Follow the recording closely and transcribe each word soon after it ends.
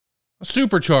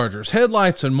Superchargers,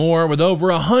 headlights, and more. With over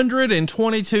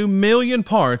 122 million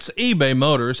parts, eBay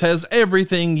Motors has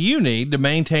everything you need to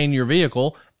maintain your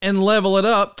vehicle and level it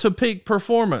up to peak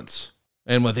performance.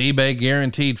 And with eBay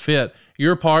Guaranteed Fit,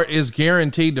 your part is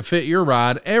guaranteed to fit your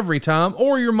ride every time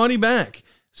or your money back.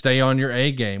 Stay on your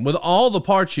A game with all the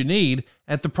parts you need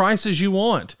at the prices you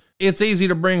want. It's easy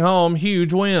to bring home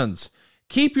huge wins.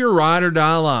 Keep your ride or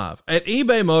die alive at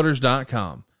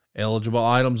ebaymotors.com. Eligible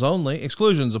items only.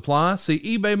 Exclusions apply. See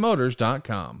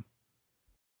ebaymotors.com.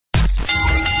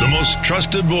 The most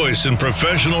trusted voice in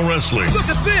professional wrestling. Look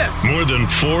at this! More than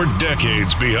 4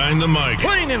 decades behind the mic.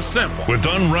 Plain and simple. With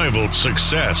unrivaled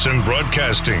success in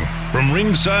broadcasting. From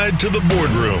ringside to the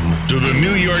boardroom to the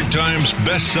New York Times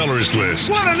bestsellers list.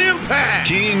 What an impact!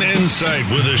 Keen insight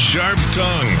with a sharp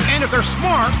tongue. And if they're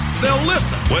smart, they'll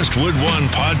listen. Westwood One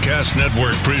Podcast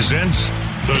Network presents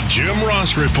The Jim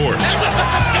Ross Report.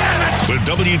 With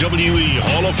WWE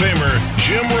Hall of Famer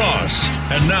Jim Ross.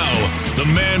 And now, the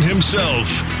man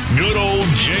himself, good old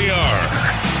JR.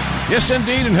 Yes,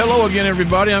 indeed, and hello again,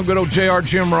 everybody. I'm good old JR,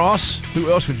 Jim Ross.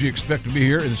 Who else would you expect to be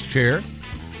here in this chair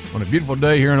on a beautiful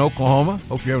day here in Oklahoma?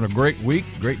 Hope you're having a great week,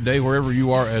 great day wherever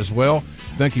you are as well.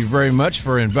 Thank you very much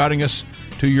for inviting us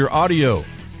to your audio,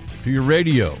 to your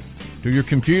radio, to your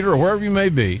computer, or wherever you may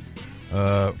be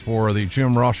for the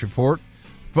Jim Ross Report.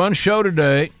 Fun show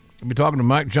today. We'll be talking to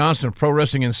Mike Johnson of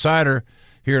PWInsider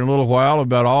here in a little while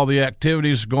about all the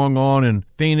activities going on in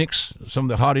Phoenix, some of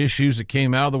the hot issues that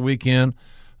came out of the weekend.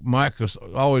 Mike is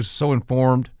always so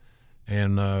informed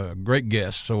and a great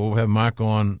guest, so we'll have Mike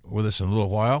on with us in a little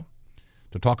while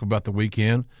to talk about the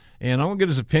weekend. And I'm going to get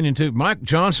his opinion, too. Mike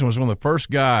Johnson was one of the first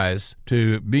guys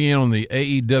to be in on the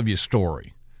AEW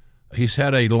story. He's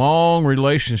had a long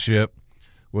relationship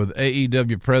with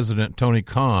AEW president Tony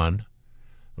Khan,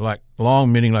 like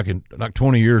long meaning like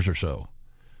 20 years or so.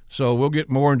 So we'll get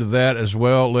more into that as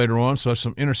well later on. So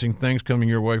some interesting things coming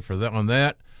your way for that on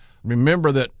that.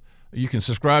 Remember that you can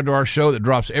subscribe to our show that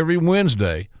drops every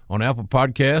Wednesday on Apple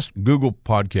Podcasts, Google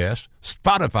Podcasts,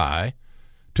 Spotify,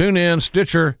 TuneIn,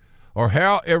 Stitcher, or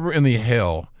however in the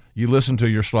hell you listen to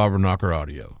your Slobber Knocker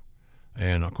audio.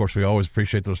 And, of course, we always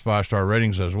appreciate those 5-star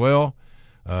ratings as well.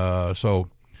 So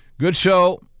good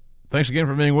show. Thanks again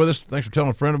for being with us. Thanks for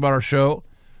telling a friend about our show.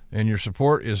 And your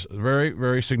support is very,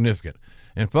 very significant.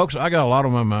 And, folks, I got a lot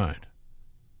on my mind.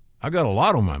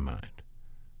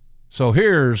 So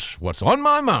here's what's on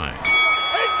my mind.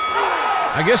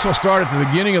 I guess I'll start at the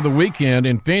beginning of the weekend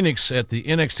in Phoenix at the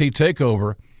NXT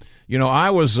TakeOver. You know, I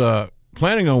was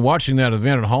planning on watching that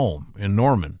event at home in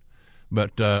Norman,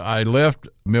 but I left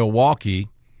Milwaukee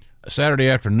Saturday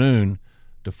afternoon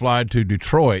to fly to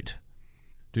Detroit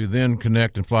to then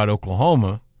connect and fly to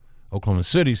Oklahoma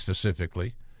City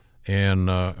specifically, and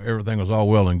everything was all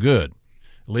well and good.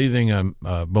 Leaving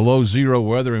below zero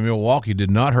weather in Milwaukee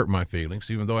did not hurt my feelings,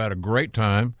 even though I had a great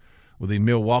time with the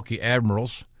Milwaukee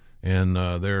Admirals and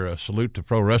their salute to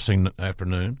pro wrestling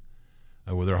afternoon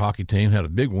with their hockey team. Had a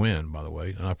big win, by the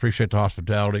way, and I appreciate the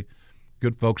hospitality.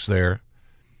 Good folks there.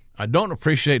 I don't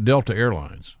appreciate Delta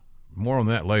Airlines. More on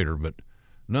that later, but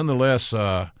nonetheless,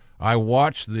 I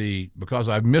watched because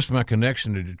I missed my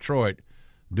connection to Detroit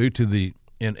due to the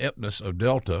ineptness of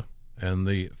Delta and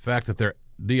the fact that their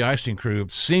de-icing crew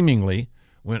seemingly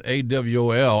went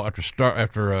AWOL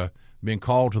after being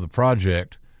called to the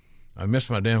project. I missed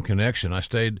my damn connection. I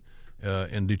stayed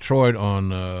in Detroit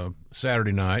on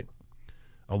Saturday night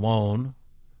alone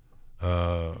in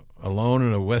a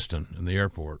Westin in the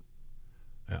airport.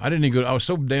 I didn't even go. I was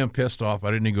so damn pissed off. I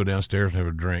didn't even go downstairs and have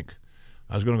a drink.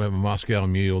 I was going to have a Moscow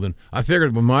Mule. Then I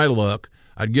figured with my luck,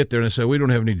 I'd get there and they'd say, "We don't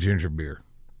have any ginger beer.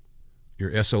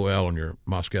 Your SOL and your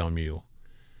Moscow Mule."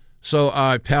 So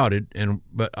I pouted,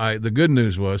 but the good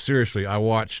news was, seriously, I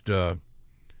watched NXT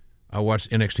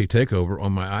TakeOver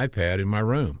on my iPad in my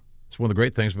room. It's one of the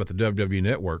great things about the WWE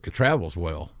Network. It travels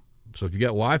well. So if you got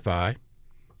Wi-Fi and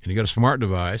you got a smart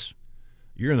device,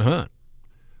 you're in the hunt.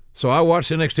 So I watched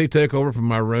NXT TakeOver from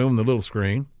my room, the little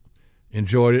screen,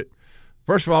 enjoyed it.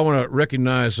 First of all, I want to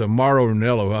recognize Mauro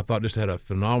Ranallo, who I thought just had a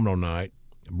phenomenal night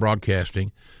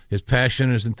broadcasting. His passion,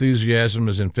 his enthusiasm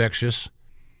is infectious.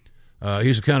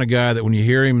 He's the kind of guy that when you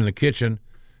hear him in the kitchen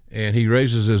and he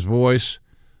raises his voice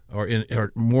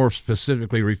or more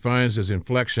specifically refines his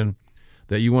inflection,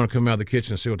 that you want to come out of the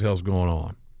kitchen and see what the hell's going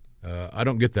on. I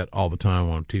don't get that all the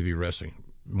time on TV wrestling.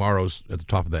 Mauro's at the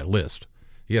top of that list.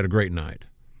 He had a great night.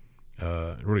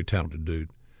 Really talented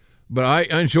dude. But I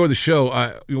enjoyed the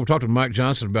show. We'll talk to Mike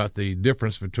Johnson about the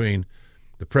difference between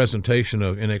the presentation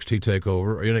of NXT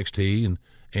TakeOver, or NXT,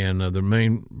 and the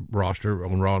main roster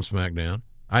on Raw and SmackDown.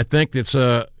 I think it's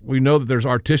we know that there's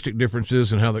artistic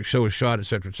differences in how the show is shot, et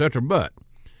cetera, but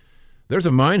there's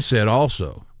a mindset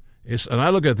also. And I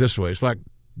look at it this way. It's like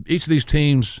each of these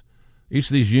teams, each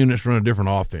of these units run a different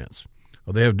offense.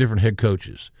 Or they have different head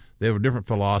coaches. They have a different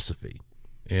philosophy.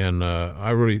 And I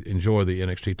really enjoy the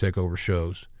NXT TakeOver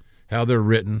shows, how they're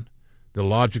written, the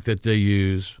logic that they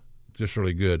use, just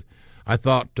really good. I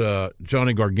thought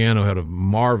Johnny Gargano had a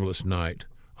marvelous night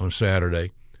on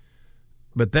Saturday.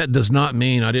 But that does not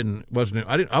mean I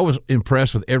was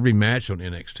impressed with every match on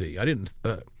NXT.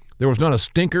 There was not a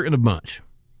stinker in a bunch.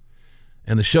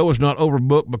 And the show was not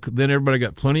overbooked, but then everybody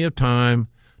got plenty of time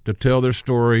to tell their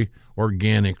story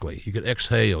organically. You could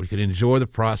exhale. You could enjoy the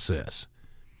process.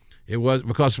 It was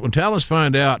because when talents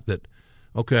find out that,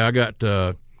 okay, I got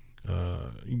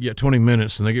you get 20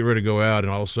 minutes and they get ready to go out,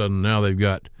 and all of a sudden now they've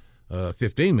got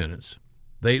 15 minutes,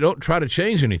 they don't try to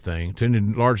change anything to any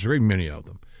large degree, many of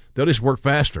them. They'll just work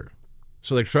faster.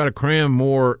 So they try to cram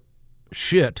more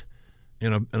shit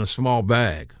in a small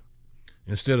bag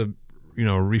instead of,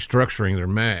 restructuring their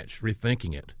match,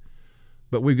 rethinking it.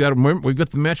 But we've got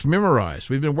the match memorized.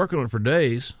 We've been working on it for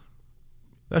days.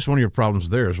 That's one of your problems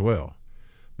there as well.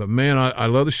 But, man, I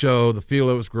love the show. The feel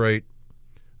of it was great.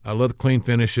 I love the clean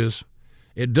finishes.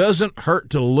 It doesn't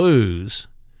hurt to lose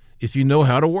if you know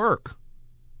how to work.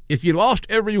 If you lost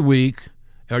every week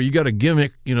or you got a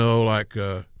gimmick, like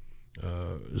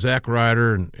Zack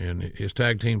Ryder and his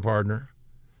tag team partner,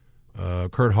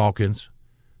 Kurt Hawkins,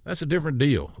 that's a different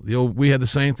deal. We had the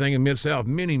same thing in Mid-South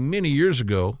many, many years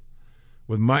ago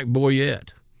with Mike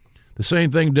Boyette. The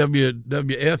same thing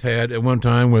WWF had at one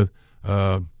time with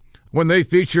when they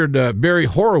featured Barry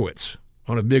Horowitz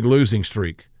on a big losing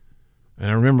streak.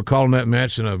 And I remember calling that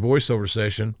match in a voiceover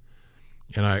session,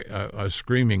 and I was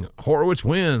screaming, "Horowitz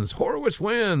wins! Horowitz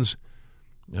wins!"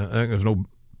 I think there's no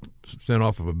sent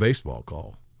off of a baseball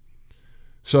call.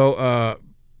 So,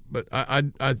 but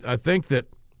I think that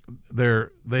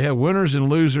they have winners and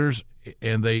losers,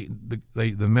 and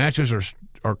the matches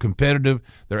are competitive.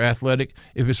 They're athletic.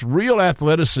 If it's real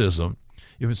athleticism,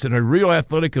 if it's in a real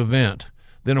athletic event,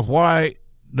 then why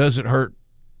does it hurt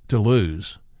to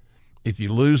lose? If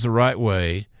you lose the right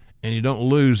way and you don't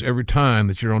lose every time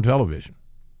that you're on television.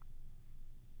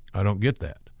 I don't get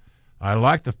that. I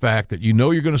like the fact that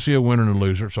you're going to see a winner and a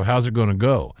loser, so how's it going to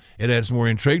go? It adds more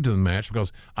intrigue to the match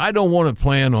because I don't want to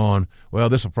plan on, well,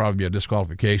 this will probably be a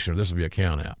disqualification or this will be a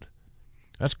count out.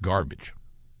 That's garbage.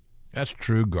 That's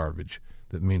true garbage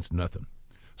that means nothing.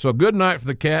 So a good night for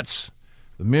the Cats,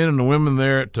 the men and the women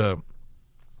there at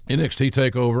NXT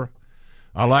TakeOver.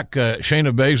 I like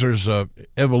Shayna Baszler's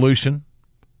evolution.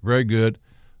 Very good.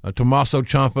 Tommaso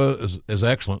Ciampa is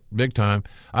excellent, big time.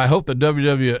 I hope the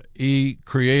WWE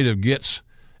creative gets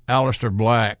Aleister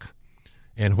Black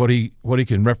and what he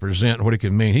can represent and what he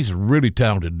can mean. He's a really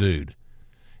talented dude.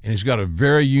 And he's got a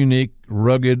very unique,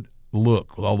 rugged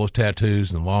look with all those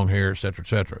tattoos and long hair, et cetera, et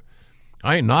cetera.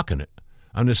 I ain't knocking it.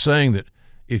 I'm just saying that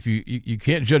if you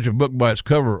can't judge a book by its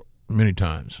cover many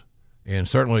times, and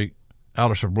certainly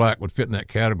Aleister Black would fit in that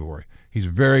category. He's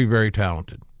very, very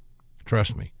talented.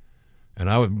 Trust me. And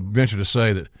I would venture to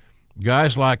say that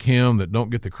guys like him that don't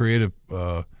get the creative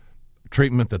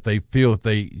treatment that they feel that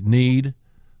they need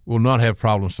will not have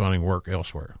problems finding work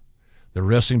elsewhere. The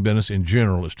wrestling business in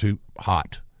general is too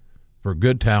hot for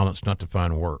good talents not to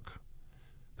find work.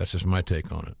 That's just my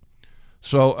take on it.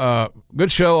 So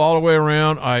good show all the way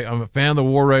around. I'm a fan of the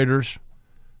War Raiders.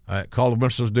 I called a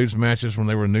bunch of those dudes' matches when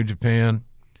they were in New Japan,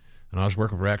 and I was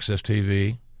working for Access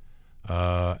TV.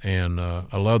 And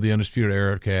I love the Undisputed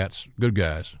Era Cats. Good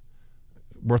guys.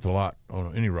 Worth a lot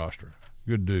on any roster.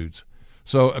 Good dudes.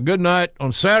 So a good night.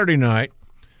 On Saturday night,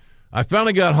 I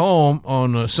finally got home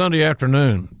on Sunday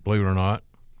afternoon, believe it or not.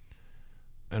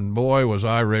 And boy, was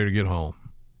I ready to get home.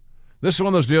 This is one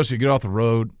of those deals you get off the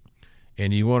road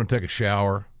and you want to take a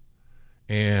shower,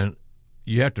 and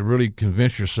you have to really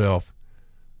convince yourself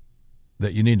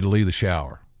that you need to leave the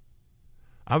shower.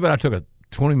 I bet I took a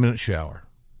 20-minute shower.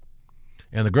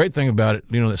 And the great thing about it,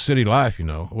 the city life, it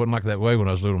wasn't like that way when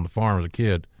I was living on the farm as a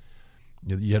kid.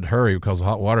 You had to hurry because the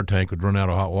hot water tank would run out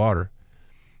of hot water.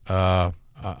 I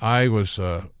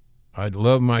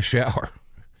loved my shower.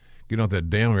 Getting off that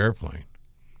damn airplane.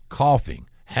 Coughing,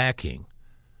 hacking.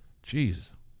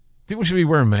 Jeez. People should be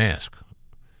wearing masks.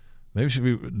 Maybe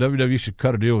WWE should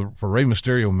cut a deal for Rey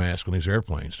Mysterio mask on these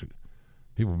airplanes.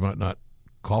 People might not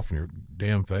cough in your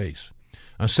damn face.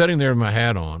 I'm sitting there with my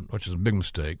hat on, which is a big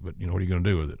mistake, but, what are you going to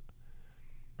do with it?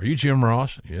 Are you Jim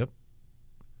Ross? Yep.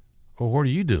 Well, what are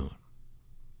you doing?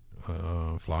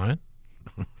 Flying.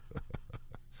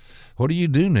 What do you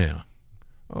do now?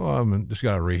 Oh, I'm just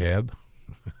got a rehab.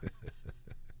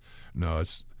 No,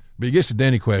 but you get some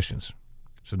dandy questions.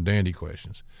 Some dandy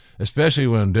questions. Especially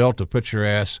when Delta puts your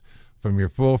ass from your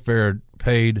full fare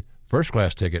paid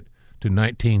first-class ticket to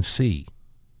 19C.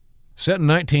 Sit in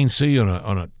 19C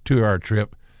on a 2-hour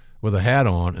trip with a hat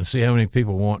on and see how many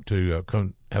people want to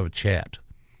come have a chat.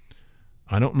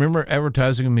 I don't remember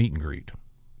advertising a meet and greet.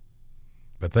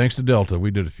 But thanks to Delta,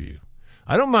 we did a few.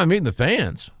 I don't mind meeting the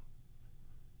fans.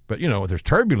 But, if there's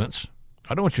turbulence,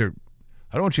 I don't want you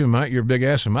to mount your big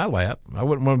ass in my lap. I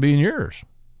wouldn't want to be in yours.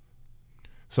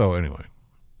 So anyway,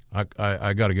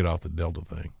 I got to get off the Delta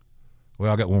thing.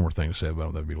 Well, I got one more thing to say about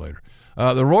it. That'll be later.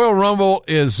 The Royal Rumble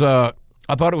is, I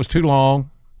thought it was too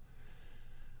long.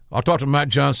 I'll talk to Mike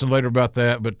Johnson later about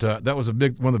that, but that was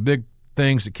one of the big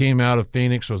things that came out of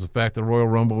Phoenix was the fact the Royal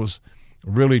Rumble was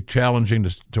really challenging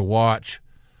to watch.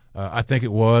 I think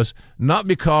it was. Not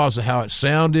because of how it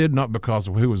sounded, not because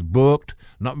of who was booked,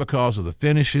 not because of the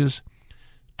finishes.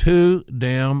 Too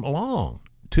damn long.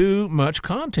 Too much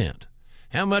content.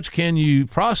 How much can you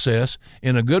process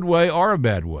in a good way or a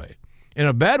bad way? In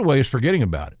a bad way is forgetting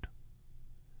about it.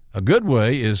 A good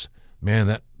way is, man,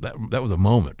 that was a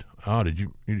moment. Oh, did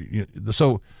you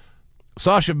so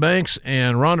Sasha Banks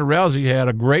and Ronda Rousey had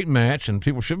a great match, and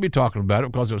people should be talking about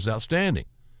it because it was outstanding.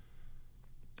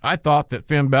 I thought that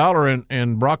Finn Balor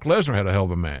and Brock Lesnar had a hell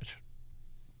of a match.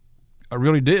 I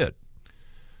really did.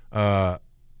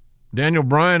 Daniel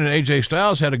Bryan and AJ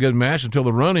Styles had a good match until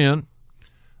the run-in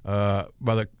by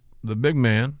the big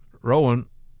man, Rowan,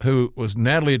 who was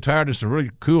Natalie attired in some really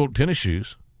cool tennis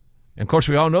shoes. And, of course,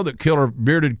 we all know that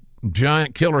bearded,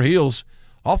 giant killer heels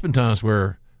oftentimes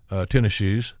wear tennis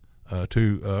shoes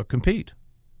to compete.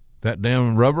 That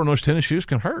damn rubber in those tennis shoes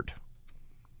can hurt.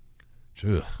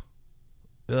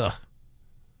 Ugh.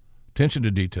 Attention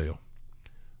to detail.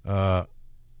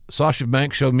 Sasha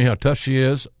Banks showed me how tough she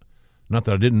is. Not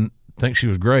that I didn't think she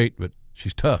was great, but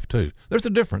she's tough, too. There's a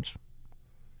difference.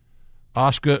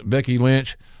 Asuka, Becky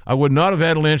Lynch. I would not have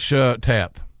had Lynch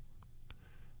tap.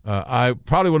 I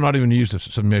probably would not even use the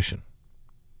submission.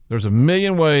 There's a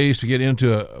million ways to get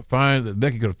into find that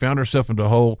Becky could have found herself into a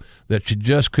hole that she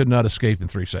just could not escape in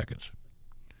 3 seconds.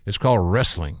 It's called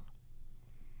wrestling.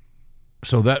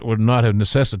 So that would not have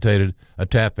necessitated a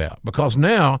tap out. Because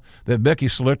now that Becky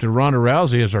selected Ronda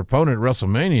Rousey as her opponent at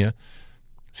WrestleMania,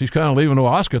 she's kind of leaving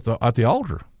Asuka at the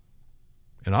altar.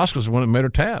 And Asuka's the one that made her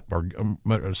tap or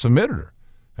submitted her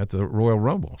at the Royal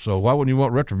Rumble. So why wouldn't you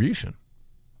want retribution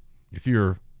if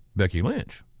you're Becky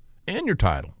Lynch? And your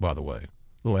title, by the way.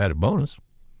 A little added bonus.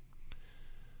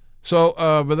 So,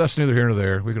 but that's neither here nor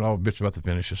there. We can all bitch about the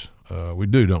finishes. We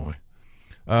do, don't we?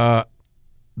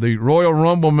 The Royal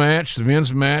Rumble match, the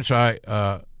men's match,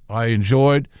 I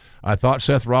enjoyed. I thought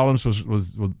Seth Rollins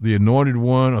was the anointed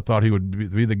one. I thought he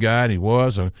would be the guy, and he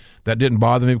was. That didn't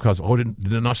bother me because,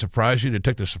 did it not surprise you? Did it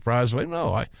take the surprise away?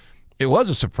 No, it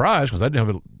was a surprise because I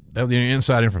didn't have the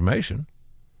inside information.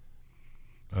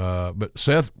 But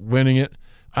Seth winning it,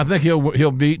 I think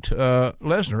he'll beat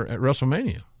Lesnar at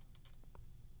WrestleMania.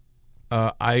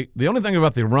 The only thing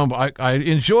about the Rumble, I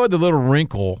enjoyed the little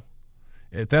wrinkle,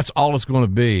 if that's all it's going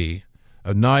to be,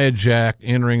 of Nia Jax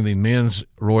entering the men's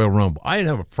Royal Rumble. I didn't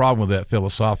have a problem with that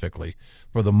philosophically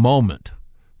for the moment,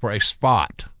 for a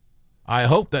spot. I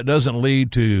hope that doesn't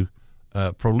lead to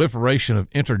proliferation of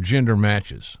intergender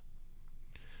matches.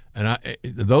 And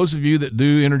those of you that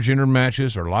do intergender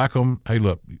matches or like them, hey,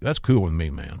 look, that's cool with me,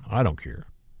 man. I don't care.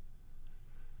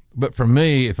 But for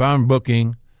me, if I'm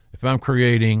booking, if I'm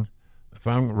creating, if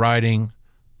I'm writing,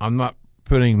 I'm not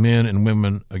putting men and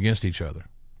women against each other.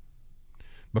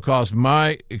 Because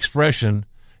my expression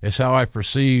is how I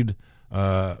perceived,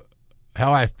 how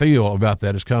I feel about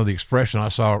that is kind of the expression I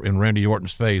saw in Randy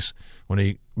Orton's face when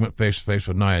he went face-to-face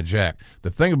with Nia Jax.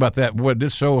 The thing about that, boy, it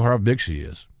did show her how big she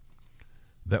is.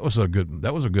 That was a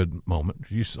good moment.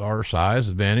 You saw her size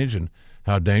advantage and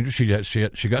how dangerous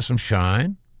she got some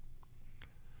shine.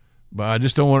 But I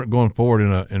just don't want it going forward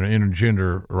in an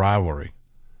intergender rivalry,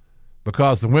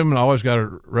 because the women always got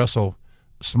to wrestle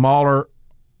smaller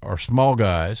or small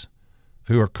guys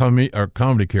who are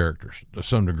comedy characters to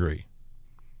some degree.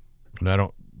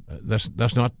 And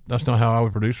that's not how I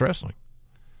would produce wrestling.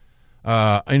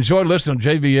 I enjoyed listening to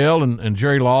JBL and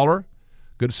Jerry Lawler.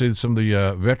 Good to see some of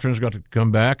the veterans got to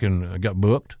come back and got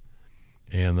booked,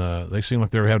 and they seemed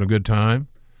like they were having a good time.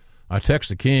 I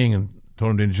texted King and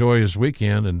told him to enjoy his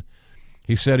weekend, and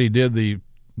he said he did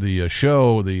the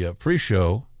show, the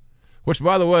pre-show, which,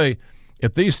 by the way,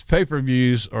 if these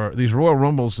pay-per-views or these Royal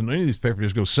Rumbles and any of these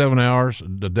pay-per-views go 7 hours a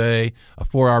day, a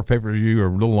 4-hour pay-per-view or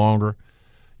a little longer,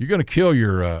 you're going to kill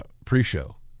your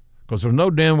pre-show, because there's no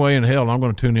damn way in hell I'm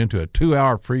going to tune into a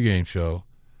 2-hour pre-show,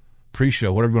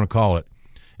 whatever you want to call it,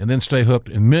 and then stay hooked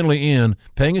and mentally in,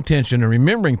 paying attention and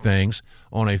remembering things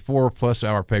on a 4+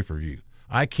 hour pay-per-view.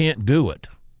 I can't do it.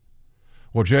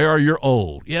 Well, JR, you're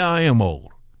old. Yeah, I am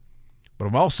old. But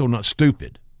I'm also not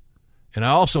stupid. And I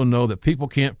also know that people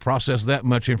can't process that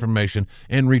much information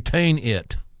and retain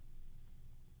it.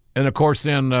 And, of course,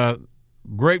 then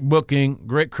great booking,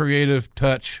 great creative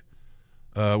touch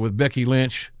with Becky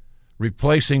Lynch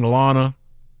replacing Lana,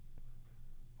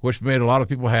 which made a lot of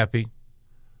people happy.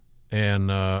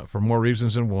 And for more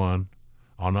reasons than one,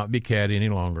 I'll not be catty any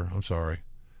longer. I'm sorry.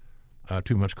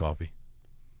 Too much coffee.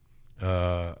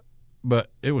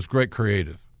 But it was great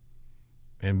creative.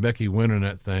 And Becky winning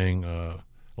that thing,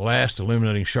 last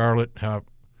eliminating Charlotte, how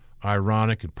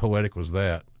ironic and poetic was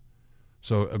that?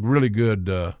 So a really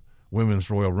good Women's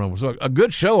Royal Rumble. So a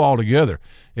good show altogether.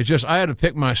 It's just I had to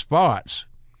pick my spots.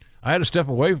 I had to step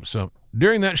away from some.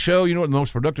 During that show, you know what the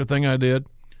most productive thing I did?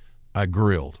 I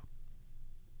grilled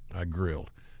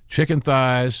chicken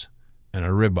thighs and a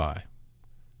ribeye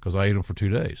because I ate them for 2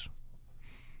 days.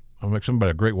 I'll make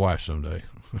somebody a great wife someday.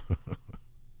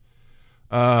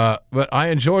 But I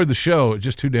enjoyed the show. It's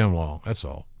just too damn long. That's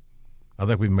all. I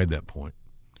think we've made that point.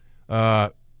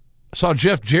 Saw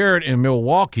Jeff Jarrett in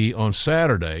Milwaukee on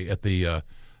Saturday at the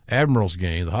Admirals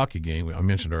game, the hockey game I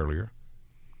mentioned earlier.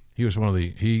 He was one of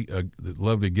the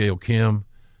lovely Gail Kim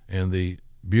and the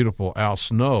beautiful Al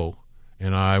Snow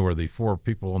and I were the 4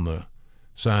 people on the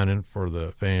signing for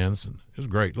the fans, and it was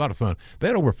great, a lot of fun. They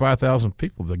had over 5,000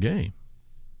 people at the game.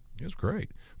 It was great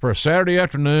for a Saturday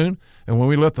afternoon. And when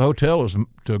we left the hotel, it was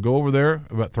to go over there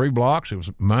about 3 blocks. It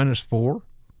was -4.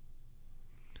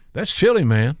 That's chilly,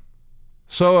 man.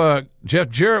 So Jeff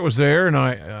Jarrett was there, and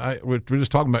we were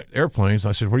just talking about airplanes.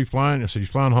 I said, "Where are you flying?" I said, "You're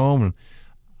flying home."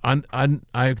 And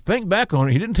I think back on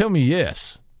it. He didn't tell me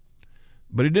yes,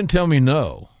 but he didn't tell me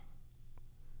no.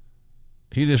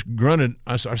 He just grunted.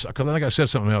 I think I said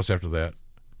something else after that.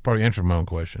 Probably answered my own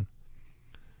question.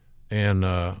 And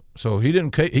so he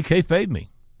kayfabed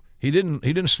me. He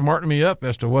didn't smarten me up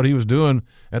as to what he was doing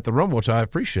at the Rumble, which I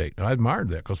appreciate. I admired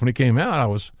that because when he came out, it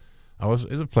was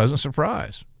a pleasant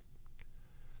surprise.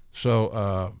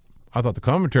 So I thought the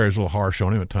commentary was a little harsh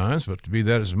on him at times, but to be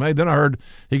that as it may, then I heard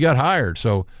he got hired.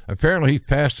 So apparently he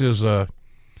passed his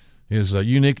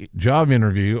unique job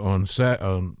interview on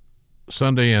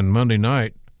Sunday and Monday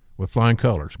night with flying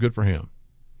colors. Good for him.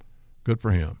 Good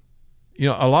for him. You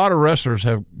know, a lot of wrestlers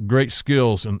have great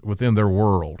skills within their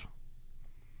world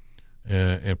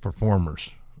and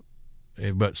performers.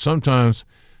 But sometimes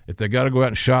if they got to go out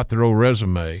and shot their old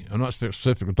resume, I'm not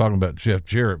specifically talking about Jeff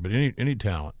Jarrett, but any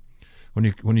talent, when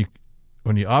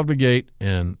you obligate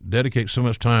and dedicate so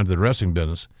much time to the wrestling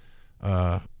business,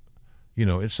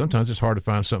 sometimes it's hard to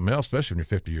find something else, especially when you're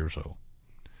 50 years old.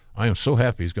 I am so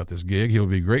happy he's got this gig. He'll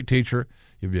be a great teacher.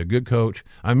 He'll be a good coach.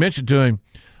 I mentioned to him,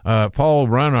 Paul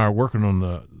O'Brien and I are working on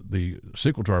the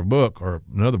sequel to our book, or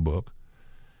another book,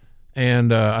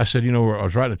 and I said, I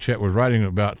was writing a check. We're writing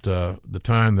about the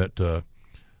time that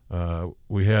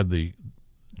we had the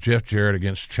Jeff Jarrett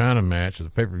against China match at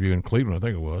the pay-per-view in Cleveland, I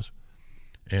think it was.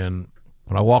 And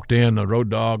when I walked in, the Road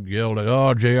Dogg yelled,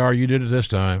 "Oh, JR, you did it this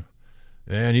time.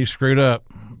 And you screwed up.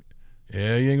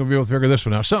 Yeah, you ain't going to be able to figure this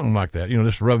one out." Something like that,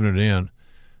 just rubbing it in.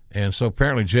 And so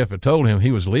apparently Jeff had told him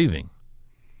he was leaving.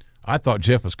 I thought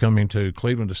Jeff was coming to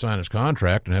Cleveland to sign his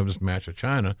contract and have this match with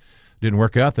China. Didn't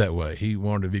work out that way. He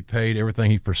wanted to be paid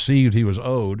everything he perceived he was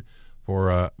owed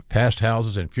for past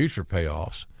houses and future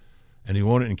payoffs. And he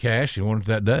wanted it in cash. He wanted it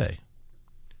that day.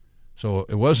 So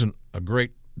it wasn't a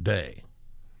great day.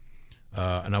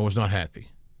 And I was not happy.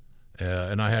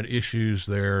 And I had issues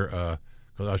there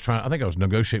because I think I was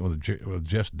negotiating with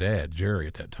Jeff's dad, Jerry,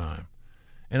 at that time.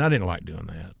 And I didn't like doing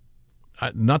that.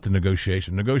 Not the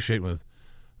negotiation. Negotiating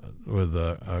with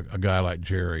a guy like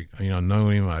Jerry. I know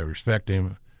him. I respect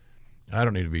him. I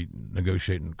don't need to be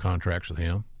negotiating contracts with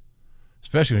him,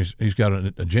 especially when he's got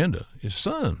an agenda. His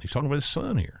son. He's talking about his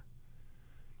son here.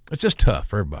 It's just tough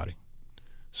for everybody.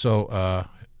 So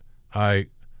I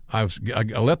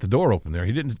left the door open there.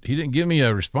 He didn't give me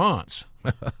a response.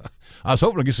 I was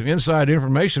hoping to get some inside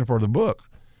information for the book,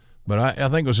 but I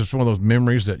think it was just one of those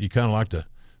memories that you kind of like to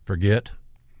forget.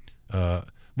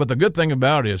 But the good thing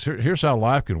about it is here's how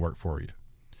life can work for you.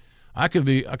 I could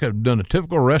have done a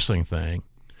typical wrestling thing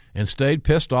and stayed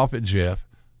pissed off at Jeff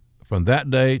from that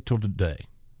day till today.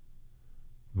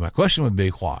 My question would be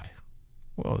why?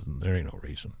 Well, there ain't no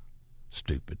reason.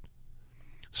 Stupid.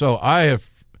 So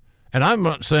and I'm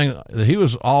not saying that he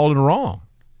was all in the wrong.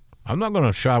 I'm not going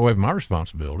to shy away from my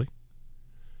responsibility,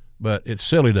 but it's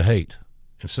silly to hate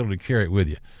and silly to carry it with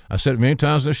you. I said it many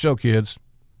times in this show, kids.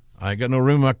 I ain't got no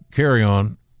room in my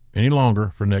carry-on any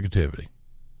longer for negativity.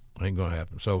 Ain't going to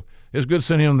happen. So it's good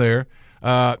seeing him there.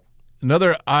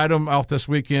 Another item off this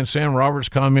weekend, Sam Roberts'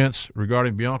 comments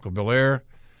regarding Bianca Belair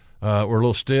were a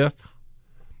little stiff.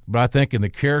 But I think in the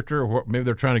character, maybe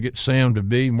they're trying to get Sam to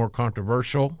be more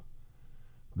controversial,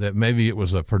 that maybe it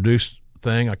was a produced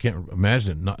thing. I can't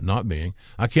imagine it not being.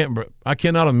 I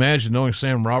cannot imagine knowing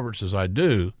Sam Roberts as I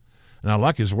do, and I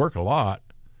like his work a lot.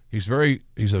 He's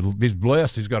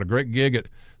blessed. He's got a great gig at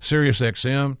Sirius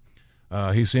XM.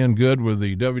 He's in good with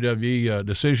the WWE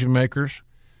decision makers.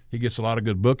 He gets a lot of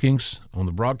good bookings on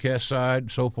the broadcast side,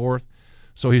 so forth.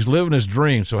 So he's living his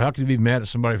dream. So how can you be mad at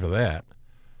somebody for that?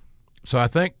 So I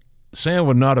think Sam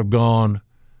would not have gone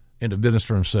into business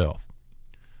for himself.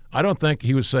 I don't think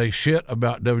he would say shit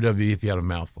about WWE if he had a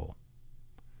mouthful.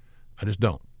 I just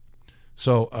don't.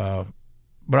 So,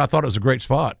 but I thought it was a great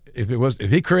spot. If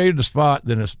he created the spot,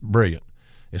 then it's brilliant.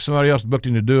 If somebody else booked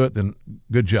him to do it, then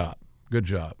good job.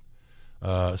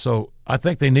 So I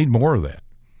think they need more of that.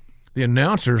 The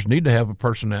announcers need to have a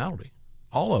personality,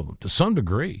 all of them, to some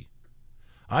degree.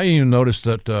 I even noticed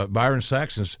that Byron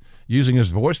Saxon's using his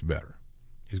voice better.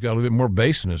 He's got a little bit more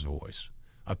bass in his voice.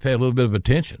 I pay a little bit of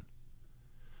attention.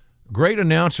 Great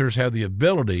announcers have the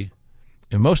ability,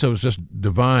 and most of it's just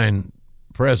divine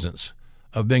presence,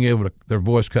 of being able to, their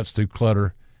voice cuts through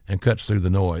clutter and cuts through the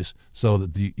noise so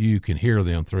that you can hear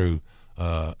them through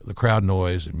the crowd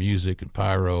noise and music and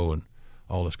pyro and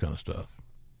all this kind of stuff.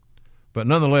 But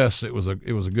nonetheless, it was a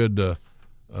good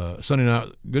Sunday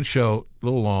night, good show, a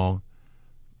little long.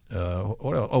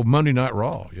 What else? Oh, Monday Night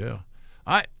Raw, yeah.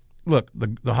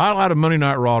 The highlight of Monday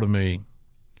Night Raw to me,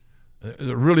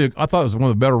 I thought it was one of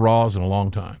the better Raws in a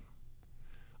long time.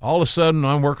 All of a sudden,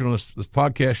 I'm working on this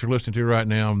podcast you're listening to right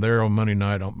now. I'm there on Monday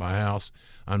night at my house.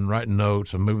 I'm writing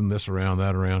notes. I'm moving this around,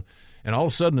 that around. And all of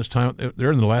a sudden, it's time.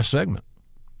 They're in the last segment.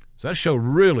 So that show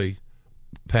really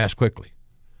passed quickly.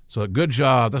 So a good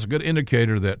job. That's a good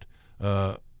indicator that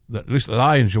at least that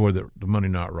I enjoyed the Monday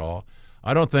Night Raw.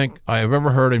 I don't think I have ever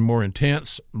heard a more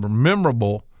intense,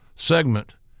 memorable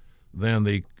segment than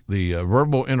the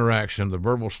verbal interaction, the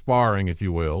verbal sparring, if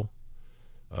you will,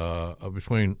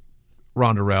 between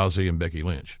Ronda Rousey and Becky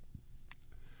Lynch.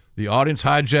 The audience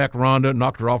hijacked Ronda,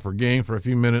 knocked her off her game for a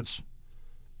few minutes.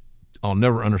 I'll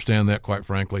never understand that, quite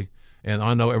frankly. And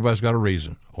I know everybody's got a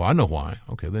reason. Well, I know why.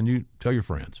 Okay, then you tell your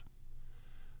friends.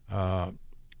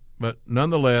 But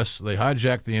nonetheless, they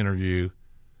hijacked the interview,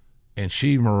 and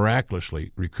she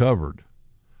miraculously recovered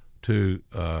to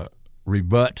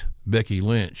rebut Becky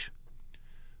Lynch.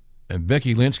 And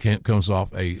Becky Lynch comes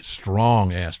off a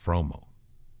strong-ass promo.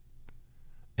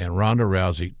 And Ronda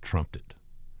Rousey trumped it.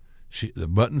 The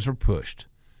buttons were pushed.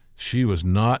 She was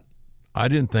not – I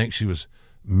didn't think she was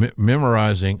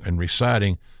memorizing and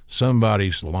reciting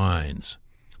somebody's lines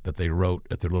that they wrote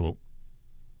at their little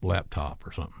laptop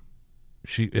or something.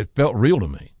 It felt real to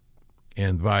me.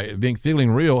 And by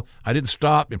feeling real, I didn't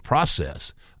stop and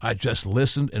process. I just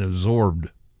listened and absorbed.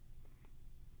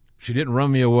 She didn't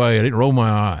run me away. I didn't roll my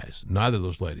eyes. Neither of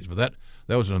those ladies. But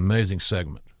that was an amazing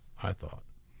segment, I thought.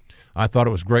 I thought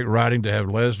it was great writing to have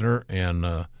Lesnar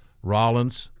and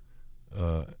Rollins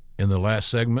in the last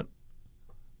segment.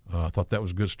 I thought that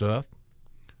was good stuff.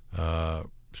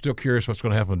 Still curious what's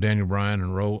going to happen with Daniel Bryan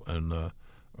and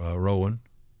Rowan.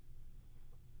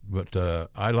 But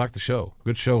I liked the show.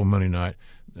 Good show on Monday night.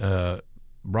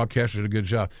 Broadcasters did a good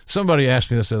job. Somebody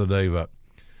asked me this the other day about,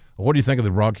 what do you think of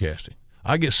the broadcasting?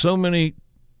 I get so many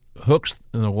hooks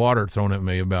in the water thrown at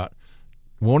me about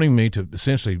wanting me to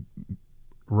essentially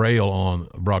rail on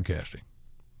broadcasting.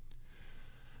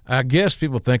 I guess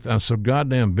people think that I'm so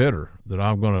goddamn bitter that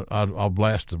I'll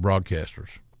blast the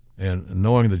broadcasters, and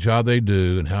knowing the job they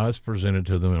do and how it's presented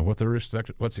to them and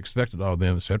what's expected of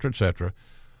them, et cetera,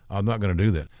 I'm not going to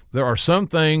do that. There are some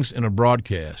things in a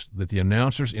broadcast that the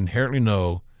announcers inherently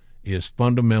know is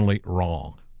fundamentally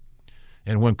wrong.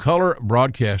 And when color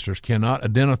broadcasters cannot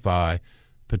identify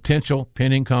potential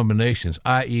pinning combinations,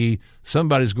 i.e.,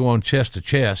 somebody's going chest to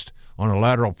chest on a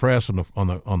lateral press on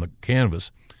the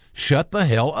canvas, shut the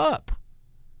hell up.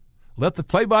 Let the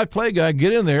play-by-play guy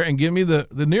get in there and give me the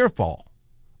near fall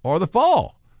or the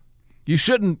fall. You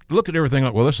shouldn't look at everything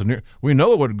like, well, this is near. We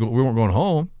know we weren't going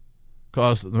home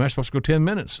because the match was supposed to go 10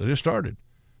 minutes. It just started.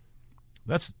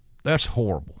 That's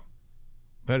horrible.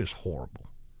 That is horrible.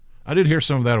 I did hear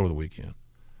some of that over the weekend.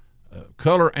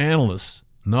 Color analysts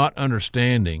not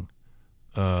understanding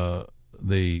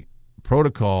the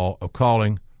protocol of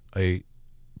calling a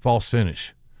false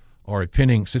finish or a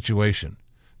pinning situation,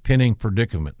 pinning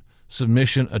predicament,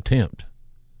 submission attempt.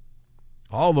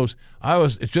 All those,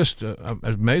 it's just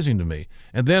amazing to me.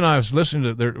 And then I was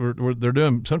listening to, they're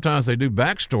doing, sometimes they do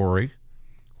backstory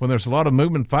when there's a lot of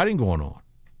movement fighting going on.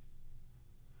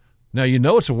 Now, you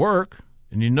know it's a work,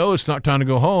 and you know it's not time to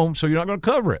go home, so you're not going to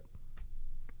cover it.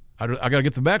 I got to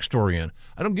get the backstory in.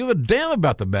 I don't give a damn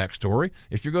about the backstory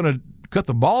if you're going to cut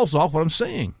the balls off what I'm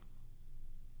saying.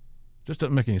 Just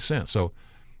doesn't make any sense. So,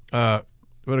 but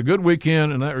a good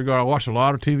weekend in that regard. I watched a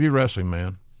lot of TV wrestling,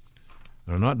 man.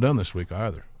 And I'm not done this week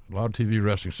either. A lot of TV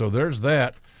wrestling. So there's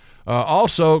that.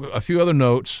 Also, a few other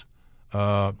notes. There's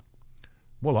a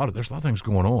lot of things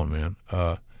going on, man.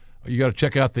 You got to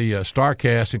check out the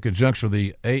StarCast in conjunction with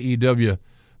the AEW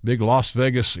Big Las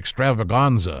Vegas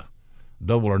Extravaganza,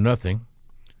 Double or Nothing.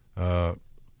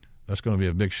 That's going to be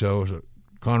a big show. So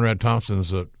Conrad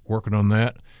Thompson's working on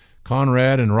that.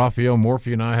 Conrad and Raphael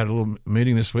Morphy and I had a little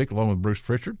meeting this week along with Bruce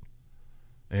Pritchard.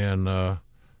 And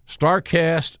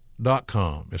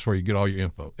StarCast.com is where you get all your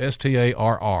info.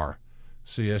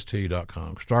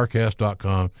 StarRCST.com.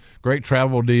 StarCast.com. Great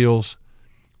travel deals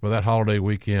for that holiday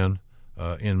weekend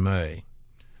in May.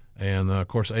 And, of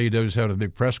course, AEW is having a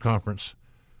big press conference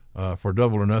for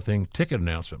Double or Nothing ticket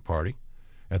announcement party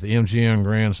at the MGM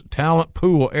Grand's Talent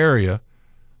Pool area.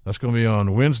 That's going to be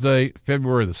on Wednesday,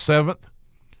 February the 7th,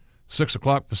 6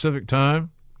 o'clock Pacific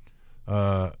time.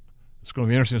 It's going to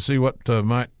be interesting to see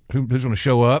who's going to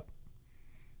show up,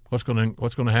 what's going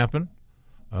to happen.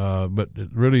 But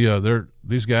really,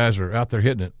 these guys are out there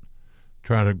hitting it,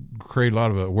 trying to create a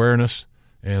lot of awareness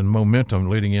and momentum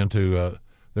leading into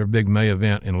their big May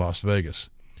event in Las Vegas.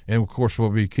 And, of course, we'll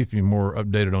be keeping you more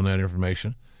updated on that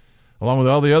information, along with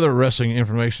all the other wrestling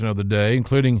information of the day,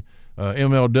 including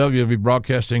MLW will be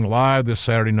broadcasting live this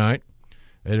Saturday night,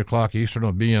 8 o'clock Eastern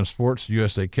on BN Sports,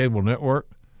 USA Cable Network.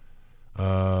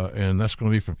 And that's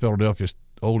going to be from Philadelphia's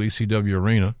old ECW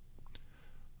Arena.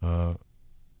 One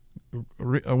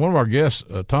of our guests,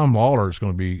 Tom Lawler, is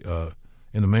going to be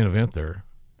in the main event there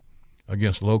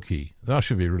against Low Key. That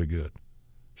should be really good.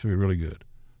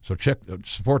 So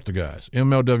support the guys.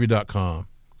 MLW.com.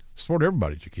 Support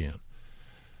everybody that you can,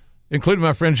 including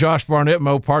my friend Josh Barnett,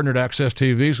 my old partner at Access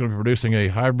TV. He's going to be producing a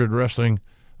hybrid wrestling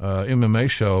MMA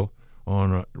show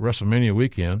on WrestleMania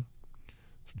weekend.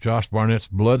 Josh Barnett's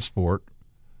Bloodsport,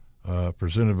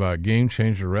 presented by Game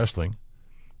Changer Wrestling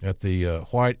at the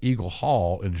White Eagle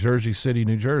Hall in Jersey City,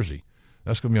 New Jersey.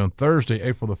 That's going to be on Thursday,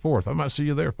 April the 4th. I might see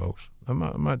you there, folks. I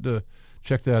might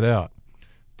check that out.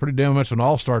 Pretty damn much an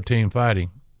all-star team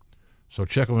fighting. So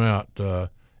check them out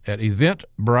at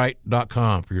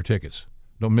eventbrite.com for your tickets.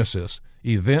 Don't miss this.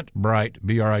 Eventbrite,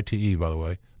 B-R-I-T-E, by the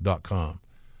way, .com.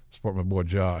 Support my boy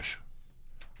Josh.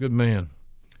 Good man.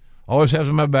 Always has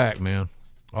my back, man.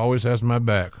 Always has my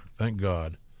back. Thank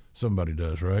God. Somebody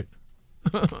does, right?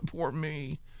 Poor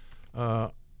me.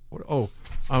 I'm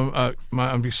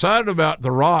excited about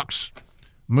The Rock's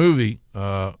movie,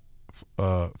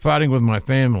 Fighting With My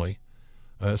Family.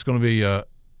 It's going to be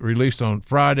released on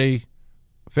Friday,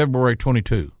 February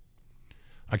 22.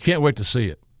 I can't wait to see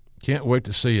it.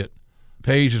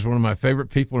 Paige is one of my favorite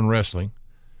people in wrestling.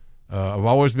 I've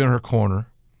always been in her corner.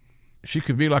 She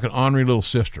could be like an ornery little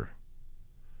sister,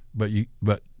 but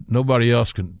nobody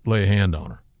else can lay a hand on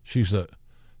her. She is a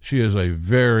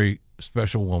very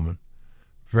special woman,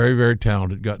 very, very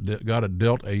talented. Got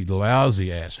dealt a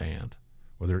lousy ass hand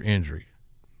with her injury.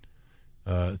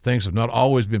 Things have not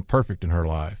always been perfect in her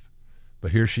life,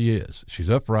 but here she is. She's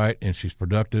upright and she's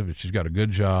productive and she's got a good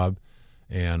job.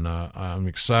 And I'm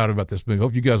excited about this movie.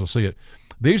 Hope you guys will see it.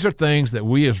 These are things that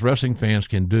we as wrestling fans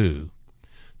can do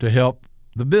to help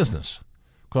the business.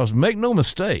 Because make no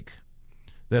mistake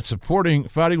that supporting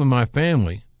Fighting With My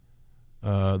Family,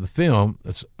 the film,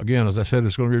 that's, again, as I said,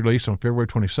 it's going to be released on February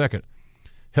 22nd,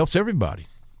 helps everybody.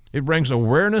 It brings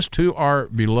awareness to our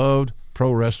beloved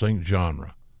pro wrestling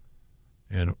genre.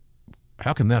 And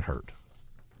how can that hurt?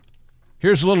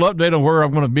 Here's a little update on where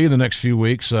I'm going to be the next few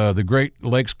weeks. The Great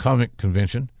Lakes Comic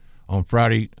Convention on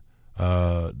Friday,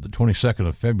 the 22nd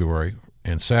of February,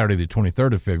 and Saturday, the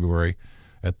 23rd of February,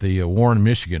 at the Warren,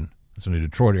 Michigan. It's in the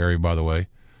Detroit area, by the way.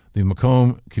 The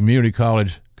Macomb Community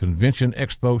College Convention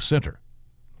Expo Center.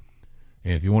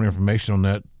 And if you want information on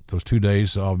that, those 2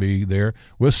 days, I'll be there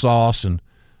with sauce and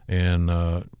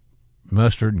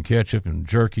mustard and ketchup and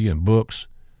jerky and books,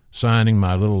 signing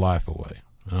my little life away.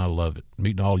 And I love it.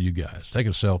 Meeting all you guys,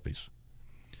 taking selfies.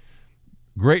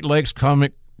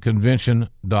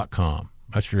 GreatLakesComicConvention.com.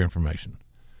 That's your information.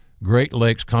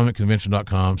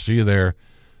 GreatLakesComicConvention.com. See you there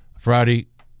Friday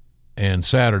and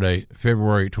Saturday,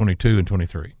 February 22 and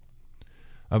 23.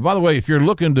 By the way, if you're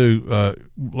looking to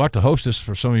like to host this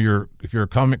for some of your, if you're a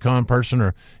Comic-Con person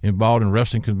or involved in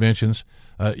wrestling conventions,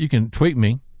 you can tweet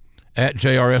me at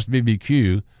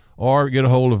JRSBBQ or get a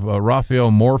hold of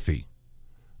Raphael Morphy.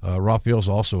 Raphael's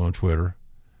also on Twitter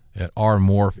at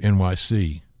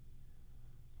RMorphNYC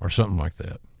or something like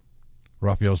that.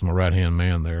 Raphael's my right-hand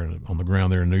man there on the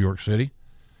ground there in New York City.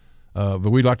 But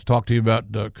we'd like to talk to you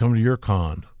about coming to your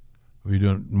con. We'll be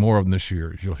doing more of them this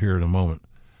year, as you'll hear in a moment.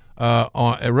 At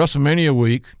WrestleMania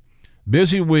week,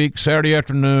 busy week, Saturday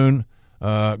afternoon,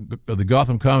 the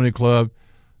Gotham Comedy Club.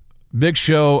 Big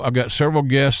show. I've got several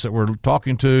guests that we're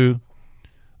talking to.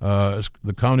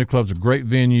 The Comedy Club's a great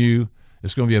venue.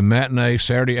 It's going to be a matinee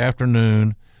Saturday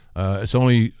afternoon.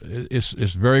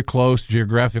 It's very close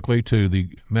geographically to the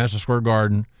Madison Square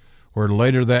Garden, where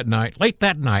late that night,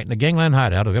 in the Gangland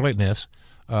Hideout of LA,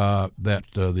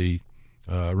 the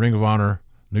Ring of Honor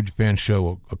New Japan show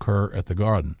will occur at the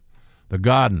Garden. The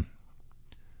Garden.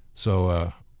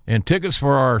 So, and tickets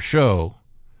for our show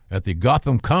at the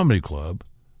Gotham Comedy Club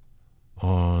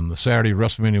on the Saturday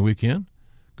WrestleMania weekend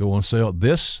go on sale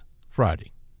this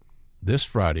Friday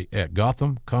at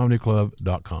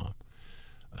GothamComedyClub.com.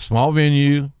 A small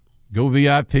venue, go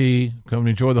VIP, come and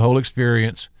enjoy the whole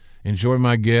experience, enjoy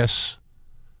my guests,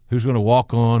 who's going to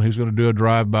walk on, who's going to do a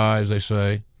drive-by, as they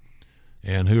say,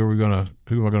 and who am I going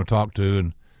to talk to,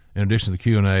 and in addition to the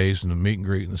Q&As and the meet and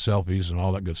greet and the selfies and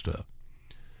all that good stuff.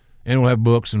 And we'll have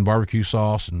books and barbecue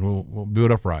sauce, and we'll do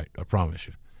it up right, I promise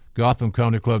you.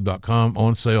 GothamComedyClub.com,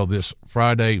 on sale this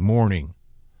Friday morning.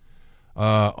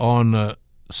 On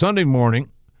Sunday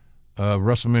morning of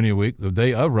WrestleMania week, the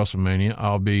day of WrestleMania,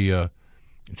 I'll be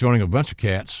joining a bunch of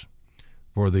cats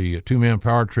for the Two-Man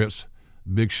Power Trips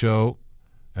big show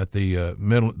at the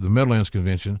Meadowlands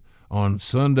Convention on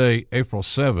Sunday, April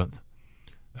 7th.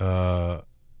 And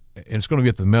it's going to be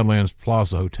at the Meadowlands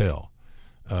Plaza Hotel.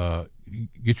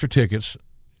 Get your tickets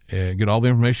and get all the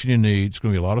information you need. It's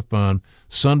going to be a lot of fun.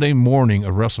 Sunday morning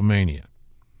of WrestleMania.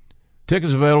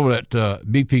 Tickets available at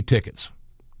BP Tickets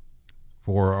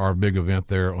for our big event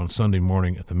there on Sunday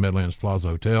morning at the Meadowlands Plaza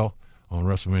Hotel on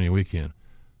WrestleMania weekend.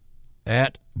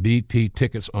 At BP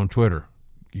Tickets on Twitter.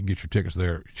 You can get your tickets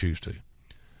there if you choose to.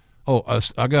 Oh,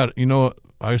 I got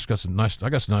some nice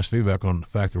feedback on the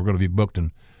fact that we're going to be booked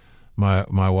in my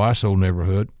wife's old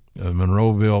neighborhood,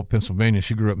 Monroeville, Pennsylvania.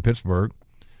 She grew up in Pittsburgh.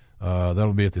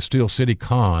 That'll be at the Steel City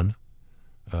Con,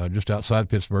 just outside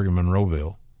Pittsburgh in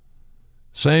Monroeville.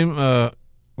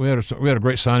 We had a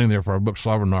great signing there for our book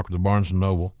Slobber Knocker, the Barnes &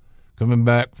 Noble. Coming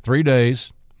back 3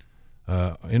 days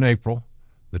in April,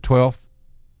 the 12th,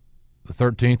 the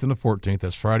 13th, and the 14th.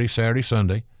 That's Friday, Saturday,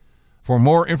 Sunday. For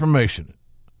more information,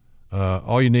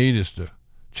 all you need is to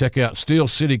check out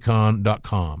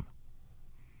steelcitycon.com.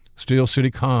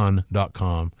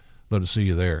 steelcitycon.com. Love to see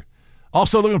you there.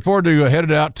 Also looking forward to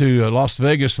headed out to Las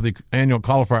Vegas for the annual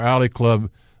Cauliflower Alley Club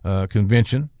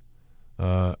convention.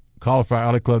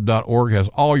 CauliflowerAlleyClub.org has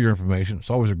all your information. It's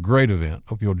always a great event.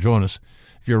 Hope you'll join us.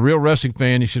 If you're a real wrestling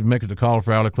fan, you should make it to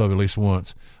Cauliflower Alley Club at least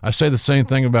once. I say the same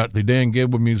thing about the Dan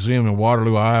Gilbert Museum in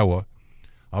Waterloo, Iowa.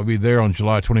 I'll be there on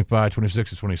July 25,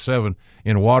 26, and 27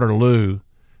 in Waterloo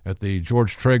at the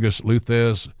George Tragus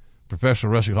Luthez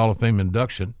Professional Wrestling Hall of Fame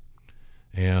induction.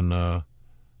 And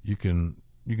you'll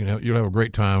have a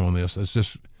great time on this.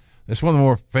 It's one of the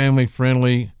more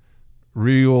family-friendly,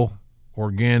 real,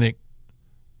 organic,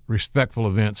 respectful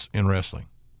events in wrestling.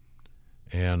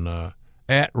 And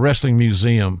at Wrestling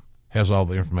Museum has all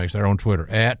the information. They're on Twitter,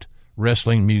 at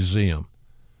Wrestling Museum.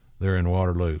 They're in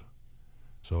Waterloo.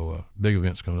 So big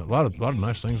events coming up. A lot of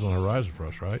nice things on the horizon for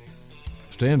us, right?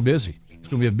 Staying busy. It's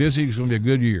going to be it's going to be a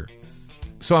good year.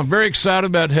 So I'm very excited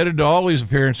about headed to all these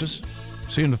appearances,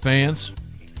 seeing the fans.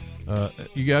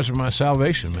 You guys are my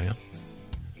salvation, man.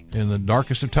 In the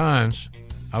darkest of times,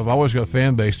 I've always got a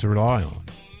fan base to rely on.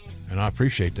 And I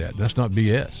appreciate that. That's not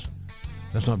BS.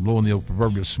 That's not blowing the old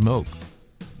proverbial smoke.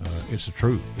 It's the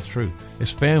truth. It's true.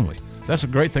 It's family. That's a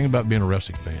great thing about being a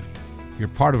wrestling fan. You're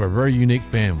part of a very unique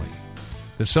family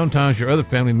that sometimes your other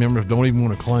family members don't even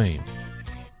want to claim.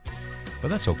 But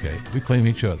that's okay. We claim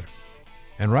each other.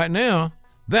 And right now,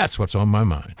 that's what's on my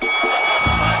mind.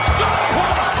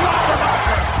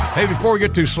 Hey, before we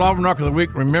get to Slobber Knocker of the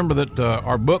Week, remember that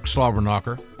our book, Slobber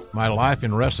Knocker, My Life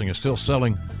in Wrestling, is still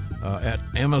selling at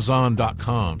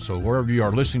Amazon.com. So wherever you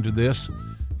are listening to this,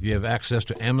 if you have access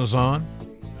to Amazon,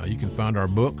 you can find our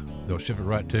book. They'll ship it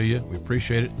right to you. We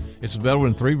appreciate it. It's available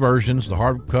in 3 versions, the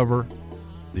hardcover,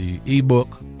 the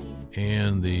ebook,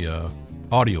 and the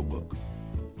audio book,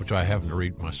 which I happen to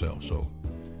read myself. So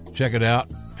check it out,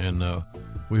 and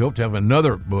we hope to have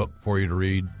another book for you to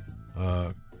read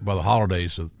by the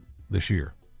holidays of this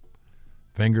year.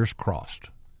 Fingers crossed.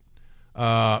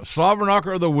 Slobber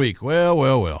Knocker of the Week.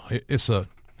 Well. It's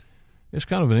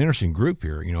kind of an interesting group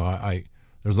here. You know,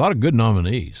 there's a lot of good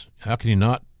nominees. How can you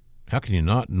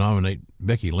not nominate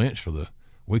Becky Lynch for the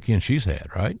weekend she's had,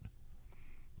 right?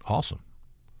 Awesome.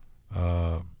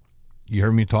 You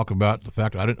heard me talk about the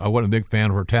fact I wasn't a big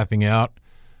fan of her tapping out,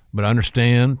 but I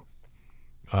understand.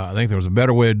 I think there was a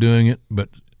better way of doing it. But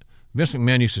Vince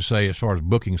McMahon used to say, as far as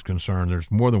booking is concerned, there's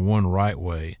more than one right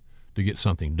way to get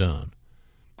something done.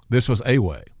 This was a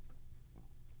way.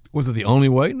 Was it the only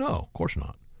way? No, of course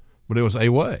not. But it was a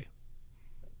way.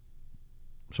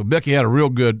 So Becky had a real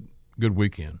good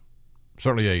weekend.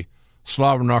 Certainly a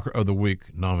Slobber Knocker of the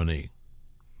Week nominee.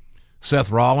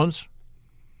 Seth Rollins,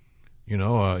 he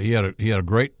had a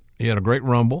great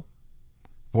Rumble,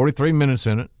 43 minutes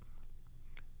in it,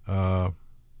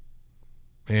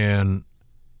 and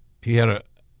he had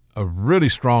a really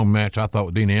strong match, I thought,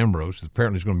 with Dean Ambrose.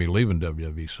 Apparently he's going to be leaving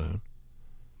WWE soon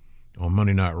on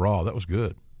Monday Night Raw. That was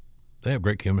good. They have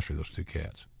great chemistry, those two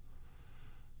cats.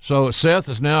 So Seth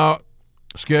is now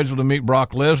scheduled to meet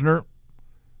Brock Lesnar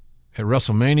at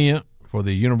WrestleMania for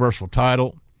the Universal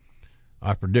title.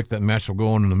 I predict that match will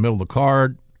go on in the middle of the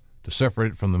card to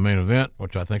separate it from the main event,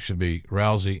 which I think should be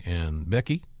Rousey and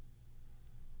Becky.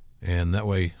 And that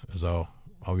way, as I'll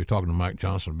be talking to Mike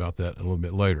Johnson about that a little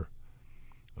bit later,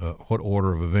 what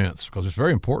order of events, because it's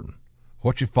very important.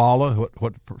 What you follow,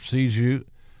 what precedes you,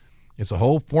 it's a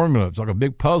whole formula. It's like a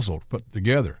big puzzle put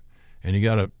together, and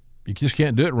you just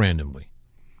can't do it randomly.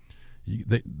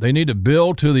 They need to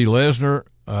build to the Lesnar.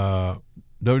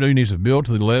 WWE needs to build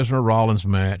to the Lesnar-Rollins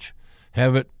match,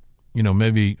 have it,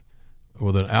 maybe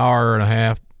with an hour and a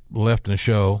half left in the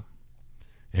show,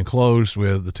 and close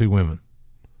with the two women,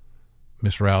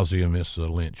 Miss Rousey and Miss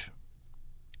Lynch,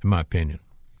 in my opinion.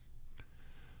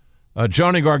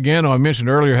 Johnny Gargano, I mentioned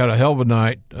earlier, had a hell of a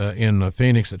night in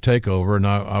Phoenix at TakeOver, and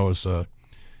I was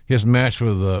his match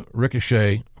with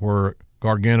Ricochet, where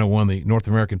Gargano won the North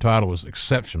American title, was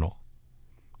exceptional.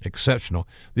 Exceptional.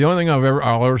 The only thing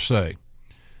I'll ever say,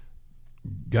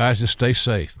 guys, just stay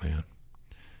safe, man.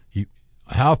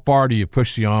 How far do you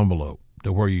push the envelope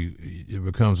to where it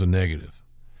becomes a negative?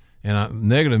 And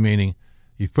negative meaning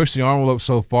you push the envelope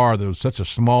so far that there's such a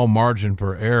small margin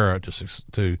for error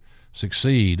to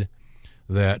succeed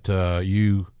that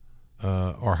you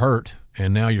are hurt,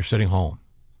 and now you're sitting home.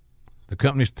 The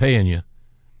company's paying you,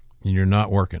 and you're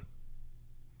not working.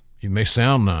 You may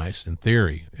sound nice in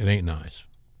theory. It ain't nice.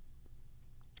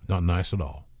 Not nice at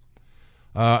all.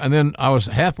 And then I was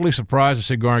happily surprised to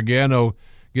see Gargano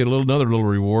get another little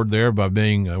reward there by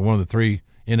being one of the 3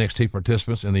 NXT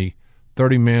participants in the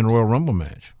 30-man Royal Rumble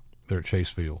match there at Chase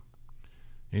Field.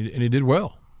 And he did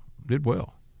well.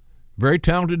 Very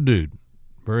talented dude.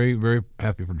 Very, very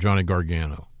happy for Johnny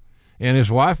Gargano. And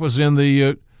his wife was in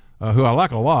the, who I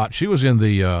like a lot, she was in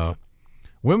the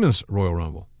Women's Royal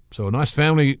Rumble. So a nice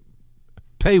family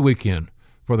pay weekend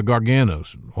for the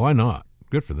Garganos. Why not?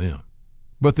 Good for them.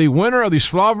 But the winner of the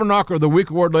Slobber Knocker of the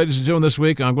Week award, ladies and gentlemen, this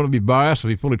week, I'm going to be biased, to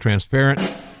be fully transparent.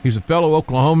 He's a fellow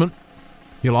Oklahoman.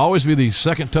 He'll always be the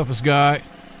second toughest guy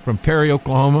from Perry,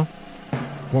 Oklahoma.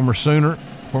 Former Sooner,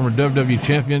 former WWE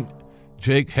champion,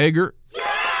 Jake Hager,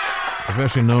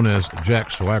 professionally known as Jack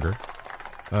Swagger,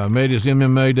 made his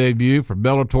MMA debut for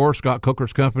Bellator, Scott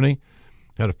Coker's company.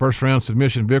 Had a first-round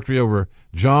submission victory over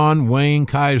John Wayne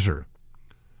Kaiser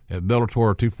at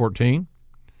Bellator 214.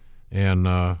 And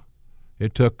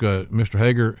it took Mr.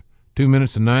 Hager 2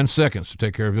 minutes and 9 seconds to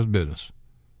take care of his business.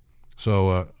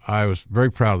 So I was very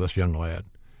proud of this young lad.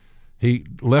 He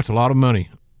left a lot of money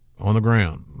on the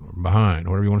ground, behind,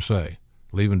 whatever you want to say,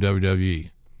 leaving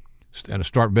WWE, and to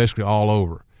start basically all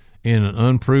over in an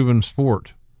unproven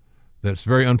sport that's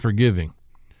very unforgiving,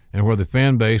 and where the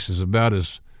fan base is about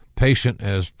as patient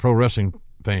as pro wrestling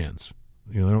fans.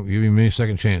 They don't give him many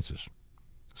second chances.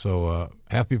 So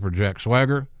happy for Jack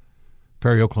Swagger,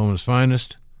 Perry, Oklahoma's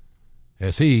finest,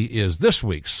 as he is this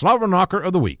week's Slobber Knocker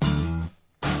of the Week.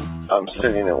 I'm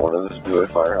sitting at one of the Speedway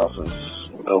firehouses.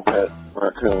 No pet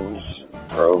raccoons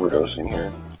are overdosing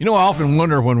here. I often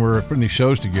wonder when we're putting these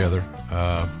shows together,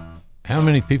 how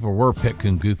many people were Pet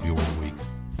Coon Goofy over the week?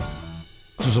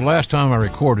 This was the last time I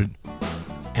recorded.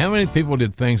 How many people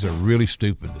did things that were really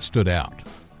stupid, that stood out?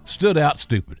 Stood out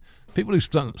stupid. People do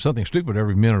something stupid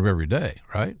every minute of every day,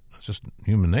 right? It's just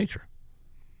human nature.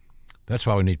 That's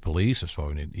why we need police. That's why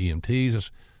we need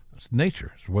EMTs. It's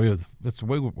nature. It's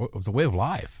the way of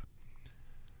life.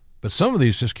 But some of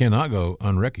these just cannot go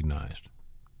unrecognized.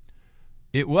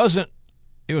 It was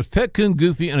Pet Coon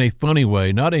Goofy in a funny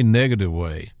way, not a negative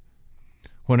way,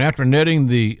 when after netting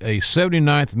a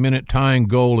 79th minute tying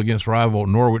goal against rival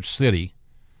Norwich City,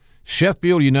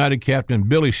 Sheffield United captain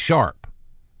Billy Sharp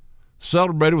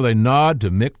celebrated with a nod to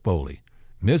Mick Foley,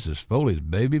 Mrs. Foley's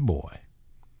baby boy.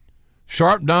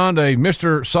 Sharp donned a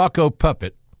Mr. Sacco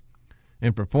puppet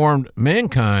and performed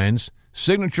Mankind's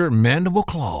signature mandible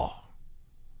claw,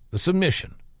 the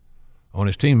submission, on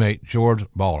his teammate, George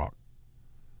Baldock.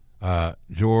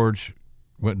 George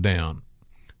went down.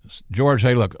 George,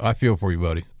 hey, look, I feel for you,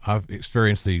 buddy. I've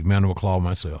experienced the mandible claw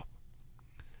myself.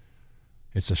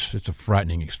 It's a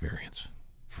frightening experience.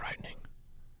 Frightening.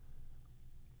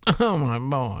 Oh, my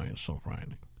boy, it's so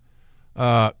frightening.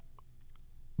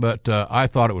 But I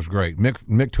thought it was great.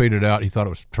 Mick tweeted out he thought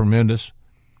it was tremendous.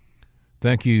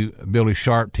 Thank you, Billy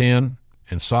Sharp 10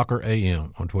 and Soccer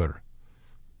AM on Twitter.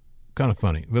 Kind of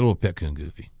funny, a little pet coon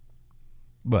goofy,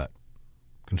 but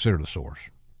consider the source.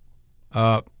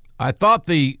 I thought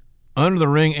the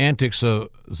under-the-ring antics of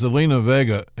Zelina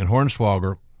Vega and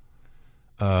Hornswoggle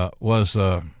was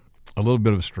a little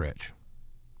bit of a stretch.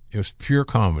 It was pure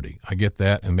comedy. I get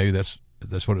that, and maybe that's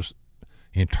what it's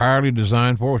entirely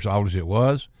designed for, which obviously it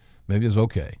was. Maybe it's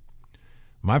okay.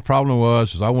 My problem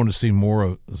was I wanted to see more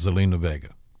of Zelina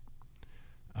Vega.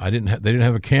 They didn't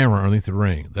have a camera underneath the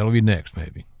ring. That'll be next,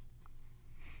 maybe.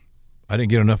 I didn't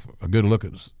get a good look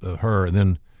at her, and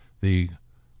then the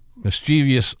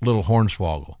mischievous little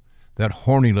Hornswoggle, that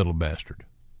horny little bastard,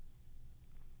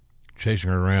 chasing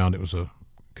her around. It was a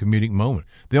comedic moment.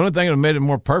 The only thing that made it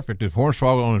more perfect is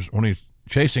Hornswoggle, when he's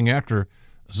chasing after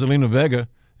Zelina Vega,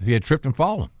 if he had tripped and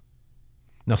fallen.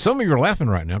 Now, some of you are laughing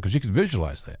right now because you can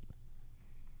visualize that.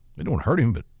 They don't hurt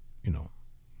him, but,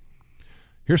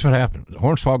 Here's what happened.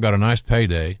 Hornswoggle got a nice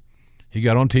payday. He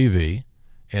got on TV,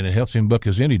 and it helps him book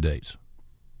his indie dates.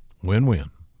 Win-win.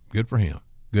 Good for him.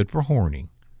 Good for Horny.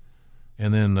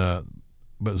 And then,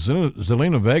 but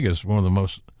Zelina Vega is one of the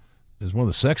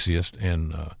sexiest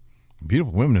and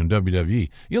beautiful women in WWE.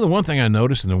 The one thing I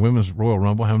noticed in the Women's Royal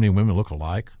Rumble, how many women look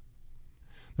alike?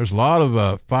 There's a lot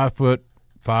of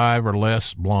 5'5" or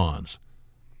less blondes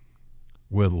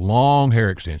with long hair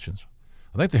extensions.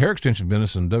 I think the hair extension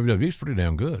business in WWE is pretty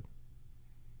damn good.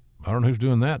 I don't know who's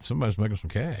doing that. Somebody's making some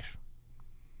cash.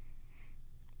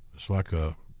 It's like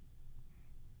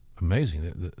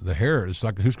amazing. The hair, it's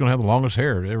like who's going to have the longest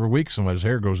hair? Every week somebody's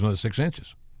hair grows another 6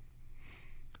 inches.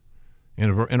 In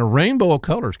a rainbow of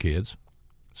colors, kids.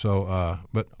 So,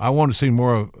 but I want to see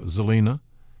more of Zelina.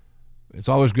 It's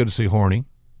always good to see Horny.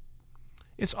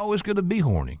 It's always good to be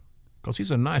horny because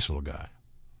he's a nice little guy.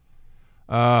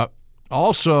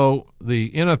 Also,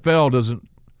 the NFL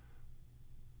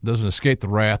doesn't escape the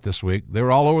wrath this week. They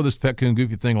were all over this pet coon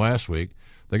goofy thing last week.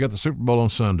 They got the Super Bowl on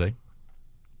Sunday.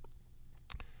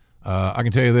 I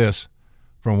can tell you this,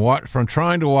 from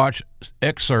trying to watch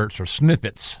excerpts or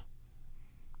snippets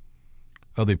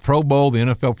of the Pro Bowl, the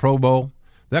NFL Pro Bowl,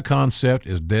 that concept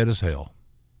is dead as hell.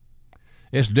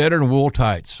 It's deader than wool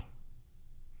tights.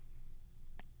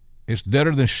 It's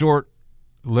deader than short,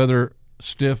 leather,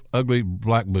 stiff, ugly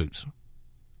black boots.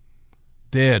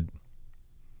 Dead.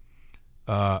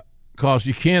 Because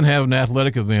you can't have an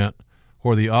athletic event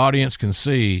where the audience can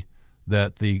see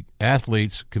that the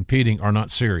athletes competing are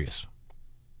not serious.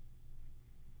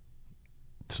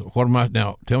 So what am I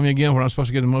now? Tell me again what I'm supposed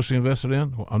to get emotionally invested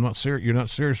in. Well, I'm not serious. You're not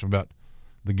serious about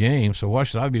the game, so why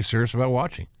should I be serious about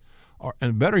watching?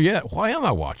 And better yet, why am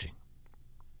I watching?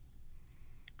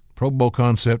 Pro Bowl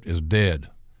concept is dead.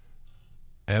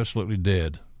 Absolutely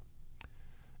dead.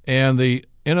 And the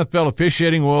NFL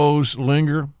officiating woes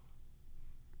linger.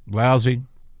 Lousy.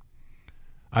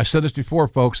 I said this before,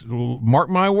 folks. Mark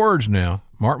my words now.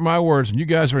 Mark my words. And you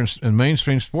guys are in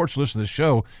mainstream sports, listen to this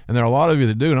show, and there are a lot of you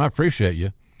that do, and I appreciate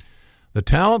you. The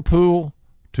talent pool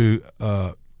to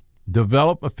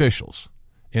develop officials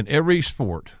in every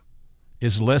sport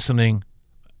is lessening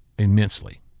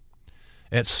immensely.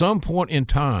 At some point in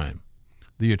time,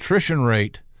 the attrition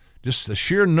rate, just the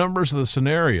sheer numbers of the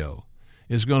scenario,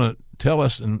 is going to tell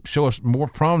us and show us more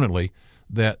prominently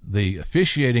that the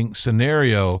officiating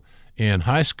scenario in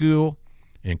high school,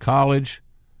 in college,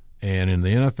 and in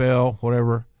the NFL,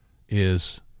 whatever,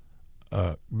 is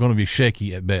going to be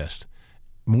shaky at best.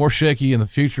 More shaky in the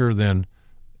future than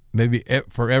maybe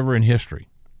forever in history.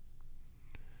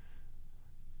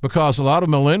 Because a lot of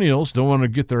millennials don't want to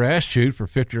get their ass chewed for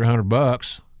 $50 or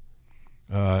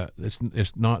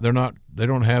 $100. They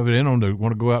don't have it in them to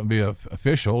want to go out and be an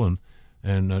official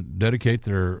and dedicate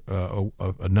their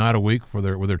a night a week with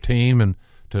their team and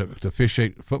to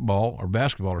officiate football or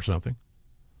basketball or something.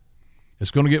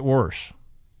 It's going to get worse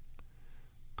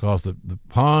because the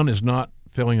pond is not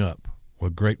filling up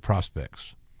with great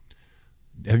prospects.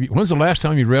 When's the last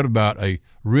time you read about a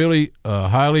really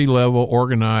highly level,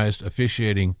 organized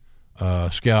officiating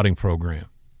scouting program?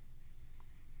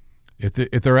 If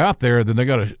they're out there, then they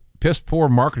got a piss poor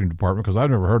marketing department because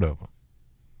I've never heard of them.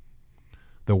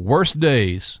 The worst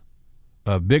days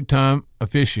of big time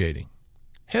officiating,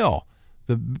 hell,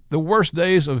 the worst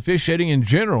days of officiating in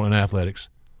general in athletics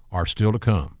are still to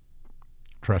come.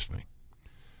 Trust me.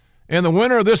 And the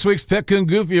winner of this week's Pet Coon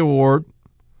Goofy Award,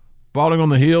 following on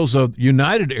the heels of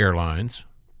United Airlines,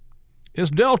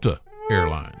 is Delta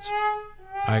Airlines.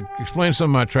 I explained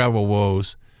some of my travel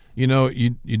woes. You know,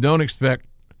 you don't expect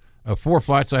 4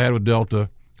 flights I had with Delta,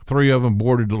 3 of them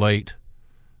boarded late,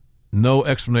 no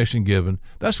explanation given.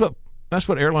 That's what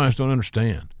airlines don't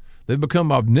understand. They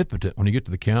become omnipotent when you get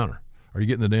to the counter or you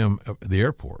get in the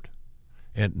airport.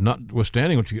 And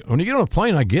notwithstanding when you get on a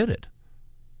plane, I get it.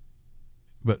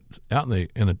 But out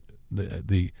in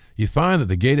the you find that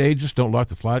the gate agents don't like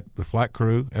the flight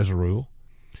crew as a rule.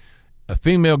 A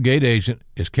female gate agent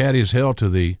is catty as hell to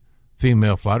the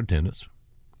female flight attendants.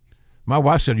 My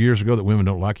wife said years ago that women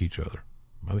don't like each other.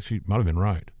 I think she might have been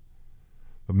right.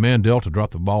 But man, Delta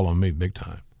dropped the ball on me big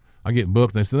time. I get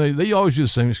booked, and they always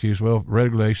use the same excuse. Well,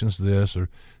 regulations, this, or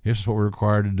this is what we're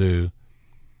required to do.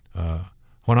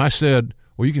 When I said,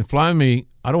 well, you can fly me,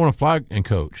 I don't want to fly in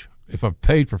coach if I've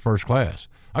paid for first class.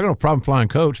 I got no problem flying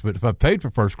coach, but if I paid for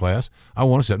first class, I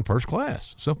want to sit in first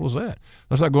class. Simple as that.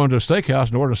 That's like going to a steakhouse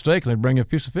and ordering a steak and they bring you a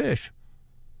piece of fish.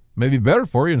 Maybe better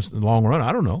for you in the long run.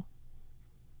 I don't know.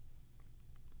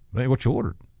 That ain't what you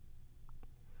ordered.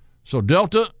 So,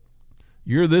 Delta,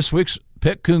 you're this week's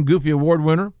Pet Coon Goofy Award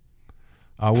winner.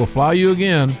 I will fly you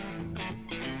again,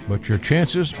 but your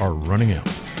chances are running out.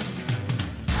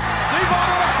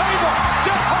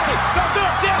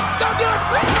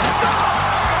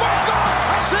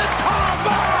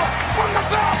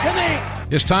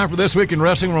 It's time for This Week in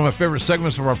Wrestling, one of my favorite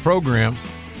segments of our program.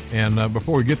 And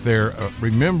before we get there,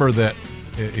 remember that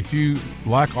if you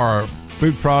like our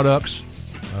food products,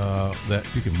 that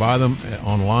you can buy them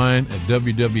online at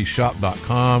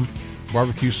www.shop.com.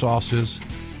 Barbecue sauces,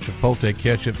 chipotle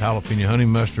ketchup, jalapeno honey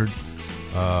mustard,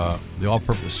 the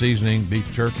all-purpose seasoning,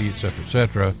 beef jerky,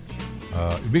 etc.,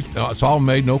 it's all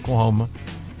made in Oklahoma.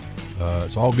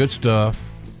 It's all good stuff.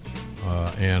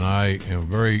 And I am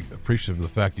very appreciative of the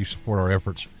fact that you support our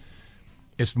efforts.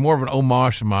 It's more of an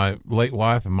homage to my late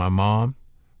wife and my mom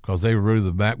because they were really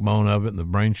the backbone of it and the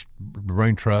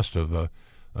brain trust of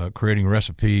creating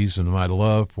recipes and my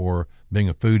love for being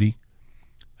a foodie.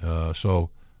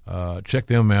 So check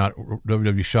them out,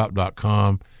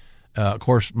 www.shop.com. Of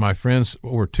course, my friends,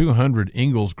 over 200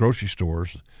 Ingles grocery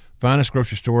stores, finest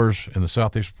grocery stores in the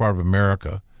southeastern part of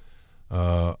America,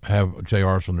 have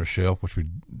JRs on their shelf, which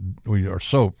we are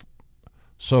so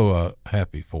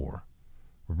happy for.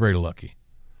 We're very lucky.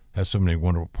 Have so many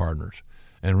wonderful partners.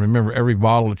 And remember, every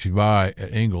bottle that you buy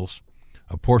at Ingles,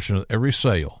 a portion of every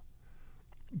sale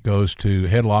goes to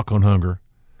Headlock on Hunger,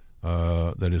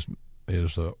 that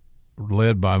is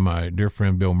led by my dear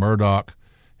friend Bill Murdoch.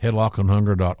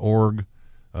 Headlockonhunger.org.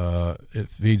 It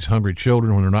feeds hungry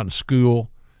children when they're not in school.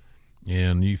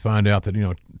 And you find out that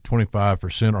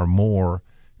 25% or more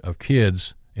of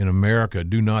kids in America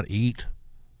do not eat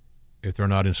if they're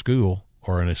not in school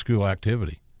or in a school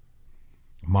activity.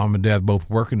 Mom and dad both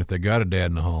working if they got a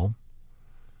dad in the home.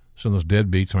 Some of those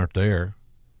deadbeats aren't there,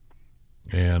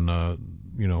 and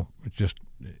it's just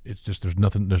there's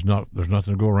nothing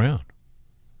to go around.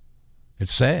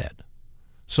 It's sad.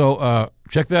 So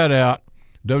check that out,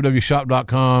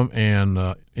 www.shop.com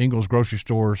and Ingles grocery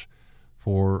stores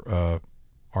for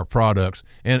our products.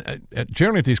 And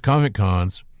generally at these Comic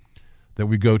Cons that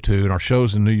we go to and our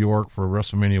shows in New York for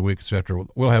WrestleMania week, etc.,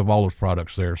 we'll have all those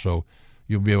products there, so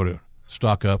you'll be able to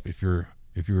stock up if you're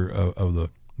of the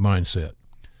mindset.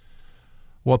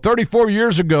 Well, 34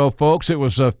 years ago, folks, it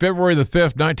was February the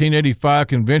 5th, 1985,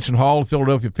 Convention Hall,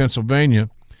 Philadelphia, Pennsylvania.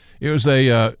 It was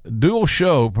a dual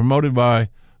show promoted by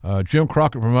Jim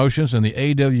Crockett Promotions and the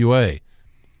AWA.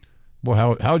 Boy, how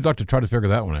would you like to try to figure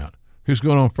that one out? Who's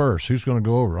going on first? Who's going to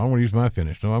go over? I'm going to use my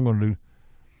finish. No, I'm going to do.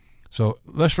 So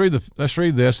let's read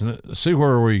this and see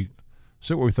what we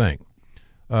think.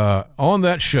 On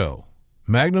that show,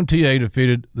 Magnum TA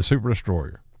defeated the Super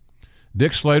Destroyer.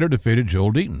 Dick Slater defeated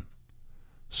Joel Deaton.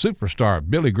 Superstar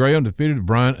Billy Graham defeated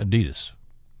Brian Adidas.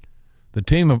 The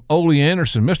team of Ole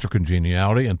Anderson, Mr.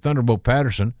 Congeniality, and Thunderbolt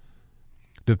Patterson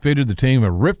defeated the team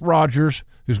of Rip Rogers,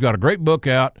 who's got a great book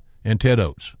out, and Ted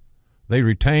Oates. They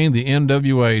retained the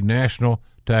NWA National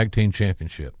Tag Team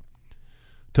Championship.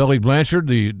 Tully Blanchard,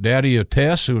 the daddy of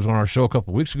Tess, who was on our show a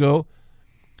couple of weeks ago,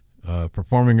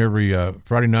 performing every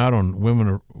Friday night on Women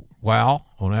of WOW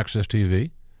on Access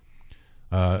TV.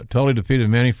 Tully defeated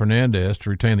Manny Fernandez to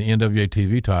retain the NWA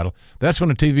TV title. That's when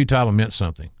the TV title meant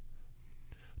something.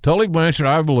 Tully Blanchard,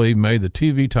 I believe, made the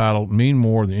TV title mean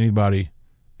more than anybody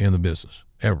in the business,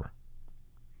 ever.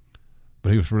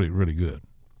 But he was really, really good.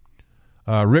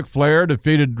 Ric Flair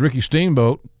defeated Ricky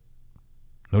Steamboat.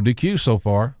 No DQ so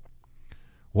far.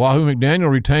 Wahoo McDaniel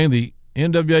retained the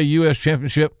NWA U.S.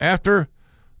 Championship after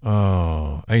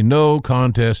A no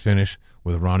contest finish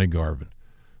with Ronnie Garvin.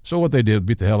 So what they did was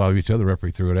beat the hell out of each other. The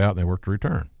referee threw it out, and they worked to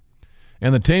return.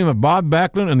 And the team of Bob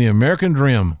Backlund and the American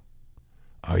Dream,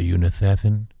 are you an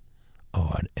assassin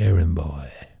or an errand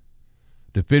boy,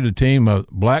 defeated the team of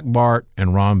Black Bart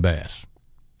and Ron Bass.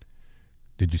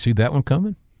 Did you see that one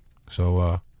coming?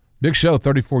 So, big show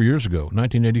 34 years ago,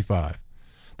 1985.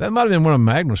 That might have been one of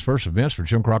Magnum's first events for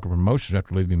Jim Crockett Promotions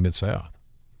after leaving Mid-South.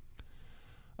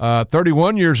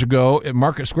 31 years ago at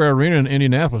Market Square Arena in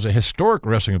Indianapolis, a historic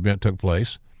wrestling event took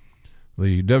place,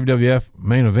 the WWF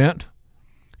main event.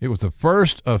 It was the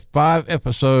first of 5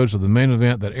 episodes of the main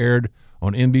event that aired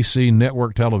on NBC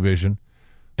network television.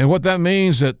 And what that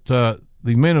means that the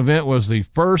main event was the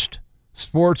first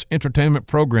sports entertainment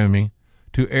programming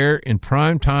to air in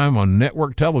prime time on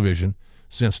network television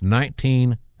since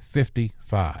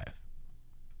 1955.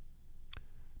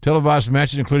 Televised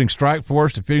matches including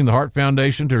Strikeforce defeating the Hart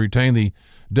Foundation to retain the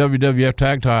WWF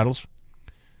tag titles.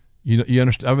 You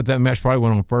understand? I bet that match probably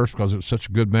went on first because it was such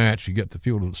a good match. You get the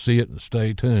people to see it and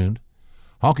stay tuned.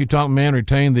 Honky Tonk Man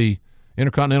retained the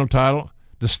Intercontinental title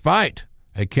despite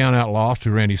a count-out loss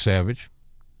to Randy Savage.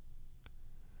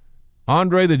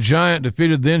 Andre the Giant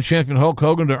defeated then-champion Hulk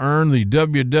Hogan to earn the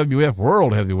WWF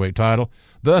World Heavyweight title,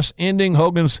 thus ending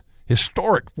Hogan's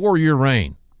historic 4-year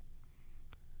reign.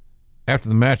 After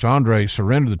the match, Andre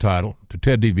surrendered the title to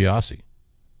Ted DiBiase,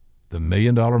 the $1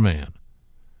 Million Man.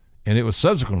 And it was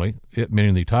subsequently, it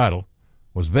meaning the title,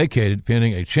 was vacated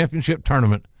pending a championship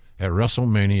tournament at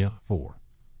WrestleMania 4.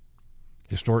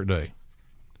 Historic day.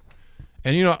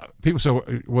 And, people say,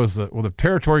 were the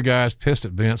territory guys pissed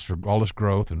at Vince for all this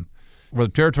growth? And were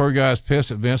the territory guys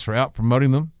pissed at Vince for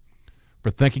out-promoting them,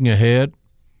 for thinking ahead,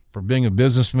 for being a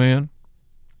businessman?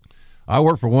 I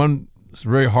worked for one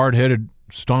very hard-headed,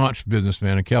 staunch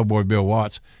businessman, a Cowboy Bill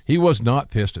Watts. He was not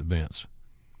pissed at Vince.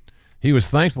 He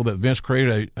was thankful that Vince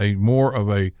created a more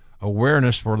of a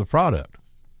awareness for the product.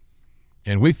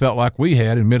 And we felt like we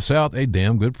had in Mid-South a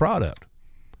damn good product.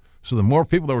 So the more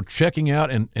people that were checking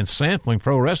out and sampling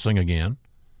pro wrestling again,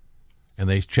 and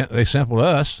they sampled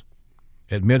us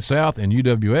at Mid-South and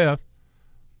UWF,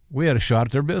 we had a shot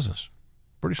at their business.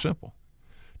 Pretty simple.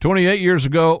 28 years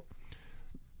ago,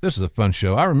 this is a fun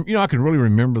show. I can really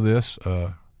remember this.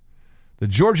 The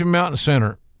Georgia Mountain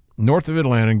Center, north of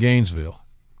Atlanta in Gainesville.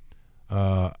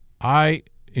 I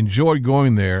enjoyed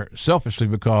going there selfishly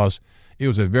because it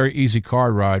was a very easy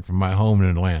car ride from my home in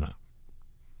Atlanta,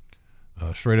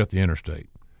 straight up the interstate.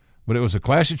 But it was a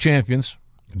Clash of Champions,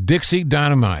 Dixie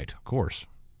Dynamite, of course.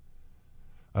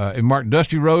 It marked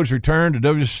Dusty Rhodes' return to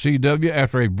WCW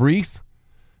after a brief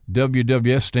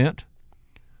WWF stint.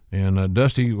 And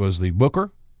Dusty was the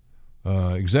booker,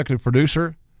 executive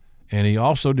producer, and he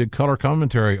also did color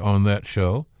commentary on that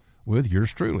show with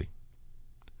yours truly.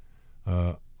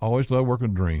 Always loved working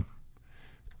with Dream.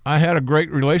 I had a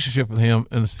great relationship with him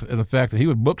in the fact that he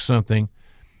would book something.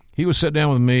 He would sit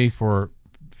down with me for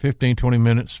 15, 20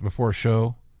 minutes before a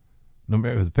show, no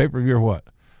matter the pay-per-view or what.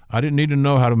 I didn't need to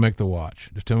know how to make the watch.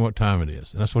 Just tell me what time it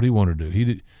is. And that's what he wanted to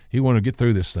do. He wanted to get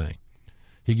through this thing.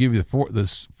 He gave you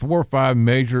the 4 or 5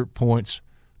 major points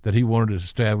that he wanted to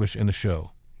establish in the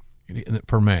show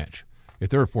per match. If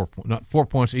there were not 4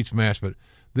 points each match, but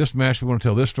this match we want to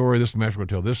tell this story, this match we're going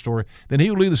to tell this story, then he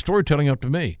would leave the storytelling up to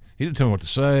me. He didn't tell me what to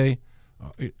say,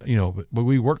 but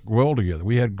we worked well together.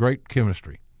 We had great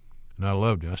chemistry, and I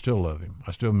loved him. I still love him.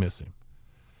 I still miss him.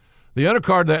 The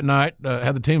undercard that night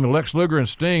had the team of Lex Luger and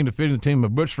Sting defeating the team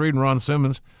of Butch Reed and Ron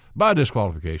Simmons by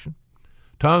disqualification.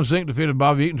 Tom Zink defeated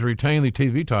Bobby Eaton to retain the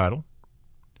TV title.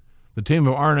 The team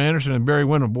of Arn Anderson and Barry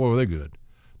Windham, boy, were they good,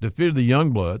 defeated the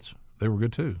Youngbloods. They were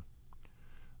good, too.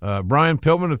 Brian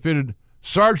Pillman defeated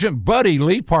Sergeant Buddy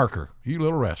Lee Parker, you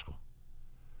little rascal.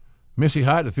 Missy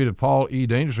Hyatt defeated Paul E.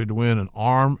 Dangerously to win an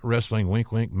arm wrestling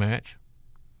wink-wink match.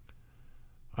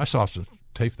 I saw some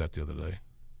tape that the other day.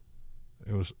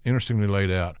 It was interestingly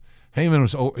laid out.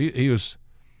 Heyman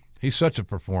he's such a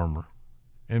performer,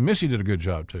 and Missy did a good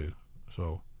job too.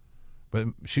 So, but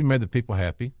she made the people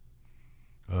happy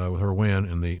with her win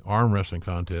in the arm wrestling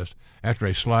contest after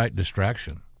a slight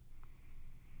distraction.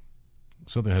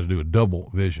 Something has to do with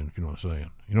double vision, if you know what I'm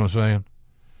saying. You know what I'm saying?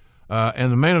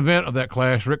 And the main event of that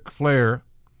clash, Ric Flair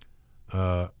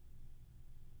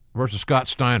versus Scott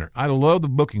Steiner. I love the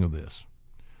booking of this.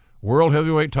 World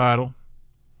Heavyweight title.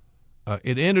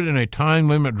 It ended in a time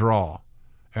limit draw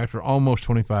after almost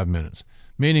 25 minutes,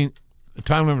 meaning the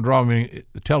time limit draw, meaning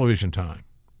the television time.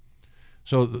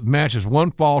 So the match is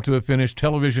one fall to a finish,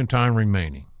 television time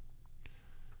remaining.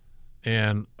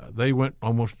 And they went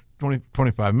almost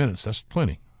 25 minutes. That's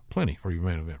plenty for your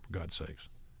main event, for God's sakes.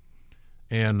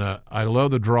 And I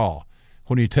love the draw.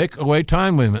 When you take away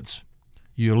time limits,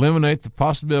 you eliminate the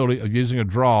possibility of using a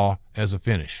draw as a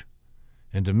finish.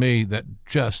 And to me, that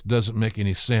just doesn't make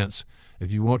any sense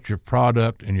if you want your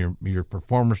product and your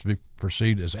performers to be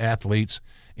perceived as athletes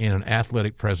in an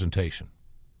athletic presentation.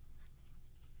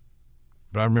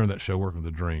 But I remember that show, Working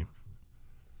with a Dream.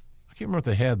 I can't remember what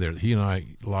they had there that he and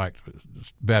I liked. It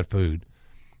was bad food.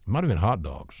 It might have been hot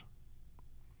dogs.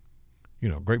 You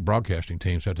know, great broadcasting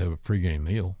teams have to have a pregame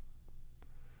meal.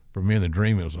 For me in the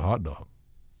Dream, it was a hot dog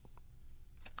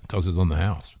because it's on the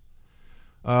house.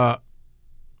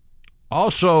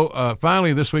 Also,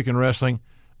 finally, this week in wrestling,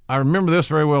 I remember this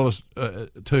very well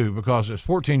too, because it's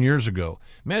 14 years ago.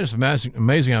 Man, it's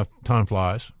amazing how time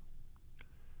flies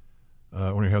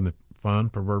when you're having the fun,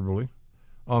 proverbially.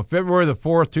 On February the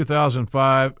 4th,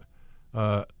 2005,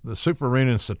 the Super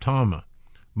Arena in Saitama,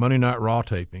 Monday Night Raw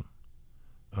taping.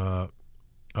 I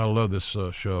love this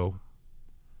show.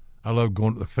 I love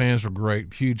going. The fans were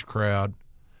great, huge crowd.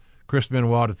 Chris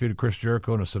Benoit defeated Chris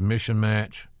Jericho in a submission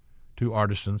match. 2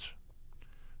 artisans,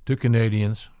 2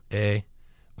 Canadians. Well,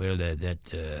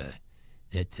 that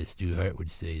Stu Hart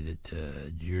would say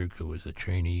that Jericho was a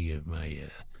trainee of my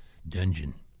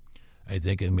dungeon. I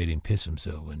think I made him piss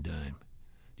himself one time.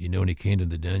 Do you know when he came to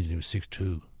the dungeon, he was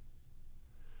 6'2".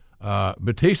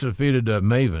 Batista defeated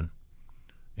Maven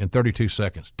in 32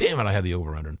 seconds. Damn it, I had the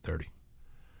over-under in 30.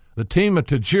 The team of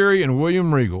Tajiri and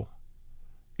William Regal,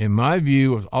 in my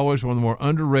view, was always one of the more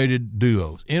underrated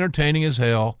duos. Entertaining as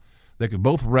hell. They could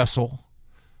both wrestle.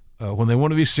 When they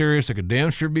want to be serious, they could damn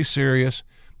sure be serious,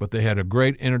 but they had a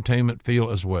great entertainment feel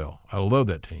as well. I love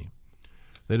that team.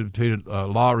 They defeated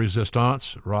La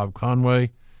Resistance, Rob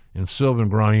Conway, and Sylvain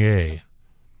Grenier.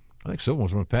 I think Sylvain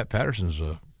was one of Pat Patterson's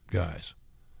guys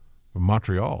from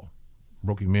Montreal.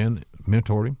 Broke him in,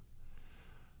 mentored him.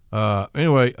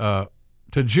 Anyway,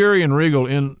 Tajiri and Regal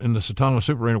in the Saitama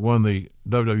Super Arena won the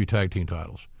WWE Tag Team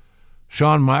titles.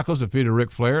 Shawn Michaels defeated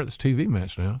Ric Flair. It's a TV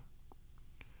match now.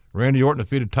 Randy Orton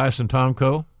defeated Tyson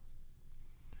Tomko.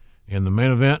 In the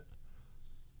main event,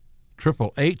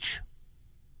 Triple H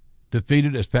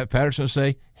defeated, as Pat Patterson would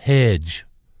say, Hedge.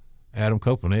 Adam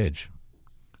Copeland, Edge.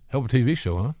 Hell of a TV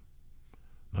show, huh?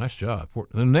 Nice job.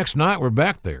 The next night, we're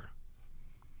back there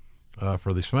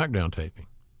for the SmackDown taping.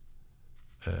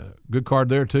 Good card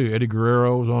there, too. Eddie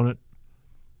Guerrero was on it.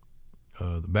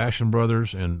 The Basham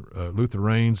brothers and Luther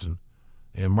Reigns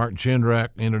and Mark Jindrak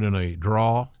entered in a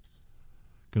draw.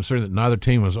 Considering that neither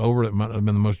team was over, it might have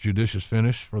been the most judicious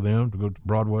finish for them to go to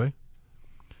Broadway.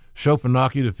 Sho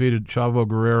Funaki defeated Chavo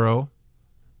Guerrero.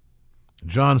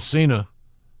 John Cena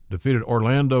defeated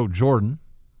Orlando Jordan.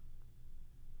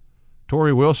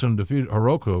 Torrie Wilson defeated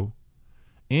Hiroko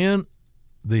in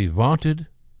the vaunted,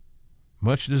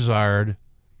 much desired,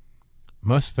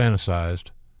 much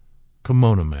fantasized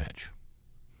kimono match.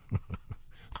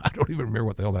 I don't even remember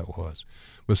what the hell that was.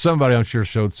 But somebody, I'm sure,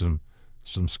 showed some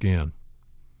skin.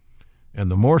 And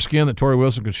the more skin that Torrie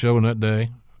Wilson could show in that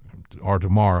day, or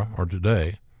tomorrow, or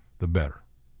today, the better.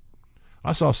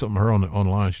 I saw something of her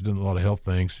online. She's doing a lot of health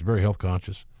things. She's very health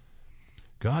conscious.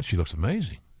 God, she looks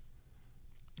amazing.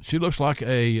 She looks like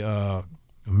a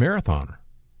marathoner,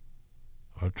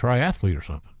 a triathlete or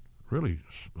something. Really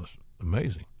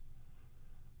amazing.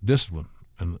 Discipline,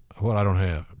 and what I don't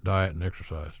have, diet and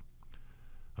exercise.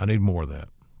 I need more of that.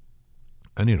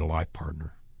 I need a life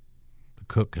partner to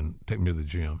cook and take me to the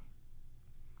gym.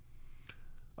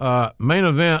 Main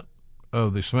event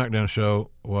of the SmackDown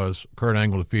show was Kurt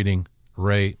Angle defeating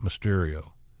Rey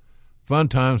Mysterio. Fun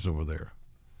times over there.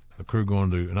 The crew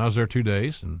going to, and I was there 2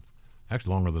 days, and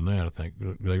actually longer than that, I think.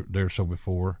 They were so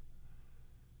before.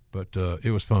 But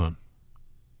it was fun.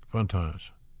 Fun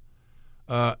times.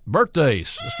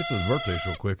 Birthdays. Let's get to the birthdays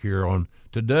real quick here. On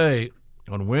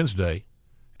Wednesday,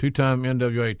 2-time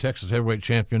NWA Texas Heavyweight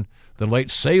Champion, the late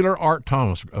Sailor Art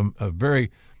Thomas, a very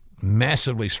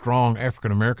massively strong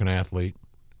African-American athlete,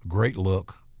 great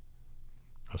look.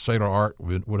 Sailor Art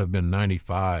would have been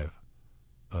 95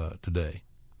 today.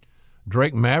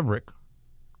 Drake Maverick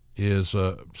is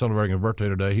celebrating a birthday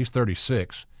today. He's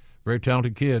 36. Very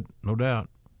talented kid, no doubt.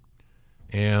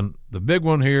 And the big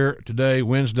one here today,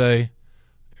 Wednesday,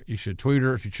 you should tweet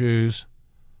her if you choose.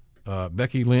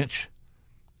 Becky Lynch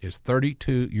is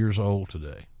 32 years old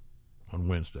today on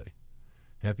Wednesday.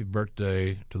 Happy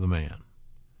birthday to the man.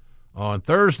 On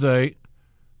Thursday,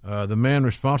 the man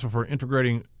responsible for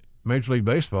integrating Major League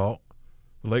Baseball,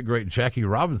 the late, great Jackie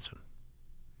Robinson,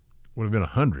 would have been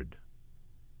 100.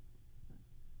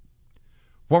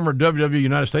 Former WWE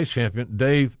United States champion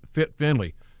Dave Fit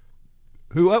Finlay,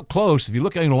 who up close, if you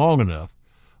look at him long enough,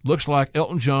 looks like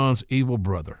Elton John's evil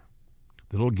brother.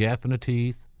 The little gap in the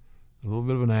teeth, a little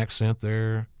bit of an accent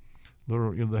there, a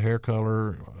little, the hair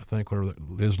color, I think, whatever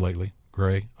that is lately,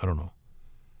 gray. I don't know.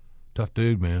 Tough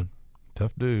dude, man.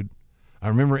 Tough dude. I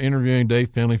remember interviewing Dave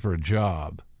Finley for a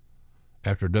job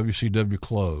after WCW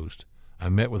closed. I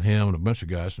met with him and a bunch of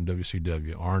guys from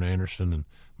WCW, Arn Anderson and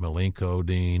Malenko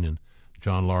Dean and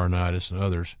John Laurinaitis and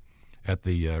others at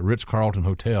the Ritz-Carlton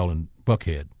Hotel in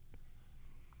Buckhead,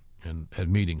 and had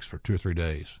meetings for 2 or 3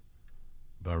 days.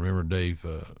 But I remember Dave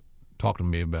talking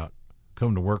to me about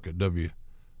coming to work at WWF,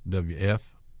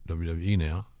 WWE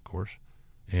now, of course,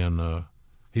 and that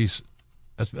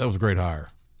was a great hire.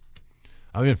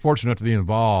 I've been fortunate enough to be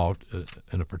involved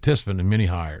and a participant in many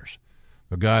hires.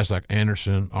 But guys like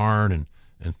Anderson, Arn,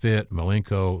 and Fitt,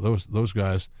 Malenko, those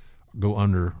guys go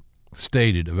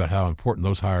understated about how important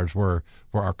those hires were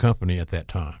for our company at that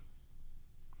time.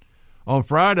 On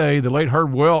Friday, the late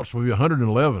Herb Welch will be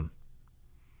 111.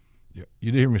 You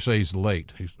didn't hear me say he's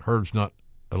late. Herb's not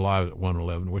alive at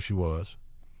 111. Wish he was.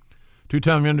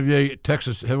 2-time NWA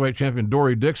Texas heavyweight champion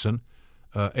Dory Dixon,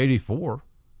 84.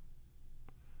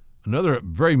 Another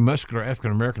very muscular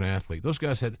African-American athlete. Those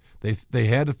guys had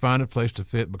to find a place to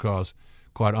fit because,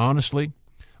 quite honestly,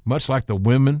 much like the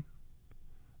women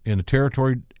in the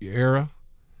territory era,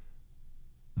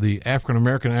 the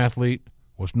African-American athlete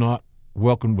was not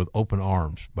welcomed with open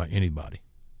arms by anybody.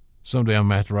 Someday I'm going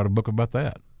to have to write a book about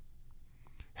that.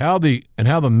 How the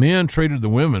men treated the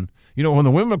women. When the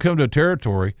women would come to a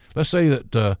territory, let's say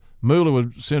that Moolah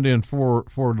would send in four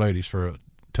ladies for a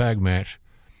tag match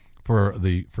for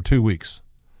 2 weeks.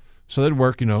 So they'd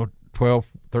work, 12,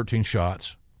 13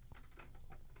 shots.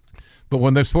 But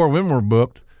when those 4 women were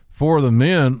booked, 4 of the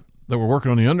men that were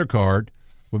working on the undercard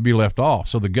would be left off.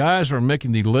 So the guys who are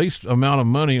making the least amount of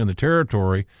money in the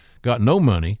territory got no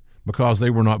money because they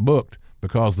were not booked,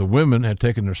 because the women had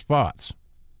taken their spots.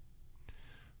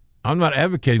 I'm not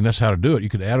advocating that's how to do it. You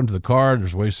could add them to the card.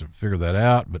 There's ways to figure that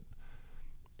out, but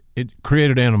it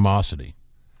created animosity.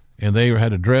 And they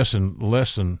had to dress in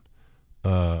less than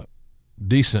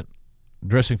decent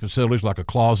dressing facilities like a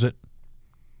closet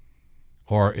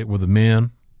or with the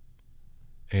men.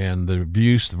 And the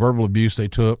verbal abuse they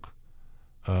took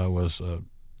was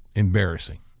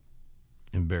embarrassing.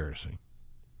 Embarrassing.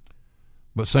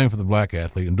 But same for the black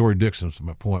athlete. And Dory Dixon, to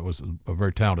my point, was a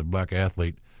very talented black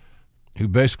athlete who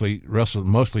basically wrestled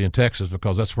mostly in Texas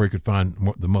because that's where he could find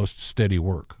the most steady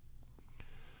work.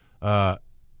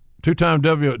 2-time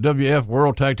WWF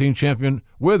World Tag Team Champion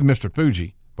with Mr.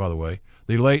 Fuji, by the way,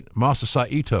 the late Masa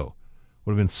Saito,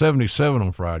 would have been 77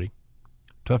 on Friday.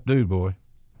 Tough dude, boy.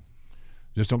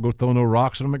 Just don't go throw no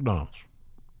rocks at a McDonald's.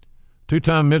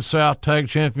 2-time Mid-South Tag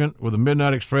Champion with the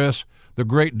Midnight Express, the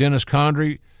great Dennis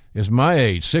Condrey, is my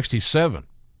age, 67.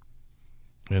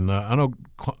 And I know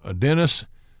Dennis,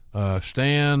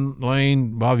 Stan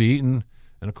Lane, Bobby Eaton,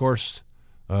 and, of course,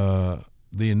 the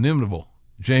inimitable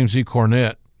James E.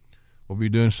 Cornette will be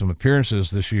doing some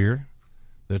appearances this year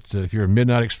that if you're a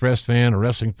Midnight Express fan, a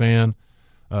wrestling fan,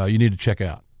 you need to check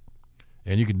out.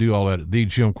 And you can do all that at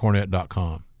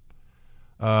thejimcornette.com.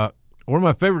 One of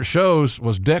my favorite shows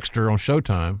was Dexter on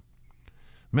Showtime.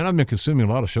 Man, I've been consuming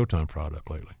a lot of Showtime product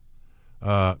lately.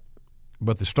 But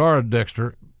the star of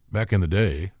Dexter, back in the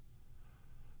day,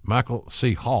 Michael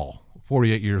C. Hall,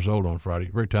 48 years old on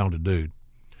Friday, very talented dude.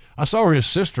 I saw where his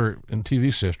sister, and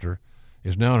TV sister,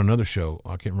 is now in another show.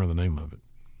 I can't remember the name of it.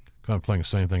 Kind of playing the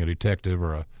same thing, a detective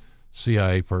or a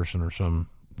CIA person or some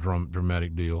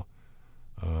dramatic deal.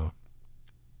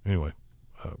 Anyway,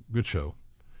 good show.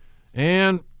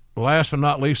 And last but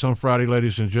not least on Friday,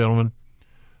 ladies and gentlemen,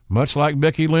 much like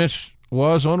Becky Lynch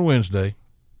was on Wednesday,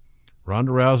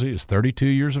 Ronda Rousey is 32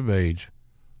 years of age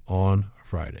on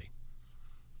Friday.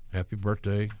 Happy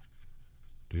birthday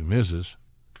to Mrs.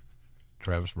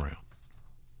 Travis Brown.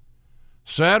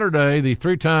 Saturday, the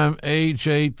 3-time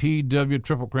AJPW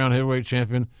Triple Crown Heavyweight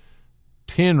Champion,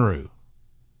 Tenryu,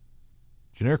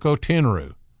 Generico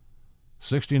Tenryu,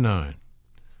 69.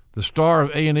 The star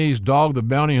of A&E's Dog the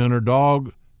Bounty Hunter,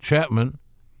 Dog Chapman,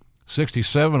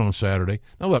 67 on Saturday.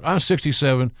 Now look, I'm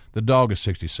 67, the dog is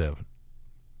 67.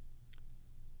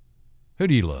 Who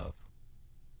do you love?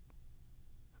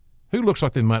 Who looks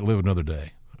like they might live another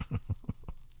day?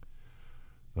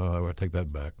 Oh, I take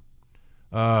that back.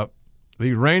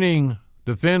 The reigning,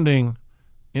 defending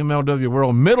MLW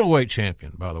World Middleweight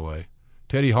Champion, by the way,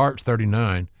 Teddy Hart's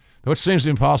 39, which seems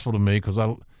impossible to me because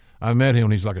I met him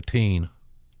when he's like a teen.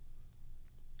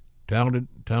 Talented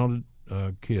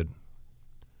kid.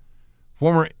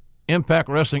 Former Impact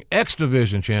Wrestling X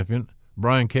Division champion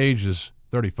Brian Cage is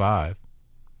 35.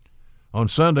 On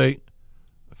Sunday,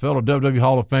 fellow WWE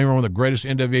Hall of Famer, one of the greatest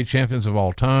NWA champions of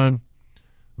all time,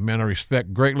 a man I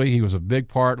respect greatly. He was a big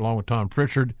part, along with Tom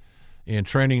Pritchard, and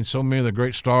training so many of the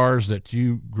great stars that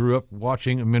you grew up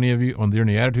watching, many of you during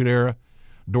the Attitude Era.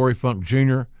 Dory Funk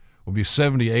Jr. will be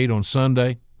 78 on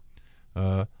Sunday.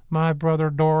 My brother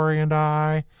Dory and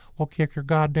I will kick your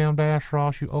goddamn ass,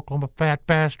 Ross, you Oklahoma fat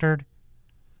bastard.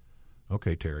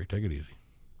 Okay, Terry, take it easy.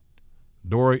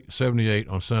 Dory, 78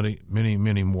 on Sunday. Many,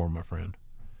 many more, my friend.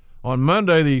 On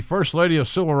Monday, the First Lady of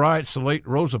Civil Rights, the late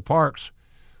Rosa Parks,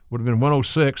 would have been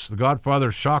 106. The Godfather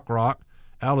of Shock Rock,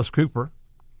 Alice Cooper,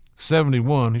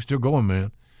 71. He's still going,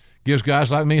 man. Gives guys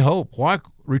like me hope. Why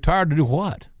retired to do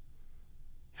what?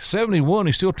 71,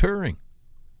 he's still touring.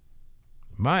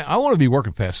 I want to be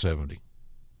working past 70.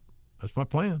 That's my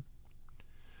plan.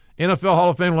 NFL Hall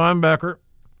of Fame linebacker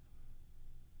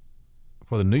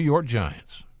for the New York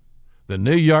Giants. The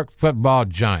New York Football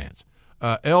Giants.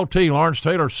 LT, Lawrence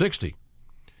Taylor, 60.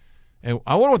 And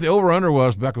I wonder what the over-under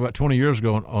was back about 20 years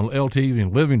ago on LT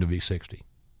even living to be 60.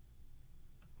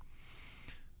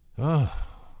 Oh,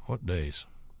 what days.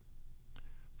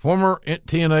 Former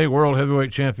TNA World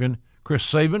Heavyweight Champion Chris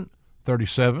Sabin,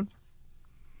 37.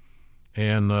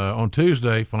 And on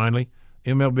Tuesday, finally,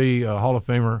 MLB Hall of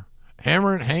Famer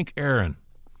Hammerin' Hank Aaron,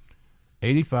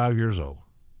 85 years old.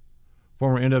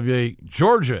 Former NWA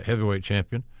Georgia Heavyweight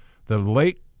Champion, the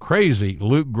late crazy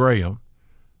Luke Graham,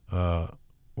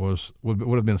 would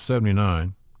have been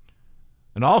 79.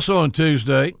 And also on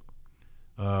Tuesday,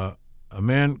 a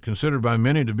man considered by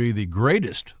many to be the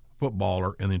greatest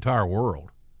footballer in the entire world,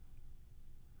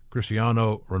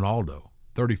 Cristiano Ronaldo,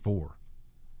 34.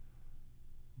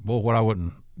 Boy, what I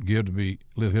wouldn't give to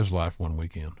live his life one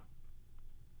weekend.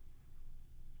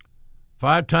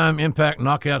 5-time Impact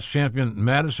Knockouts champion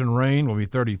Madison Rayne will be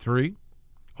 33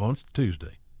 on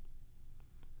Tuesday.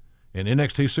 And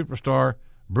NXT superstar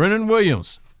Brennan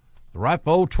Williams, the ripe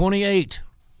old 28.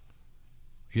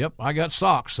 Yep, I got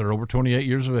socks that are over 28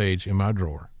 years of age in my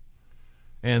drawer.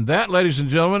 And that, ladies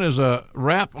and gentlemen, is a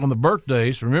wrap on the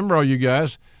birthdays. Remember, all you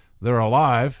guys that are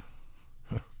alive,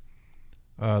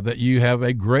 that you have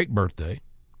a great birthday.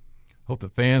 Hope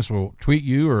that fans will tweet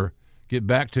you or get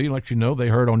back to you, let you know they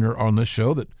heard on this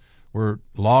show that we're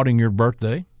lauding your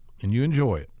birthday and you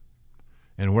enjoy it.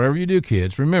 And wherever you do,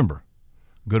 kids, remember,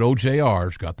 good old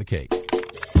JR's got the cake.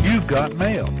 You've got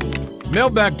mail.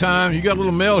 Mailbag time. You got a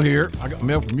little mail here. I got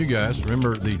mail from you guys.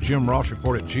 Remember, the Jim Ross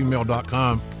Report at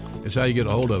gmail.com is how you get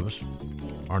a hold of us.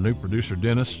 Our new producer,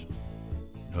 Dennis.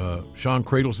 Sean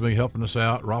Creedle's been helping us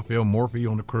out. Raphael Morphy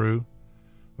on the crew.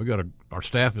 Our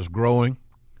staff is growing.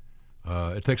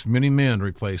 It takes many men to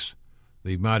replace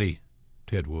the mighty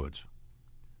Ted Woods.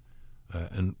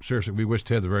 And seriously, we wish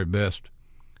Ted the very best.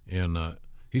 And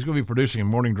he's going to be producing a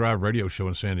morning drive radio show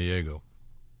in San Diego.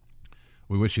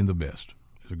 We wish him the best.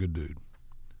 He's a good dude.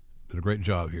 Did a great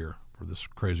job here for this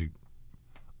crazy,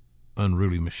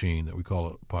 unruly machine that we call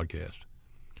a podcast.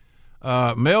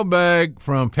 Mailbag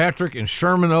from Patrick in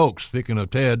Sherman Oaks. Speaking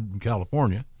of Ted in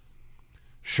California,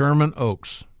 Sherman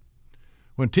Oaks.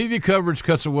 When TV coverage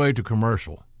cuts away to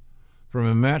commercial from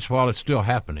a match while it's still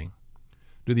happening,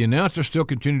 do the announcers still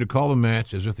continue to call the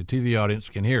match as if the TV audience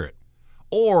can hear it?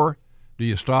 Or do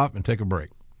you stop and take a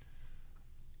break?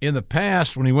 In the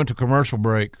past, when you went to commercial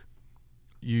break,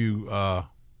 you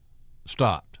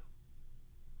stopped.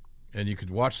 And you could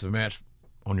watch the match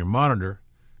on your monitor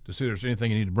to see if there's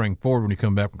anything you need to bring forward when you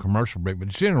come back from commercial break. But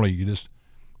generally,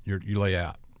 you lay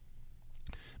out.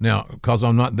 Now, because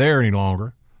I'm not there any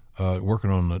longer, working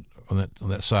on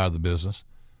that side of the business,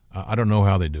 I don't know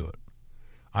how they do it.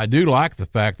 I do like the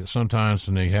fact that sometimes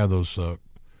when they have the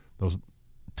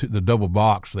double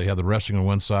box, they have the wrestling on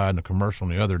one side and the commercial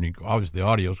on the other, and obviously the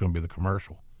audio is going to be the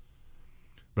commercial.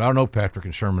 But I don't know, Patrick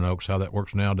and Sherman Oaks, how that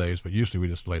works nowadays, but usually we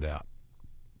just laid out.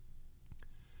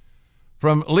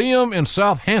 From Liam in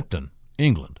Southampton,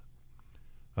 England.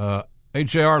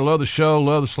 HJR, love the show,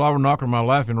 love the slobber knocker, my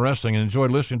life in wrestling, and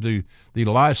enjoyed listening to the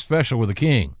live special with the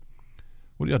King.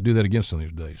 We got to do that again some of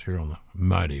these days here on the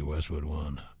mighty Westwood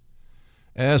One.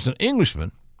 As an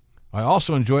Englishman, I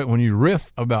also enjoy it when you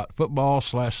riff about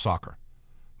football/soccer.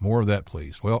 More of that,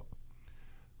 please. Well,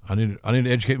 I need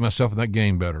to educate myself in that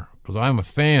game better because I'm a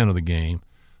fan of the game,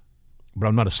 but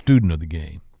I'm not a student of the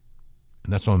game,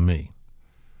 and that's on me.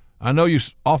 I know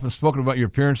you've often spoken about your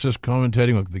appearances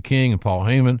commentating with the King and Paul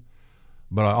Heyman,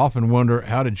 but I often wonder,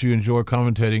 how did you enjoy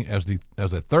commentating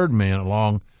as a third man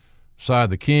alongside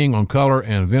the King on color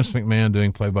and Vince McMahon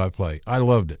doing play-by-play? I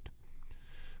loved it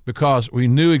because we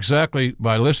knew exactly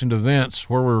by listening to Vince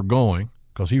where we were going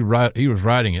because he was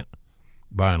writing it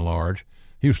by and large.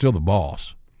 He was still the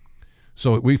boss.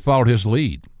 So we followed his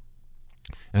lead.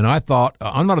 And I thought,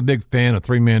 I'm not a big fan of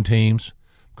three-man teams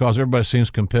because everybody seems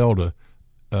compelled to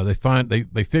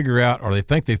they figure out, or they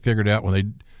think they figured out when they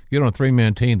get on a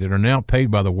three-man team that are now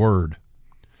paid by the word.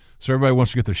 So everybody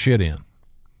wants to get their shit in.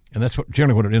 And that's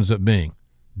generally what it ends up being,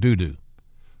 doo-doo.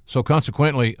 So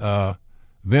consequently,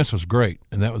 Vince was great.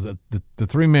 And that was the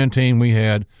three-man team we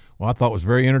had, I thought was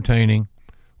very entertaining.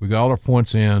 We got all our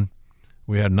points in.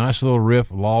 We had a nice little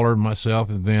riff, Lawler, myself,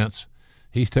 and Vince.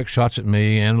 He took shots at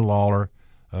me and Lawler,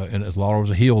 and as Lawler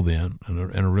was a heel then, and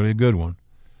a really good one.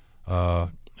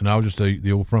 And I was just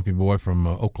the old frumpy boy from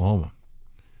Oklahoma.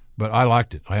 But I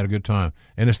liked it. I had a good time.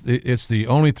 And it's the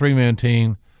only three-man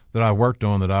team that I worked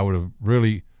on that I would have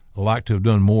really liked to have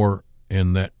done more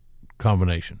in that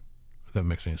combination, if that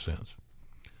makes any sense.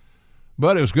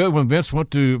 But it was good when Vince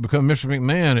went to become Mr.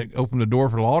 McMahon. It opened the door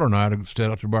for Lawler and I to stay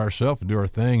out there by ourselves and do our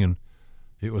thing, and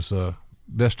it was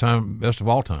best of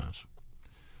all times.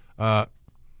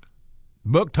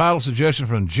 Book title suggestion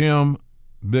from Jim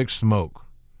Big Smoke.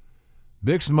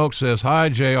 Big Smoke says, "Hi,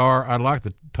 JR. I'd like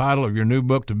the title of your new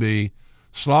book to be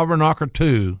Slobber Knocker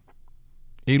 2,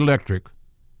 Electric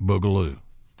Boogaloo."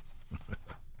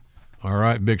 All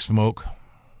right, Big Smoke.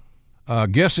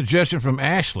 Guest suggestion from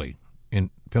Ashley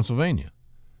in Pennsylvania.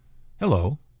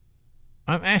 Hello,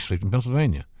 I'm Ashley from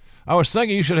Pennsylvania. I was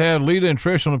thinking you should have Lita and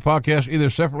Trish on the podcast either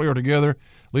separately or together.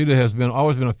 Lita has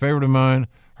always been a favorite of mine.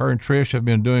 Her and Trish have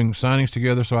been doing signings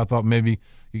together, so I thought maybe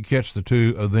you could catch the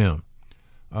two of them.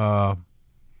 I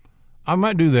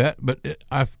might do that, but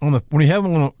when you have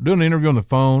them doing an interview on the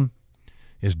phone,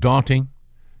 it's daunting.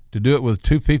 To do it with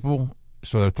two people,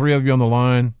 so there are three of you on the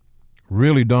line,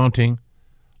 really daunting.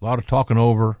 A lot of talking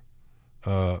over,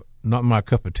 not my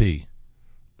cup of tea.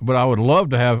 But I would love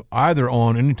to have either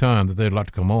on any time that they'd like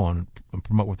to come on and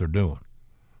promote what they're doing.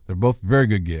 They're both very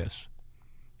good guests,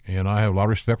 and I have a lot of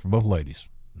respect for both ladies,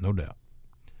 no doubt.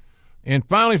 And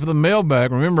finally, for the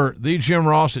mailbag, remember,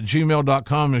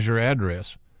 thejimross@gmail.com is your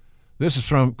address. This is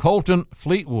from Colton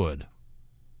Fleetwood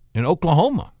in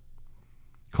Oklahoma.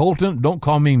 Colton, don't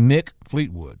call me Mick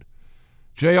Fleetwood.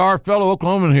 JR, fellow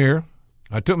Oklahoman here.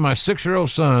 I took my 6-year-old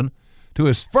son to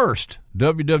his first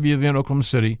WWE event in Oklahoma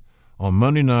City on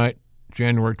Monday night,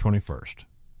 January 21st.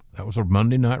 That was a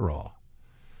Monday Night Raw.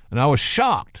 And I was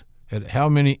shocked at how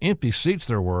many empty seats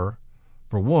there were,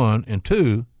 for one, and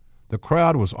two, the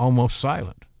crowd was almost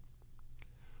silent.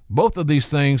 Both of these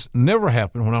things never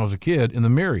happened when I was a kid in the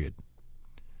Myriad.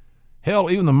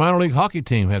 Hell, even the minor league hockey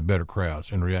team had better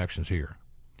crowds and reactions here.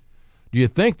 Do you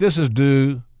think this is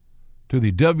due to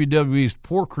the WWE's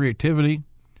poor creativity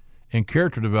and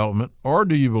character development, or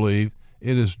do you believe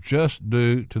it is just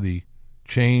due to the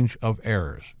change of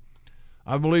eras?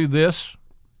 I believe this,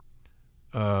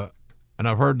 and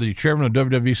I've heard the chairman of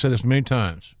WWE say this many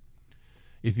times.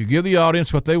 If you give the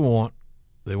audience what they want,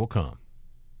 they will come.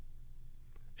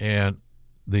 And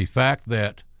the fact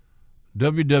that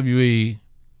WWE,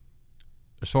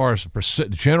 as far as the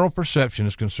general perception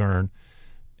is concerned,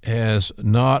 has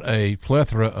not a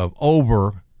plethora of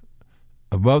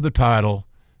above the title,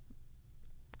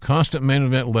 constant main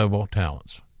event level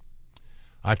talents.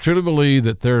 I truly believe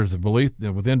that there's a belief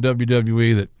that within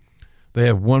WWE that they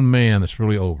have one man that's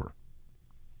really over.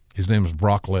 His name is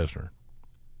Brock Lesnar.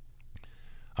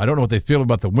 I don't know what they feel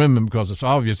about the women, because it's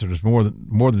obvious that there's more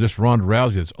than just Ronda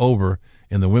Rousey that's over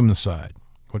in the women's side,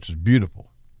 which is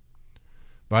beautiful.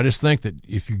 But I just think that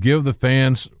if you give the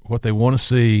fans what they want to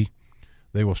see,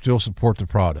 they will still support the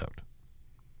product.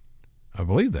 I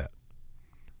believe that.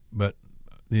 But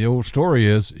the old story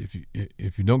is, if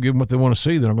you don't give them what they want to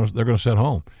see, they're going to sit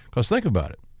home. Because think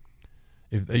about it.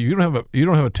 If you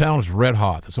don't have a talent that's red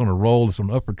hot, that's on a roll, that's on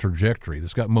an upward trajectory,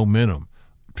 that's got momentum,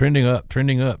 trending up.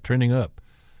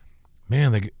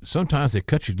 Man, sometimes they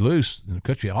cut you loose and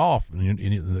cut you off, and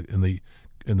the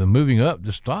moving up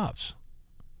just stops.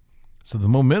 So the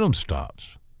momentum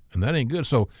stops, and that ain't good.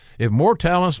 So if more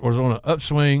talents was on an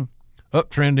upswing,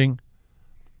 uptrending,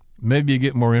 maybe you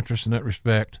get more interest in that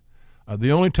respect.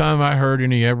 The only time I heard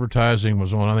any advertising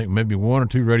was on, I think, maybe one or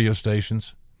two radio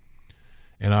stations,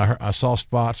 and I saw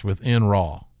spots within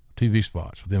Raw, TV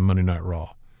spots within Monday Night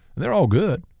Raw, and they're all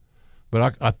good.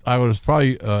 But I was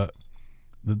probably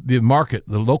the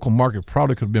local market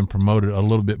probably could have been promoted a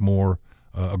little bit more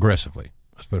aggressively.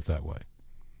 Let's put it that way.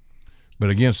 But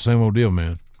again, it's the same old deal,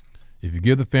 man. If you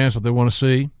give the fans what they want to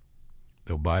see,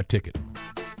 they'll buy a ticket.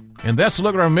 And that's a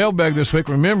look at our mailbag this week.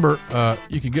 Remember,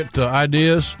 you can get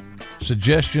ideas,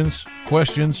 suggestions,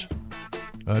 questions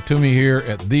to me here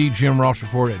at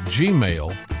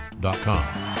thejimrossreport@gmail.com.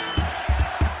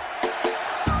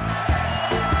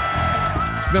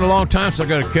 It's been a long time since I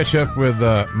got to catch up with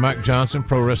Mike Johnson,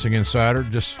 Pro Wrestling Insider,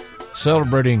 just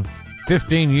celebrating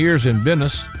 15 years in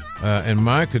business. And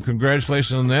Mike,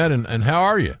 congratulations on that. And how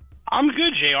are you? I'm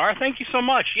good, JR. Thank you so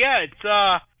much. Yeah,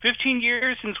 15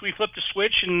 years since we flipped a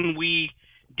switch and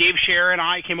Dave Scher and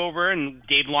I came over, and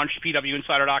Dave launched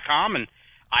PWInsider.com, and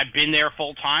I've been there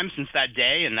full time since that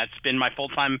day, and that's been my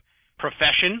full-time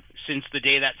profession since the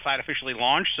day that site officially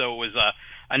launched. So it was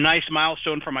a nice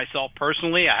milestone for myself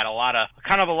personally. I had a lot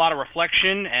of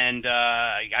reflection, and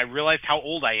I realized how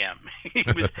old I am.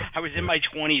 I was in my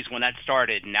 20s when that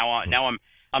started, and now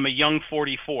I'm a young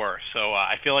 44. So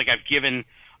I feel like I've given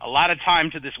a lot of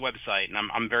time to this website, and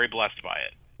I'm very blessed by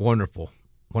it. Wonderful.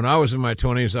 When I was in my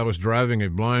 20s, I was driving a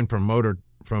blind promoter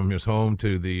from his home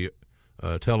to the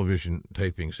television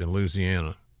tapings in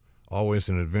Louisiana. Always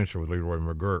an adventure with Leroy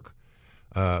McGurk.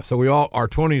 So we all, our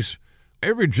 20s,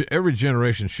 every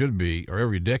generation should be, or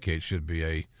every decade should be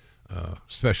a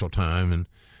special time. And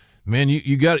man,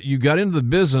 you got into the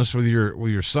business with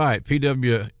your site,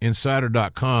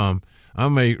 PWInsider.com.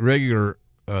 I'm a regular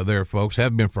there, folks.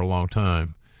 Have been for a long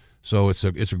time. So it's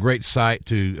a great site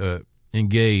to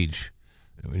engage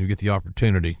when you get the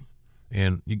opportunity.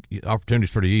 And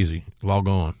opportunity's pretty easy. Log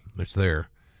on. It's there.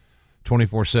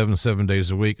 24/7, 7 days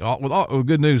a week. With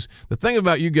good news. The thing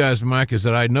about you guys, Mike, is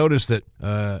that I noticed that,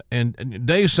 and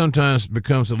Dave sometimes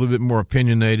becomes a little bit more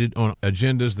opinionated on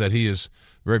agendas that he is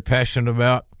very passionate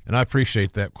about, and I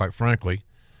appreciate that, quite frankly.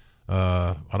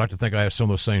 I like to think I have some of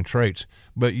those same traits,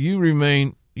 but you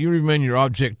remain your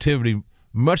objectivity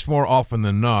much more often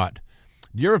than not.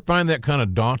 Do you ever find that kind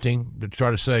of daunting to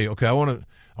try to say, okay, I want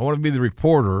to be the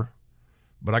reporter,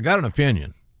 but I got an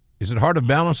opinion? Is it hard to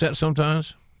balance that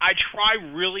sometimes? I try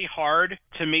really hard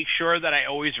to make sure that I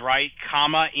always write,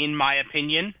 comma, in my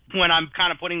opinion, when I'm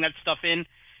kind of putting that stuff in.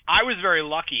 I was very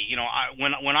lucky. You know,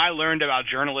 when I learned about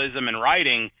journalism and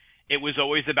writing, it was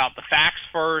always about the facts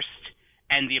first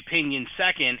and the opinion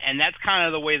second, and that's kind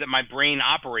of the way that my brain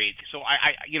operates. So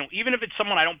I even if it's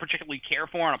someone I don't particularly care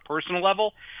for on a personal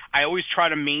level, I always try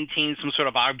to maintain some sort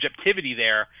of objectivity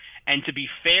there and to be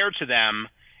fair to them.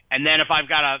 And then if I've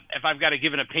got to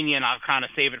give an opinion, I'll kind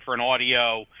of save it for an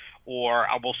audio, or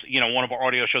I will, one of our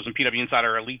audio shows on PWInsider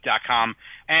or Elite.com.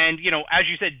 And as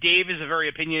you said, Dave is a very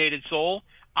opinionated soul.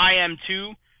 I am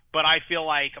too, but I feel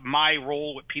like my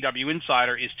role with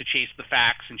PWInsider is to chase the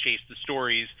facts and chase the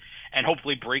stories, and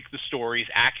hopefully break the stories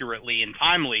accurately and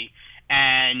timely.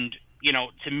 And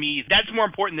to me, that's more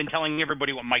important than telling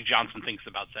everybody what Mike Johnson thinks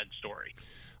about said story.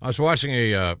 I was watching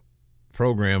a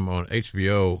program on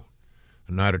HBO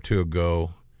a night or two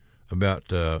ago about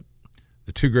the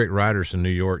two great writers in New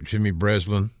York, Jimmy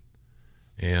Breslin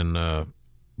and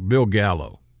Bill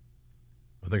Gallo,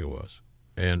 I think it was.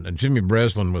 And Jimmy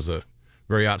Breslin was a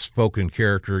very outspoken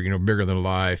character, bigger than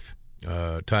life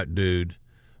type dude.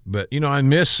 But I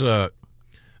miss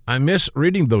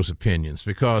reading those opinions,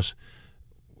 because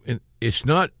it's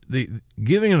not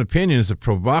giving an opinion is a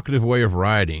provocative way of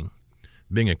writing,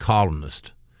 being a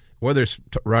columnist, whether it's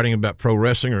writing about pro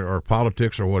wrestling or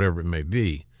politics or whatever it may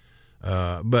be.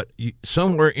 But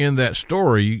somewhere in that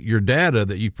story, your data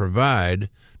that you provide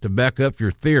to back up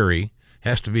your theory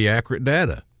has to be accurate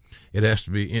data. It has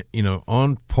to be,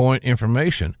 on-point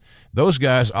information. Those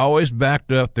guys always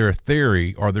backed up their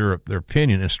theory or their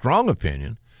opinion, a strong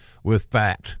opinion, with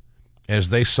fact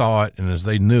as they saw it and as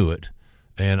they knew it.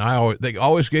 And they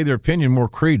always gave their opinion more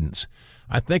credence.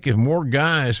 I think if more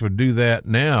guys would do that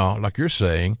now, like you're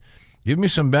saying, give me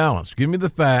some balance, give me the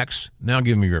facts, now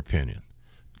give me your opinion.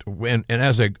 And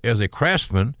as a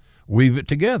craftsman, weave it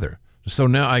together. So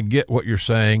now I get what you're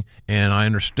saying, and I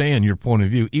understand your point of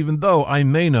view, even though I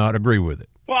may not agree with it.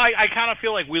 Well, I kind of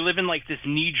feel like we live in like this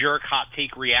knee-jerk hot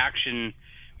take reaction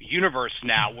universe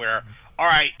now where, all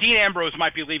right, Dean Ambrose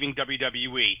might be leaving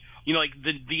WWE. Like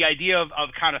the idea of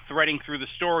kind of threading through the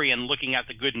story and looking at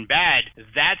the good and bad,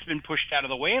 that's been pushed out of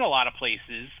the way in a lot of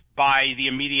places by the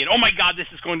immediate, oh my God, this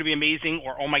is going to be amazing,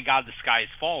 or oh my God, the sky is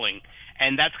falling.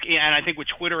 And I think with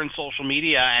Twitter and social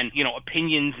media and,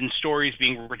 opinions and stories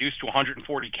being reduced to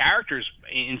 140 characters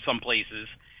in some places,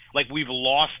 like we've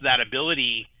lost that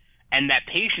ability and that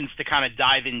patience to kind of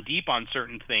dive in deep on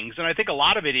certain things. And I think a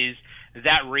lot of it is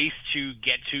that race to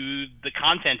get to the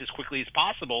content as quickly as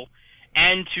possible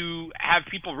and to have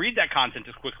people read that content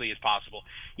as quickly as possible.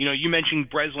 You mentioned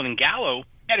Breslin and Gallo.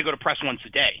 I had to go to press once a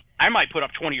day. I might put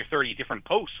up 20 or 30 different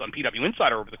posts on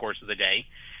PWInsider over the course of the day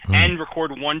and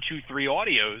record 1, 2, 3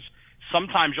 audios.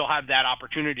 Sometimes you'll have that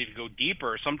opportunity to go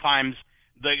deeper. Sometimes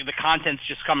the content's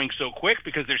just coming so quick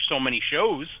because there's so many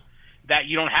shows that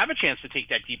you don't have a chance to take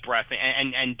that deep breath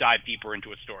and dive deeper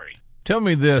into a story. Tell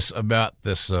me this about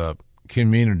this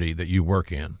community that you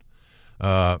work in.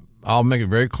 I'll make it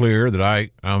very clear that I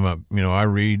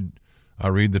read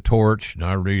The Torch, and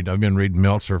I've been reading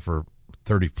Meltzer for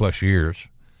 30 plus years.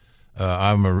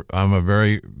 I'm a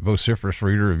very vociferous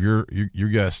reader of your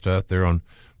guys' stuff there on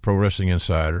Pro Wrestling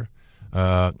Insider.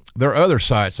 There are other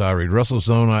sites I read.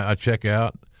 WrestleZone I check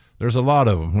out. There's a lot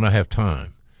of them when I have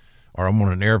time, or I'm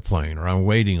on an airplane, or I'm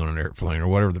waiting on an airplane, or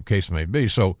whatever the case may be.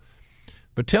 So,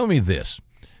 but tell me this: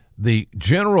 the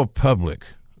general public,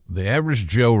 the average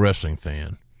Joe wrestling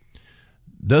fan,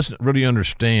 doesn't really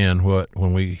understand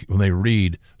when they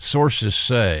read sources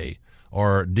say,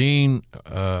 or Dean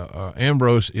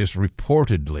Ambrose is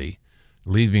reportedly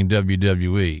leaving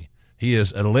WWE. He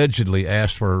is allegedly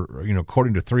asked for,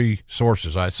 according to 3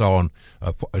 sources I saw on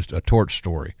a Torch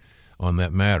story on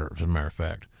that matter, as a matter of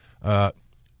fact.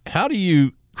 How do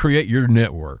you create your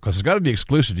network? Because it's got to be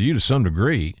exclusive to you to some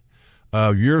degree,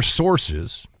 of your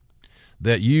sources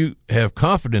that you have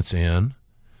confidence in,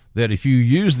 that if you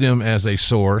use them as a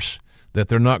source, that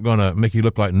they're not going to make you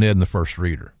look like Ned in the First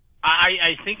Reader.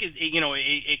 I think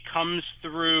it comes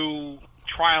through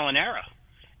trial and error.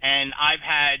 And I've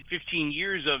had 15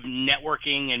 years of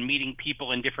networking and meeting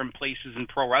people in different places in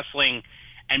pro wrestling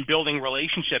and building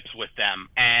relationships with them.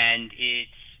 And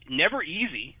it's never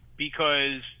easy,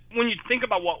 because when you think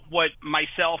about what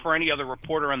myself or any other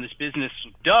reporter on this business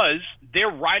does, they're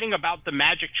writing about the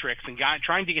magic tricks and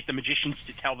trying to get the magicians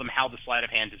to tell them how the sleight of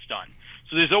hand is done.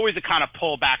 So there's always a kind of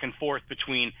pull back and forth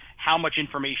between how much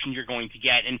information you're going to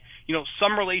get. And,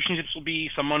 some relationships will be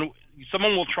someone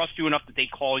will trust you enough that they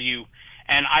call you.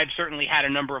 And I've certainly had a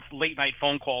number of late night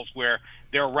phone calls where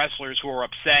there are wrestlers who are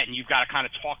upset, and you've got to kind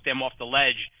of talk them off the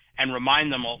ledge and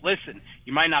remind them, well, listen,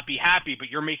 you might not be happy, but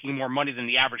you're making more money than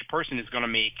the average person is going to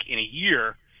make in a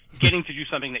year getting to do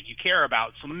something that you care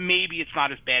about. So maybe it's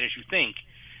not as bad as you think.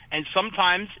 And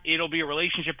sometimes it'll be a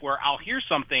relationship where I'll hear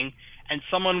something and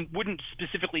someone wouldn't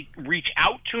specifically reach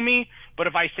out to me, but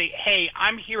if I say, hey,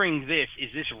 I'm hearing this,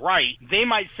 is this right? They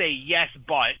might say yes,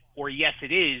 but, or yes,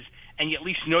 it is, and you at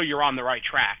least know you're on the right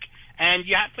track. And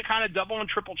you have to kind of double and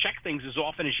triple check things as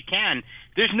often as you can.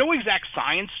 There's no exact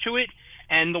science to it.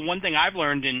 And the one thing I've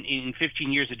learned in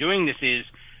 15 years of doing this is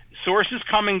sources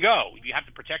come and go. You have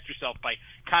to protect yourself by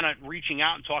kind of reaching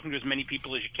out and talking to as many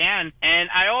people as you can. And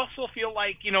I also feel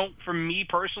like, for me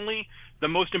personally, the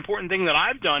most important thing that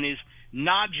I've done is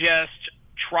not just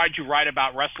try to write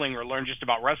about wrestling or learn just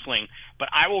about wrestling, but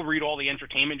I will read all the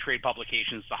entertainment trade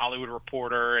publications, The Hollywood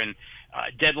Reporter and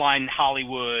Deadline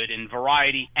Hollywood and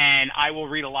Variety, and I will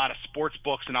read a lot of sports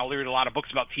books, and I'll read a lot of books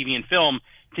about TV and film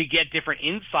to get different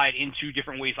insight into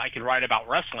different ways I can write about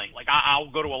wrestling. Like I'll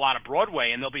go to a lot of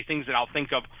Broadway, and there'll be things that I'll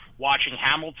think of watching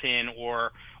Hamilton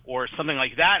or something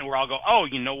like that, where I'll go, oh,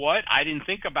 you know what? I didn't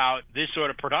think about this sort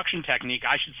of production technique.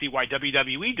 I should see why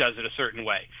WWE does it a certain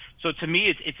way. So to me,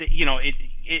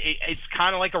 it's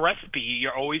kind of like a recipe.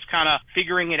 You're always kind of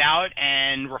figuring it out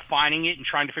and refining it and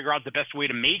trying to figure out the best way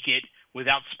to make it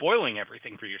without spoiling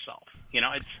everything for yourself.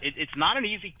 It's not an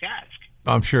easy task.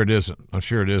 I'm sure it isn't.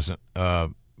 But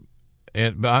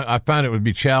I find it would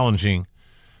be challenging.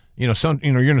 You're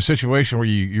in a situation where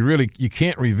you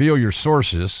can't reveal your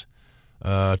sources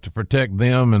to protect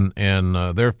them and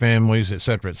their families, et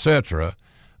cetera, et cetera.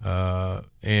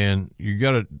 And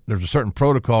there's a certain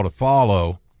protocol to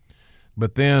follow.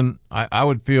 But then I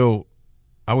would feel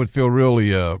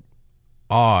really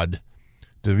odd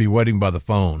to be waiting by the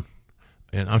phone.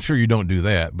 And I'm sure you don't do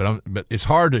that, but it's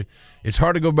hard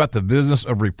to go about the business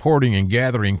of reporting and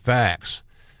gathering facts,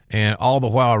 and all the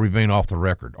while remain off the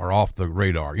record or off the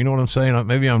radar. You know what I'm saying?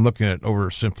 Maybe I'm looking at it over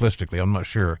simplistically. I'm not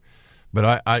sure,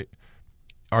 but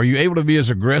are you able to be as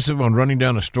aggressive on running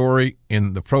down a story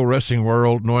in the pro wrestling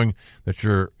world, knowing that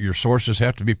your sources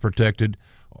have to be protected,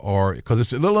 or because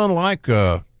it's a little unlike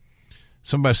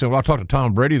somebody said, well, I talked to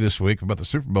Tom Brady this week about the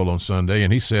Super Bowl on Sunday,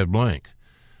 and he said blank.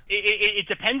 It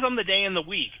depends on the day and the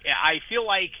week. I feel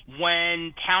like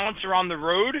when talents are on the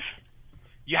road,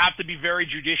 you have to be very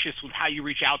judicious with how you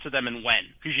reach out to them and when,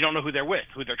 because you don't know who they're with,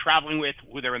 who they're traveling with,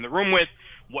 who they're in the room with,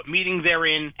 what meeting they're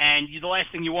in, and the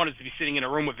last thing you want is to be sitting in a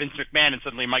room with Vince McMahon and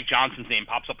suddenly Mike Johnson's name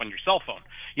pops up on your cell phone.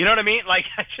 You know what I mean? Like,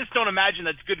 I just don't imagine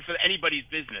that's good for anybody's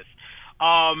business.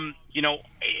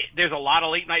 There's a lot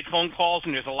of late night phone calls,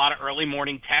 and there's a lot of early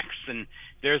morning texts, and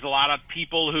there's a lot of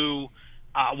people who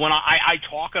when I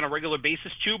talk on a regular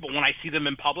basis too, but when I see them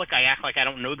in public, I act like I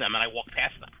don't know them and I walk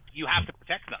past them. You have to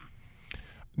protect them.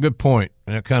 Good point.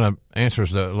 And it kind of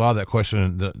answers a lot of that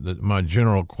question, my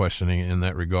general questioning in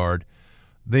that regard.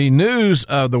 The news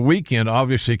of the weekend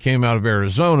obviously came out of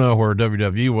Arizona, where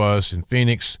WWE was in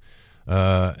Phoenix.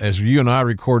 As you and I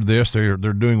record this, they're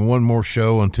doing one more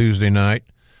show on Tuesday night.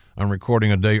 I'm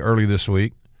recording a day early this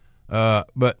week.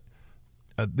 But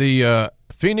the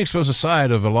Phoenix was a site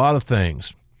of a lot of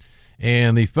things.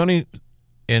 And the funny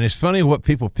And it's funny what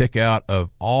people pick out of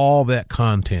all that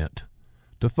content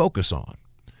to focus on.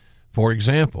 For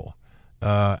example,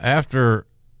 after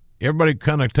everybody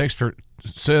kind of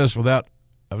says without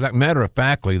matter of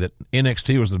factly that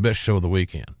NXT was the best show of the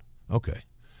weekend. Okay.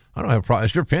 I don't have a problem.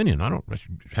 It's your opinion.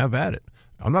 Have at it.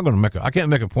 I can't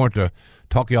make a point to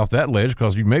talk you off that ledge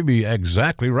because you may be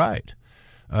exactly right.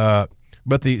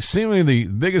 But seemingly the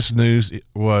biggest news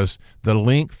was the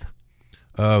length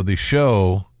of the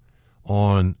show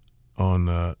on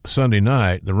Sunday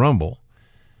night, the Rumble.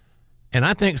 And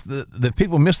I think that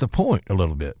people miss the point a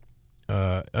little bit.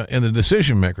 And the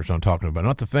decision makers I'm talking about,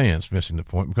 not the fans missing the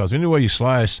point, because any way you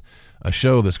slice a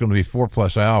show that's going to be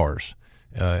 4+ hours,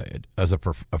 as a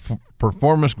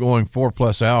performance going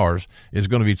 4+ hours is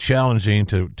going to be challenging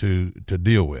to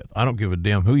deal with. I don't give a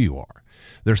damn who you are.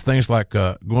 There's things like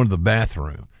going to the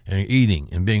bathroom and eating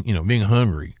and being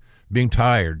hungry, being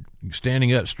tired,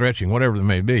 standing up, stretching, whatever it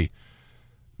may be.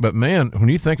 But man, when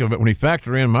you think of it, when you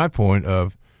factor in my point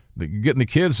of getting the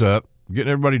kids up,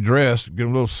 getting everybody dressed, getting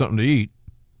a little something to eat,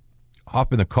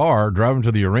 hop in the car, driving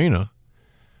to the arena,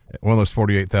 one of those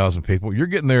 48,000 people, you're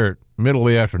getting there middle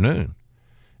of the afternoon.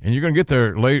 And you're going to get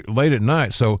there late at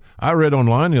night. So I read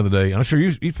online the other day, and I'm sure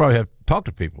you probably have talked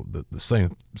to people, the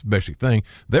same basic thing.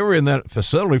 They were in that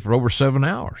facility for over 7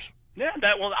 hours. Yeah,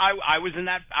 I was in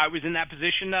that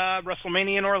position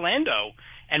WrestleMania in Orlando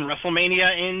and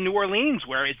WrestleMania in New Orleans,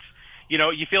 where it's,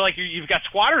 you feel like you've got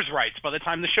squatters' rights by the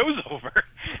time the show's over.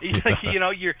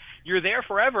 You're there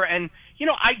forever, and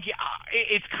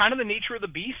it's kind of the nature of the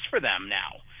beast for them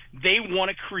now. They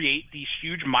want to create these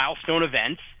huge milestone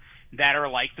events that are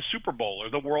like the Super Bowl or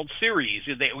the World Series,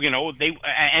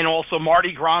 and also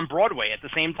Mardi Gras on Broadway at the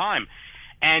same time.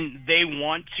 And they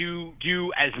want to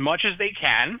do as much as they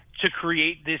can to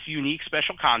create this unique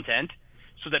special content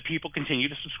so that people continue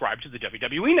to subscribe to the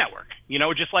WWE Network.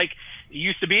 Just like it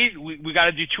used to be, we got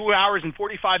to do 2 hours and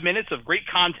 45 minutes of great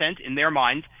content in their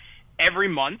minds every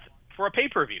month for a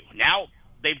pay-per-view. Now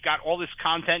they've got all this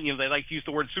content, they like to use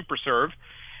the word super serve.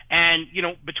 And,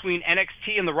 between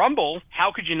NXT and the Rumble,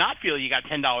 how could you not feel you got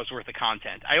 $10 worth of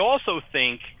content? I also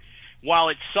think, while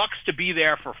it sucks to be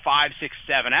there for 5, 6,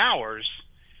 7 hours,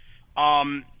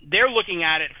 they're looking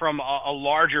at it from a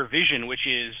larger vision, which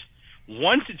is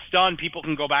once it's done, people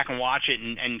can go back and watch it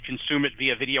and consume it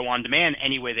via video on demand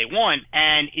any way they want.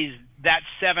 And is that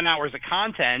 7 hours of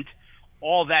content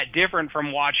all that different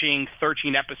from watching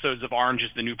 13 episodes of Orange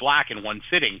is the New Black in one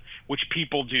sitting, which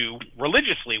people do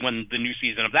religiously when the new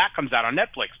season of that comes out on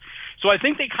Netflix? So I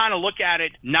think they kind of look at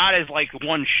it not as like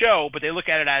one show, but they look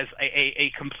at it as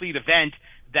a complete event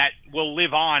that will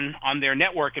live on their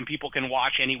network and people can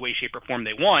watch any way, shape, or form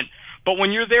they want. But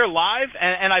when you're there live,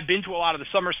 and I've been to a lot of the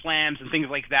Summer Slams and things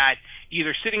like that,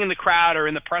 either sitting in the crowd or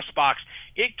in the press box,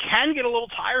 it can get a little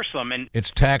tiresome. And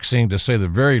it's taxing, to say the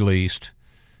very least.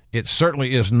 It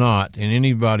certainly is not, in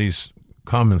anybody's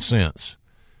common sense,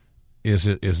 is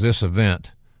this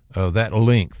event of that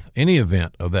length, any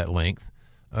event of that length,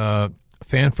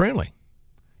 fan-friendly.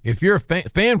 If you're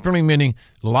fan-friendly, meaning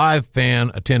live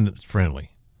fan attendance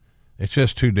friendly, it's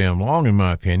just too damn long, in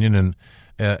my opinion. And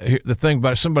the thing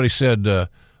about it, somebody said,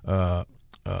 I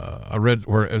read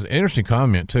where it was an interesting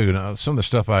comment too. Now, some of the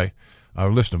stuff I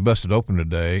listened to Busted Open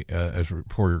today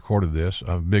before we recorded this.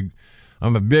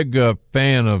 I'm a big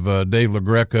fan of Dave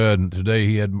LaGreca, and today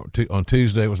he had on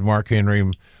Tuesday it was Mark Henry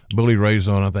and Bully Ray's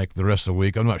on, I think, the rest of the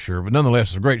week. I'm not sure, but nonetheless,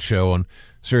 it's a great show on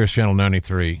Sirius Channel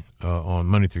 93 on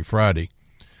Monday through Friday.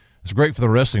 It's great for the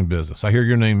wrestling business. I hear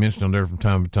your name mentioned on there from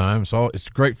time to time. It's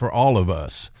great for all of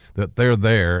us that they're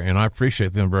there, and I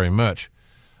appreciate them very much.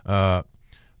 But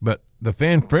the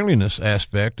fan friendliness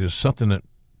aspect is something that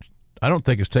I don't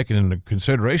think is taken into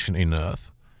consideration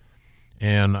enough,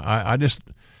 and I just.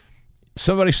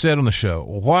 Somebody said on the show,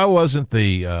 why wasn't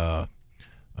the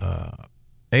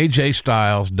AJ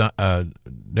Styles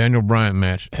Daniel Bryan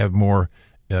match have more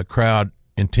crowd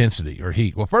intensity or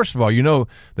heat? Well, first of all, you know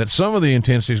that some of the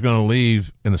intensity is going to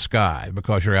leave in the sky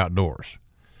because you're outdoors.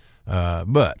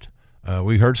 But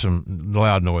we heard some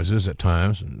loud noises at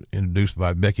times induced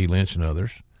by Becky Lynch and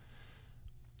others.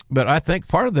 But I think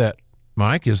part of that,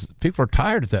 Mike, is people are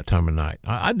tired at that time of night.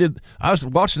 I was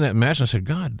watching that match and I said,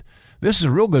 God, this is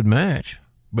a real good match,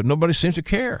 but nobody seems to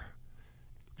care.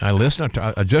 I listened,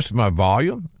 I adjusted my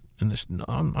volume, and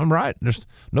I'm right.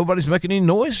 Nobody's making any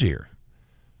noise here.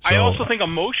 So, I also think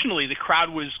emotionally the crowd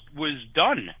was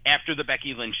done after the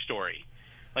Becky Lynch story.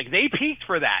 Like, they peaked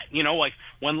for that. Like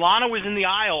when Lana was in the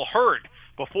aisle, heard,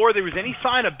 before there was any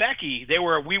sign of Becky, they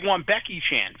were "We Want Becky"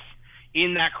 chants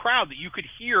in that crowd that you could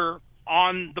hear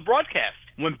on the broadcast.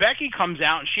 When Becky comes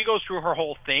out and she goes through her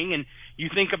whole thing, and You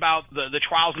think about the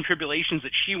trials and tribulations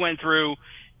that she went through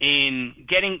in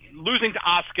losing to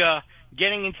Asuka,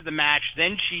 getting into the match.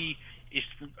 Then she is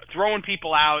throwing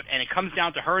people out, and it comes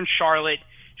down to her and Charlotte.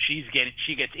 She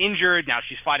gets injured. Now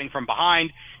she's fighting from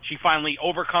behind. She finally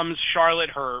overcomes Charlotte,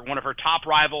 one of her top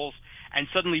rivals, and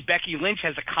suddenly Becky Lynch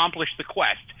has accomplished the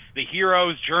quest. The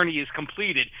hero's journey is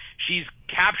completed. She's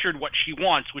captured what she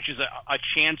wants, which is a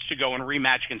chance to go and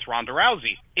rematch against Ronda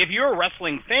Rousey. If you're a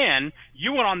wrestling fan,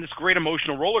 you went on this great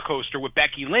emotional roller coaster with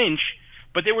Becky Lynch,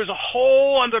 but there was a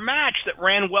whole other match that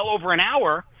ran well over an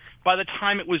hour by the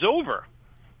time it was over.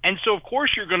 And so, of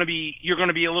course, you're going to be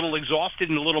a little exhausted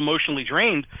and a little emotionally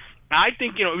drained. I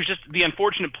think it was just the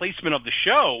unfortunate placement of the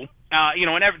show.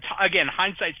 And again,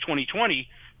 hindsight's 20/20.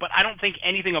 But I don't think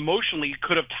anything emotionally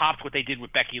could have topped what they did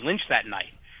with Becky Lynch that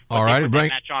night. All right,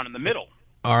 match on in the middle.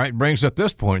 All right, brings up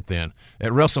this point then.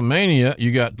 At WrestleMania,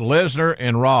 you got Lesnar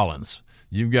and Rollins.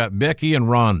 You've got Becky and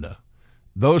Ronda.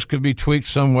 Those could be tweaked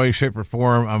some way, shape, or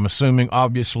form. I'm assuming,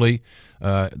 obviously,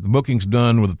 the booking's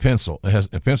done with a pencil.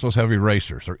 Pencils have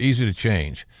erasers. They're easy to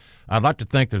change. I'd like to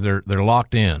think that they're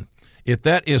locked in. If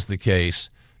that is the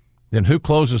case, then who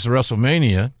closes the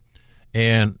WrestleMania?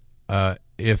 And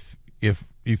if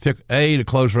you pick A to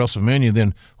close WrestleMania,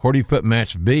 then where do you put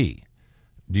match B?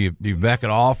 Do you back it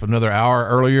off another hour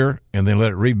earlier and then let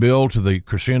it rebuild to the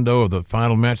crescendo of the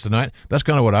final match tonight? That's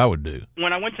kind of what I would do.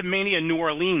 When I went to Mania in New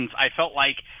Orleans, I felt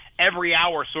like every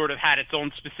hour sort of had its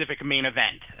own specific main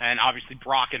event, and obviously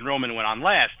Brock and Roman went on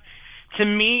last. To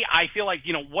me, I feel like,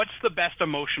 what's the best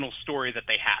emotional story that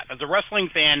they have? As a wrestling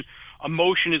fan,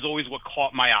 emotion is always what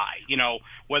caught my eye.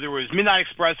 Whether it was Midnight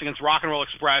Express against Rock and Roll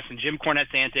Express and Jim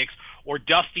Cornette's antics, or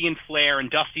Dusty and Flair and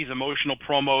Dusty's emotional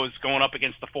promos going up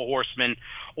against the Four Horsemen,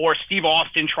 or Steve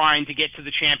Austin trying to get to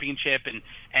the championship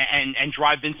and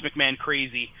drive Vince McMahon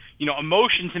crazy.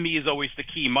 Emotion to me is always the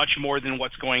key, much more than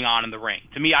what's going on in the ring.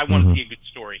 To me, I want to see a good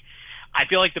story. I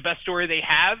feel like the best story they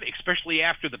have, especially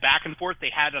after the back and forth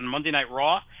they had on Monday Night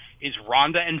Raw, is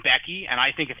Ronda and Becky. And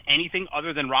I think if anything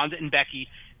other than Ronda and Becky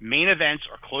main events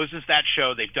or closes that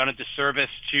show, they've done a disservice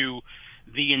to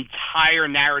the entire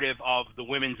narrative of the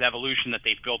women's evolution that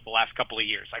they've built the last couple of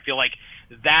years. I feel like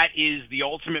that is the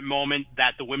ultimate moment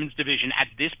that the women's division at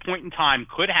this point in time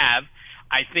could have.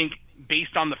 I think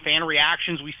based on the fan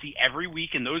reactions we see every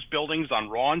week in those buildings on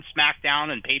Raw and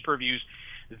SmackDown and pay-per-views,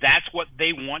 that's what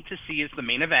they want to see as the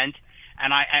main event.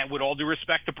 And I with all due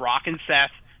respect to Brock and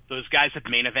Seth, those guys have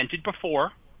main evented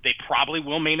before. They probably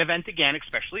will main event again,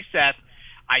 especially Seth.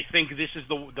 I think this is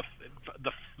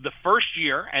the first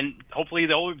year, and hopefully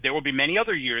there will be many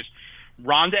other years,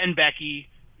 Ronda and Becky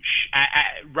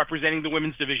representing the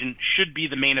women's division should be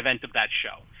the main event of that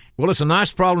show. Well, it's a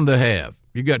nice problem to have.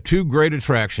 You've got two great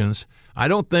attractions. I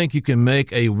don't think you can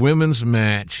make a women's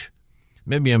match.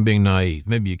 Maybe I'm being naive.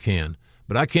 Maybe you can.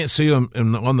 But I can't see them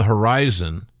on the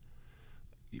horizon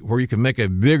where you can make a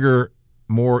bigger,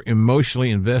 more emotionally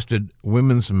invested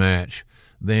women's match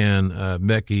than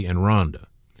Becky and Ronda.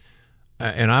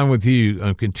 And I'm with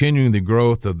you. Continuing the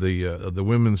growth of the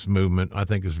women's movement, I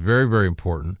think, is very, very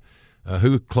important.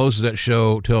 Who closes that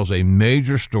show tells a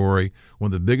major story. One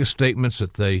of the biggest statements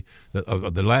of the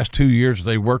last 2 years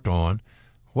they worked on.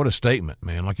 What a statement,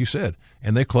 man! Like you said,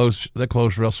 and they closed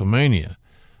WrestleMania.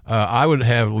 I would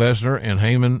have Lesnar and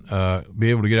Heyman be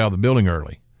able to get out of the building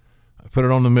early. Put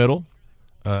it on the middle,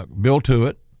 build to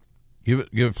it, give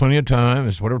it plenty of time.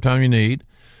 It's whatever time you need,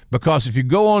 because if you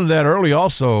go on that early,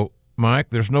 also, Mike,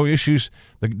 there's no issues.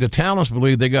 The talents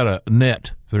believe they got a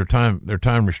net for their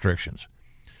time restrictions.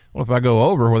 Well, if I go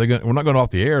over, we're not going off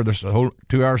the air. There's a whole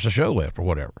 2 hours of show left or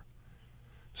whatever.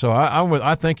 So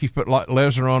I think you put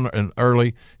Lesnar on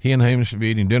early. He and Heyman should be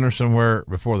eating dinner somewhere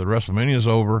before the WrestleMania is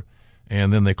over,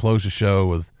 and then they close the show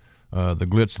with the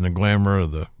glitz and the glamour,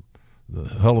 the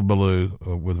hullabaloo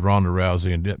with Ronda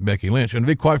Rousey and Becky Lynch. And to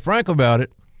be quite frank about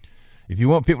it, if you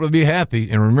want people to be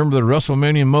happy and remember the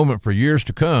WrestleMania moment for years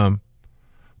to come,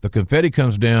 the confetti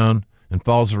comes down and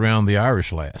falls around the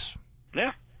Irish lass.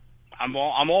 Yeah, I'm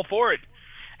all for it.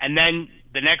 And then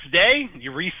the next day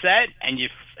you reset and you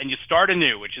start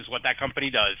anew, which is what that company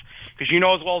does. Because you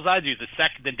know as well as I do,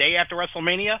 the day after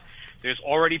WrestleMania, there's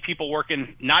already people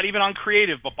working not even on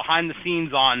creative, but behind the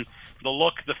scenes on the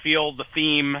look, the feel, the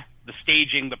theme, the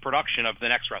staging, the production of the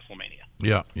next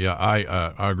WrestleMania. Yeah,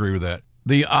 I agree with that.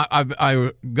 I've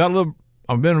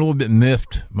been a little bit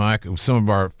miffed, Mike, with some of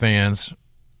our fans,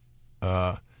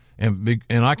 and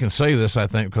I can say this, I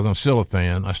think, because I'm still a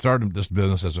fan. I started this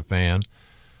business as a fan.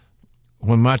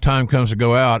 When my time comes to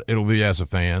go out, it'll be as a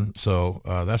fan. So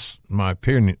that's my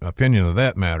opinion of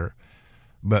that matter.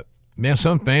 But man,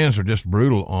 some fans are just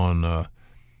brutal on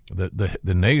the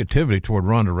negativity toward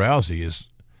Ronda Rousey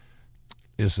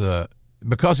is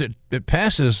because it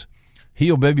passes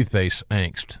heel babyface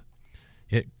angst.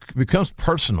 It becomes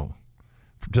personal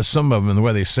to some of them in the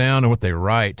way they sound and what they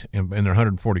write in their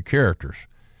 140 characters.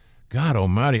 God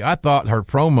almighty, I thought her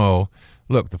promo,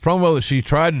 look, the promo that she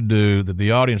tried to do that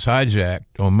the audience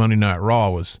hijacked on Monday Night Raw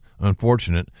was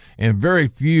unfortunate, and very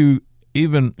few,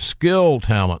 even skilled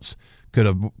talents could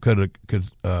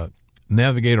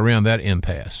navigate around that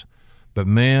impasse. But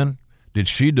man, did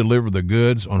she deliver the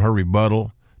goods on her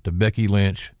rebuttal to Becky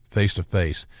Lynch face to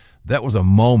face. That was a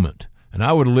moment, and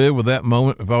I would live with that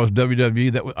moment if I was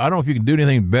WWE. I don't know if you can do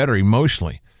anything better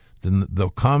emotionally than the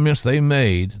comments they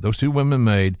made, those two women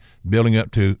made, building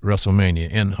up to WrestleMania,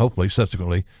 and hopefully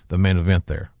subsequently the main event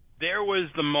there. There was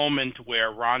the moment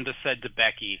where Ronda said to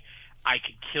Becky, "I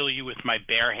could kill you with my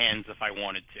bare hands if I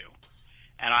wanted to."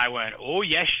 And I went, "Oh,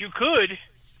 yes, you could,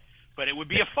 but it would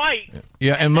be a fight."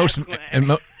 Yeah, and most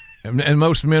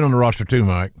men on the roster too,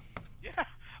 Mike. Yeah,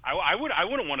 I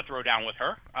wouldn't want to throw down with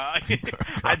her.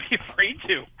 I'd be afraid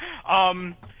to.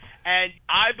 And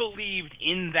I believed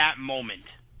in that moment,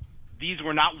 these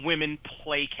were not women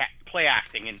play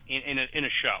acting in a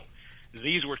show.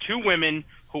 These were two women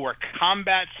who were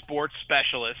combat sports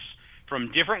specialists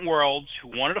from different worlds who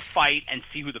wanted to fight and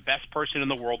see who the best person in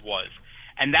the world was.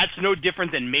 And that's no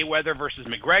different than Mayweather versus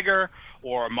McGregor,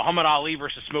 or Muhammad Ali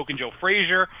versus Smoking Joe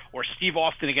Frazier, or Steve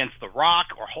Austin against The Rock,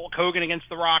 or Hulk Hogan against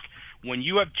The Rock. When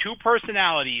you have two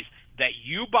personalities that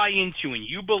you buy into and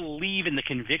you believe in the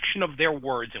conviction of their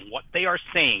words and what they are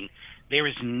saying, there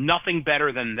is nothing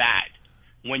better than that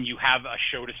when you have a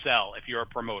show to sell if you're a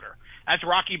promoter. That's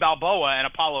Rocky Balboa and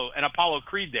Apollo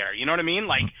Creed there. You know what I mean?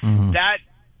 Like, that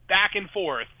back and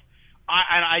forth.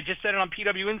 I just said it on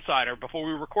PWInsider before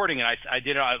we were recording it. I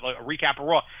did a recap of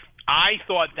Raw. I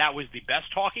thought that was the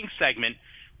best talking segment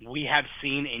we have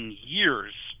seen in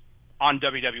years on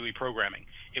WWE programming.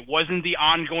 It wasn't the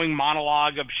ongoing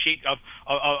monologue of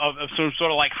some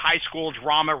sort of like high school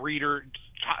drama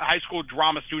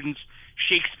students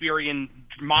Shakespearean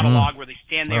monologue where they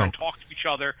stand there and talk to each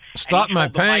other. Stop my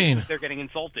pain. They're getting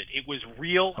insulted. It was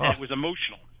real and it was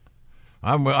emotional.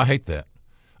 I hate that.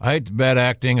 I hate the bad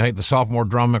acting. I hate the sophomore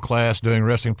drama class doing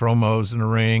wrestling promos in the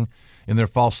ring in their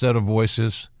falsetto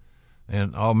voices,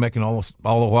 and all the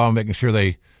while making sure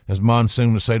they, as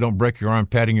Monsoon would say, don't break your arm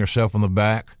patting yourself on the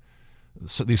back.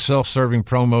 So these self-serving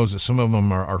promos that some of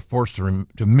them are forced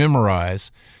to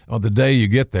memorize on the day you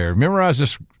get there. Memorize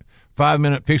this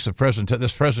 5-minute piece of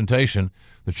this presentation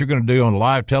that you're going to do on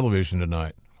live television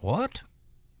tonight. What?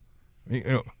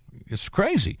 It's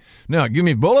crazy. Now, give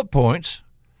me bullet points.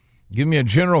 Give me a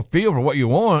general feel for what you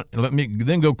want, and let me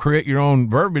then go create your own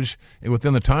verbiage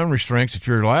within the time restraints that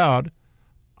you're allowed.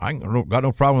 I got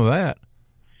no problem with that.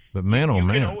 But man,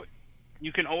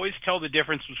 you can always tell the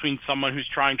difference between someone who's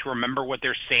trying to remember what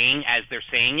they're saying as they're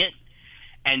saying it,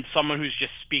 and someone who's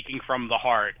just speaking from the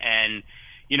heart. And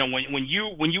you know, when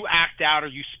you act out or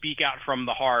you speak out from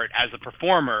the heart as a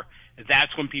performer,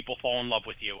 that's when people fall in love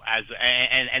with you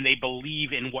and they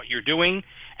believe in what you're doing.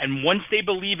 And once they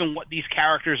believe in what these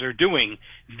characters are doing,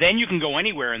 then you can go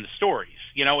anywhere in the stories.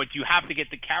 You know, you have to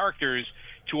get the characters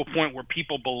to a point where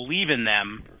people believe in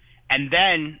them, and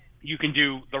then you can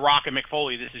do The Rock and Mick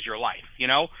Foley, this is your life, you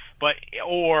know?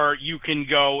 Or you can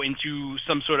go into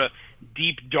some sort of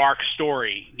deep, dark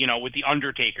story, you know, with The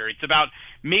Undertaker. It's about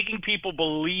making people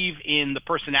believe in the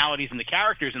personalities and the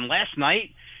characters. And last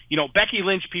night, you know, Becky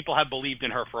Lynch, people have believed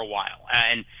in her for a while.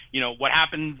 And, you know, what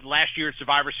happened last year at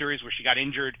Survivor Series where she got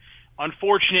injured,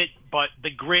 unfortunate, but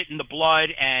the grit and the blood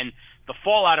and the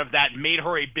fallout of that made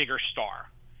her a bigger star.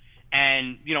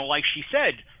 And, you know, like she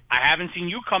said, I haven't seen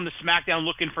you come to SmackDown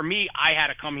looking for me. I had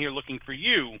to come here looking for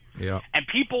you. Yeah. And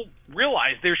people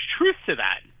realize there's truth to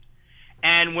that.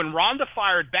 And when Ronda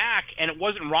fired back, and it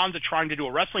wasn't Ronda trying to do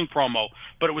a wrestling promo,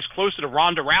 but it was closer to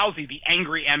Ronda Rousey, the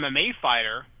angry MMA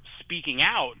fighter, speaking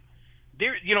out,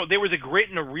 there was a grit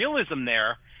and a realism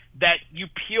there that you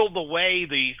peeled away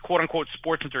the quote-unquote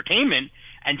sports entertainment,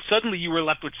 and suddenly you were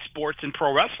left with sports and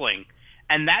pro wrestling.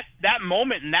 And that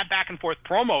moment and that back-and-forth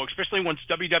promo, especially once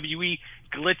WWE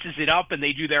glitzes it up and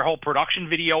they do their whole production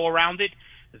video around it,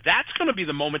 that's going to be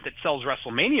the moment that sells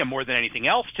WrestleMania more than anything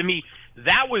else. To me,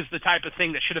 that was the type of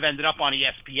thing that should have ended up on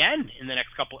ESPN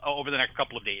over the next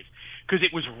couple of days, because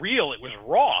it was real, it was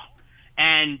raw.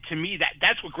 And to me,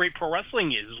 that's what great pro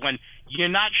wrestling is when you're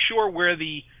not sure where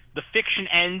the fiction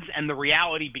ends and the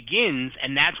reality begins,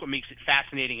 and that's what makes it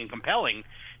fascinating and compelling.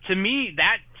 To me,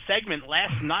 that segment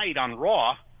last night on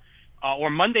Raw, or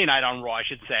Monday night on Raw, I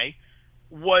should say,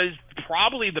 was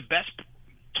probably the best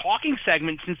talking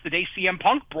segment since the day CM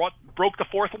Punk broke the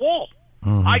fourth wall.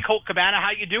 Hi, Colt Cabana,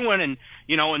 how you doing? And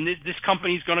and this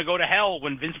company's going to go to hell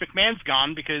when Vince McMahon's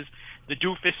gone because the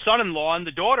doofus son-in-law and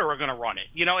the daughter are going to run it.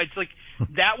 It's like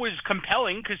that was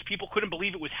compelling because people couldn't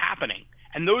believe it was happening.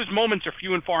 And those moments are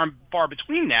few and far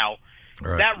between now.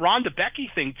 Right. That Ronda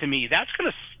Becky thing, to me, that's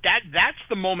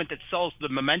the moment that sells the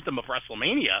momentum of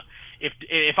WrestleMania.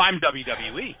 If I'm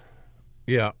WWE,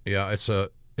 yeah, it's a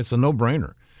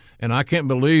no-brainer, and I can't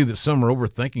believe that some are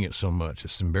overthinking it so much.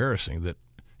 It's embarrassing that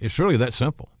it's really that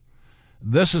simple.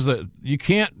 You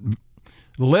can't.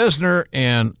 Lesnar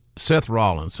and Seth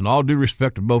Rollins, and all due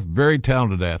respect to both very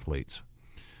talented athletes,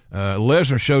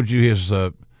 Lesnar showed you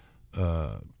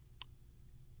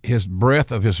his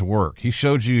breadth of his work. He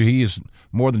showed you he is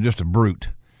more than just a brute.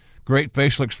 Great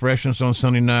facial expressions on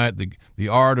Sunday night, the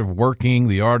art of working,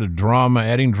 the art of drama,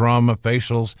 adding drama,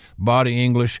 facials, body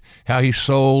English, how he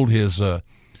sold his old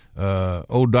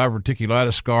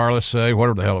diverticulitis scar, let's say,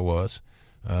 whatever the hell it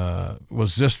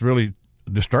was just really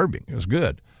disturbing. It was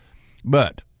good.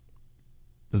 But,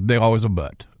 there's always a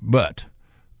but. But,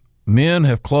 men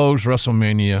have closed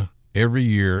WrestleMania every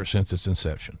year since its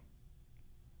inception.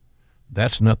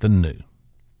 That's nothing new.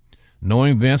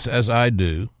 Knowing Vince as I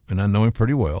do, and I know him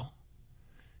pretty well,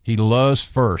 he loves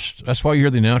first. That's why you hear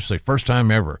the announcers say, first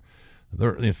time ever.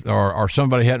 Or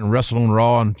somebody hadn't wrestled on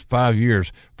Raw in 5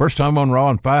 years. First time on Raw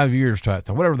in 5 years type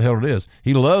thing, whatever the hell it is.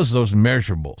 He loves those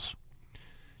measurables.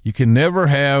 You can never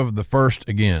have the first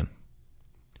again.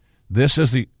 This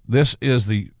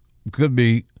could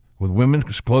be, with women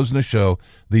closing the show,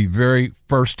 the very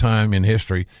first time in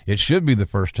history. It should be the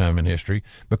first time in history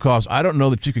because I don't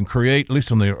know that you can create, at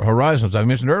least on the horizons I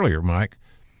mentioned earlier, Mike.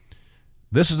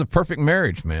 This is a perfect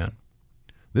marriage, man.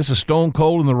 This is Stone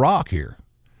Cold and The Rock here.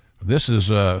 This is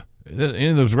any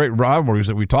of those great rivalries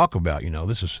that we talk about.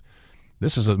 This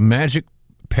is a magic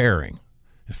pairing.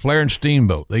 Flair and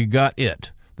Steamboat, they got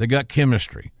it. They got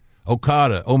chemistry.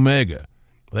 Okada, Omega,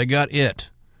 they got it.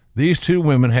 These two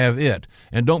women have it,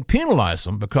 and don't penalize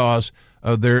them because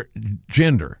of their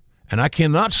gender. And I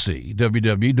cannot see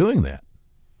WWE doing that.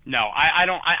 No, I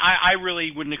don't. I really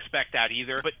wouldn't expect that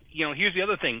either. But here's the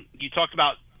other thing: you talked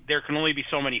about there can only be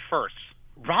so many firsts.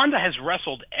 Ronda has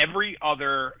wrestled every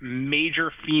other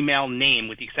major female name,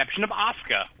 with the exception of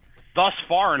Asuka, thus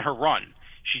far in her run.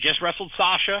 She just wrestled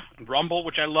Sasha in Rumble,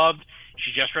 which I loved.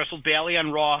 She just wrestled Bayley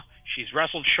on Raw. She's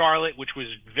wrestled Charlotte, which was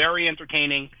very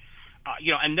entertaining.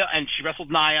 And she wrestled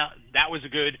Nia. That was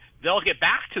good. They'll get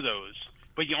back to those,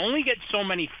 but you only get so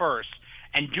many firsts.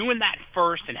 And doing that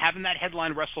first and having that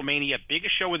headline WrestleMania,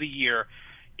 biggest show of the year,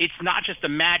 it's not just a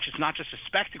match. It's not just a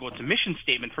spectacle. It's a mission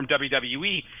statement from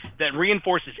WWE that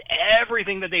reinforces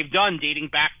everything that they've done dating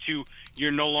back to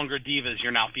you're no longer divas,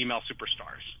 you're now female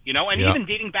superstars. Even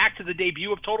dating back to the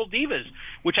debut of Total Divas,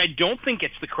 which I don't think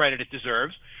gets the credit it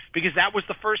deserves, because that was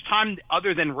the first time,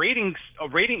 other than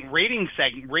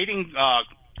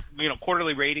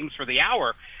quarterly ratings for the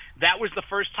hour, that was the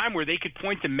first time where they could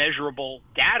point to measurable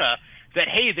data that,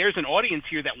 hey, there's an audience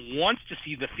here that wants to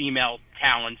see the female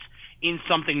talents in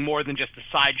something more than just a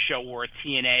sideshow or a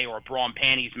TNA or a bra and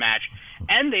panties match.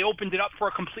 And they opened it up for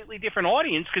a completely different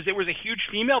audience because there was a huge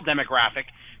female demographic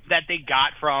that they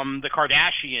got from the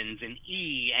Kardashians and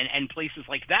and places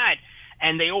like that.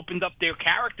 And they opened up their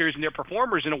characters and their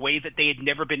performers in a way that they had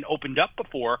never been opened up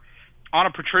before on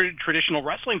a traditional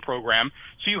wrestling program.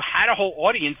 So you had a whole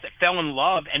audience that fell in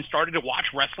love and started to watch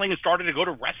wrestling and started to go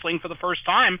to wrestling for the first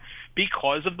time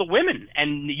because of the women.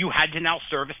 And you had to now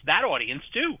service that audience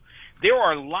too. There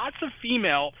are lots of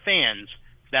female fans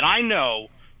that I know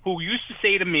who used to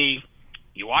say to me,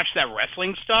 you watch that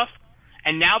wrestling stuff?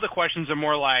 And now the questions are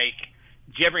more like,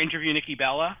 did you ever interview Nikki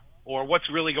Bella? Or what's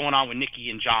really going on with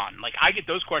Nikki and John? Like, I get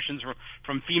those questions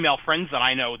from female friends that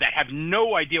I know that have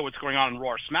no idea what's going on in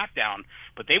Raw or SmackDown,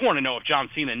 but they want to know if John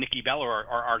Cena and Nikki Bella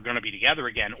are going to be together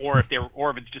again, or if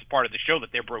it's just part of the show that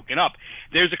they're broken up.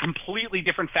 There's a completely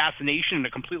different fascination and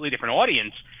a completely different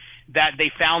audience that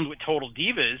they found with Total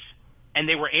Divas, and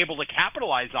they were able to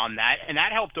capitalize on that, and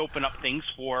that helped open up things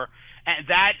for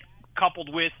that,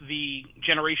 coupled with the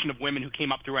generation of women who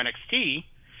came up through NXT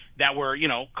that were,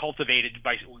 cultivated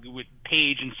with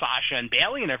Paige and Sasha and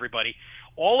Bayley and everybody.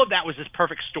 All of that was this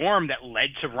perfect storm that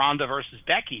led to Ronda versus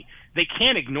Becky. They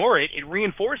can't ignore it. It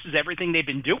reinforces everything they've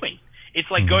been doing.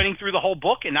 It's like going through the whole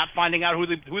book and not finding out who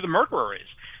the murderer is.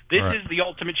 This is the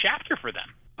ultimate chapter for them.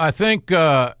 I think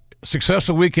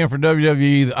successful weekend for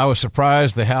WWE. I was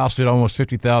surprised the house did almost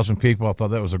 50,000 people. I thought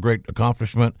that was a great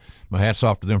accomplishment. My hat's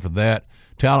off to them for that.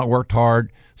 Talent worked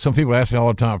hard. Some people ask me all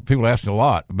the time. People ask me a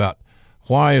lot about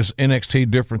why is NXT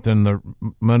different than the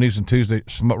Mondays and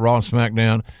Tuesdays, Raw and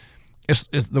SmackDown.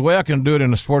 It's the way I can do it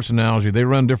in a sports analogy. They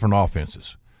run different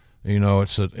offenses. You know,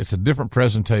 it's a different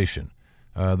presentation.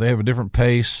 They have a different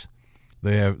pace.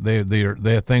 They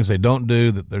have things they don't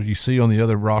do that you see on the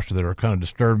other roster that are kind of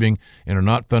disturbing and are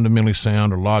not fundamentally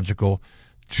sound or logical.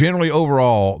 Generally,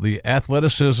 overall, the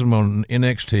athleticism on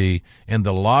NXT and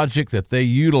the logic that they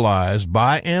utilize,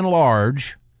 by and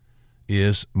large,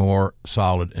 is more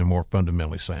solid and more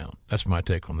fundamentally sound. That's my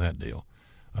take on that deal.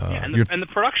 And the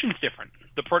production's different.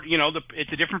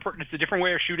 It's a different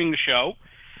way of shooting the show,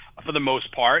 for the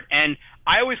most part. And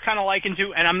I always kind of liken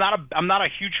to, and I'm not a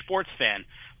huge sports fan,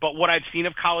 but what I've seen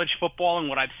of college football and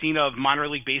what I've seen of minor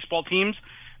league baseball teams,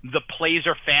 the plays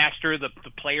are faster, the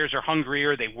players are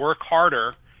hungrier, they work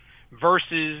harder,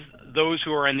 versus those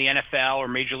who are in the NFL or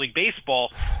Major League Baseball,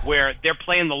 where they're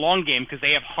playing the long game because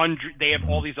they have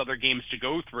all these other games to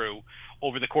go through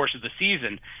over the course of the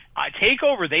season.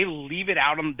 TakeOver, they leave it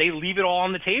all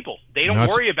on the table. They don't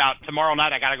worry about tomorrow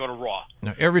night I got to go to Raw.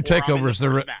 Now every takeover is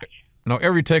their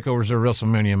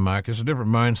WrestleMania, Mike. It's a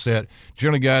different mindset.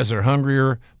 Generally, guys that are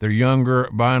hungrier, they're younger,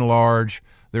 by and large.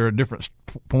 They're at different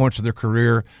points of their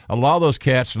career. A lot of those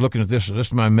cats are looking at this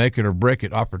is my make it or break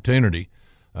it opportunity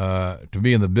to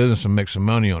be in the business and make some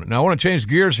money on it. Now, I want to change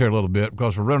gears here a little bit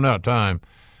because we're running out of time.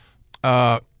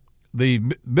 The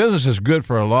business is good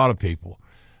for a lot of people.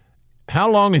 How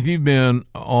long have you been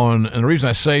on, and the reason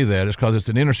I say that is because it's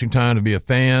an interesting time to be a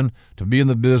fan, to be in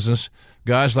the business.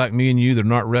 Guys like me and you, they're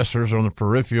not wrestlers, are on the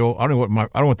peripheral. I don't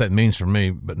know what that means for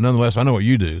me, but nonetheless, I know what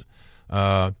you do.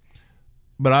 But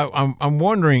I'm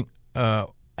wondering,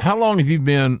 how long have you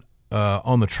been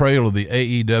on the trail of the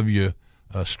AEW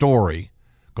story?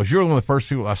 Because you're one of the first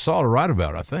people I saw to write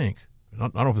about it, I think. I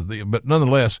don't know if it's but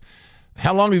nonetheless,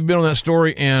 how long have you been on that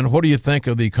story, and what do you think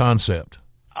of the concept?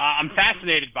 I'm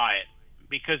fascinated by it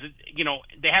because,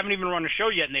 they haven't even run a show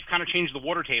yet, and they've kind of changed the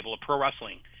water table of pro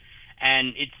wrestling.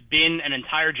 And it's been an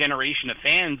entire generation of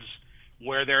fans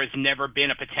where there has never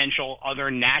been a potential other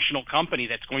national company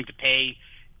that's going to pay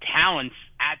talents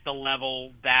at the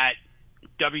level that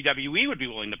WWE would be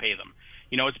willing to pay them.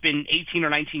 It's been 18 or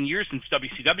 19 years since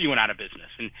WCW went out of business,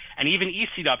 and even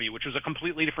ECW, which was a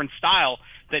completely different style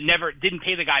that didn't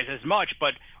pay the guys as much,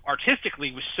 but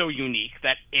artistically was so unique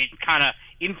that it kind of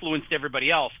influenced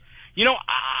everybody else.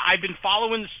 I've been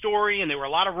following the story, and there were a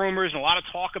lot of rumors and a lot of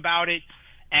talk about it.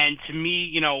 And to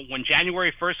me, when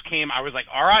January 1st came, I was like,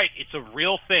 all right, it's a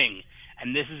real thing,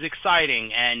 and this is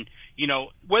exciting. And,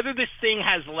 whether this thing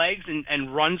has legs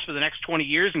and runs for the next 20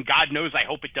 years, and God knows I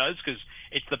hope it does because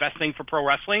it's the best thing for pro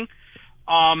wrestling,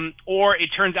 or it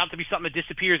turns out to be something that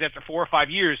disappears after 4 or 5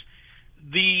 years,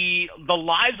 the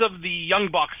lives of the Young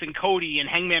Bucks and Cody and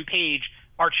Hangman Page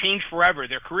are changed forever.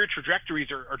 Their career trajectories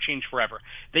are changed forever.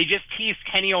 They just teased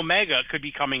Kenny Omega could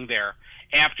be coming there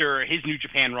after his New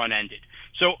Japan run ended.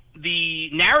 So the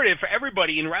narrative for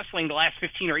everybody in wrestling the last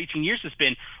 15 or 18 years has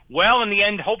been, well, in the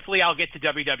end, hopefully I'll get to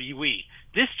WWE.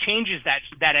 This changes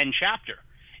that end chapter.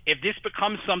 If this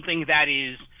becomes something that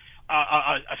is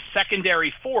a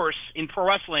secondary force in pro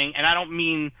wrestling, and I don't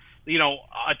mean,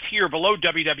 a tier below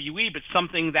WWE, but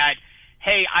something that,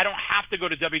 hey, I don't have to go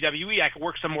to WWE. I can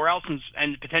work somewhere else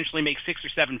and potentially make 6 or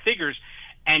 7 figures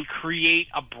and create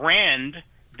a brand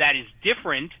that is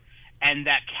different and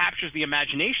that captures the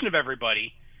imagination of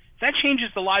everybody. That changes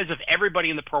the lives of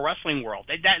everybody in the pro wrestling world.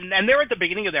 And they're at the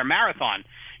beginning of their marathon.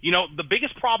 The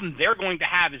biggest problem they're going to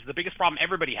have is the biggest problem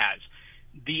everybody has.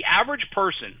 The average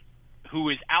person who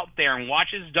is out there and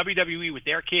watches WWE with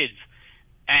their kids,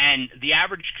 and the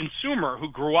average consumer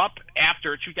who grew up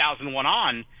after 2001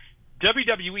 on,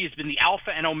 WWE has been the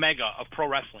alpha and omega of pro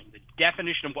wrestling, the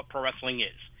definition of what pro wrestling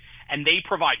is. And they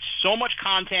provide so much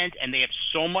content, and they have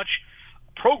so much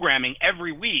programming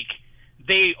every week,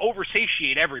 they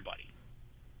oversatiate everybody.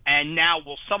 And now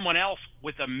will someone else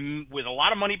with a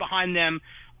lot of money behind them,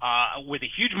 with a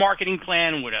huge marketing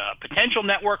plan, with a potential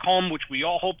network home, which we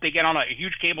all hope they get on a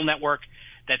huge cable network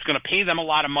that's going to pay them a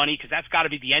lot of money, because that's got to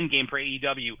be the end game for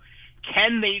AEW,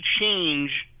 can they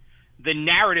change the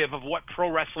narrative of what pro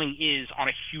wrestling is on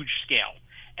a huge scale?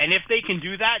 And if they can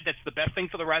do that, that's the best thing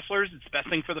for the wrestlers, it's the best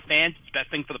thing for the fans, it's the best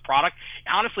thing for the product.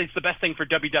 Honestly, it's the best thing for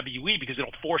WWE because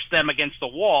it'll force them against the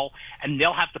wall, and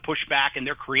they'll have to push back, and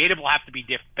their creative will have to be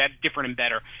different and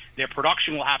better. Their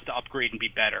production will have to upgrade and be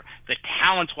better. The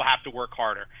talents will have to work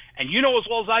harder. And you know as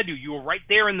well as I do, you were right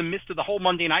there in the midst of the whole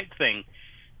Monday night thing.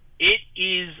 It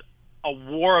is a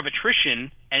war of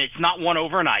attrition, and it's not won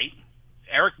overnight.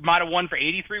 Eric might have won for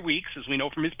 83 weeks, as we know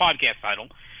from his podcast title.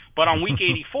 But on week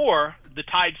 84, the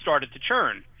tide started to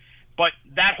churn. But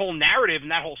that whole narrative and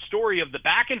that whole story of the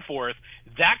back and forth,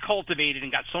 that cultivated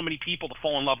and got so many people to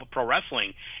fall in love with pro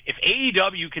wrestling. If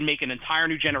AEW can make an entire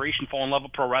new generation fall in love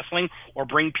with pro wrestling, or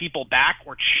bring people back,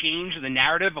 or change the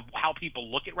narrative of how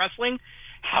people look at wrestling,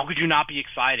 how could you not be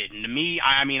excited? And to me,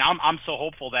 I mean, I'm so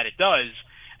hopeful that it does.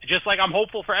 Just like I'm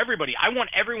hopeful for everybody. I want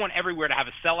everyone everywhere to have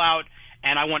a sellout,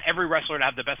 and I want every wrestler to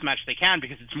have the best match they can,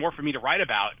 because it's more for me to write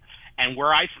about. And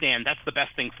where I stand, that's the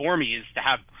best thing for me, is to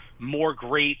have more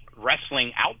great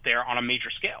wrestling out there on a major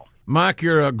scale. Mike,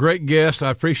 you're a great guest. I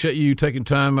appreciate you taking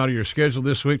time out of your schedule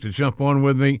this week to jump on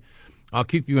with me. I'll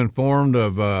keep you informed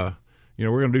of, we're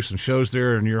going to do some shows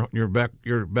there in your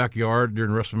backyard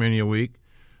during WrestleMania week,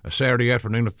 a Saturday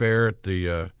afternoon affair at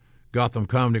the Gotham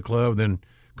Comedy Club. Then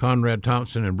Conrad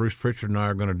Thompson and Bruce Pritchard and I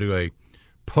are going to do a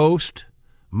post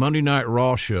Monday Night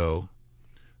Raw show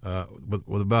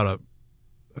with about a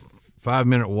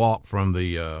 5-minute walk from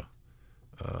the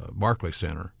Barclays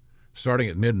Center, starting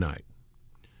at midnight.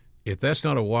 If that's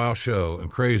not a wild show and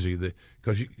crazy,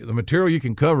 because the material you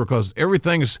can cover, because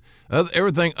everything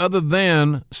other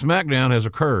than SmackDown has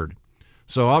occurred.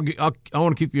 So I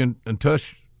want to keep you in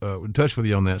touch with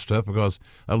you on that stuff, because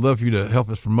I'd love for you to help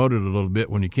us promote it a little bit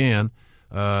when you can.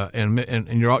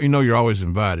 And you're always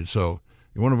invited. So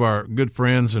you're one of our good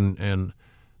friends, and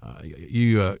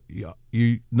you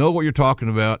know what you're talking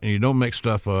about, and you don't make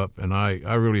stuff up, and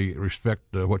I really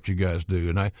respect what you guys do,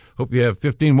 and I hope you have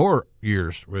 15 more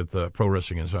years with Pro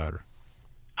Wrestling Insider.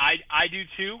 I do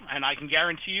too, and I can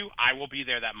guarantee you I will be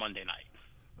there that Monday night.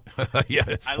 Yeah.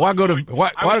 Why go to?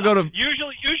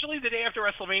 Usually the day after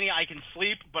WrestleMania I can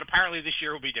sleep, but apparently this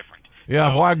year will be different.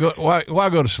 Yeah. So, why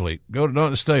go to sleep?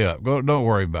 Don't stay up. Don't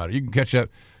worry about it. You can catch up.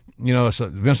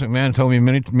 Vince McMahon told me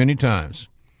many times,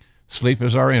 sleep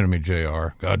is our enemy, JR.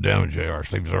 God damn it, JR.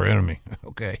 Sleep is our enemy.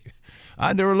 Okay.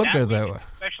 I never looked at it that way.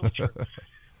 Especially true.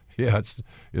 Yeah,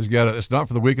 it's not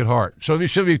for the weak at heart. So it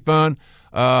should be fun.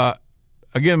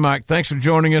 Again, Mike, thanks for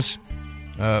joining us.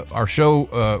 Our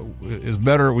show is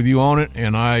better with you on it,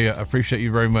 and I appreciate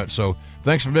you very much. So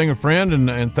thanks for being a friend,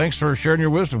 and thanks for sharing your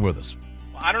wisdom with us.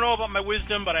 Well, I don't know about my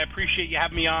wisdom, but I appreciate you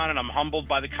having me on, and I'm humbled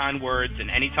by the kind words.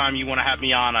 And anytime you want to have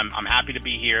me on, I'm happy to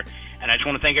be here. And I just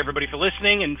want to thank everybody for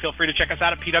listening, and feel free to check us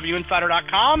out at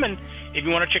PWInsider.com. And if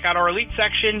you want to check out our Elite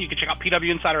section, you can check out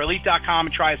PWInsiderElite.com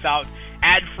and try us out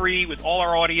ad-free with all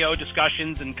our audio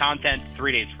discussions and content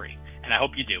 3 days free. And I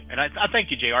hope you do. And I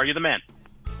thank you, JR. You're the man.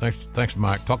 Thanks,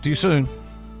 Mike. Talk to you soon.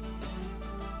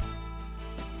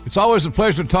 It's always a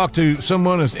pleasure to talk to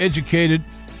someone as educated,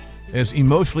 as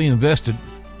emotionally invested,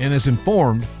 and as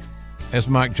informed as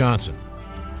Mike Johnson.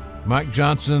 Mike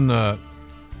Johnson,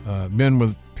 been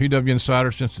with PW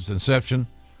Insider since its inception.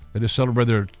 They just celebrated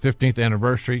their 15th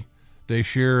anniversary. Dave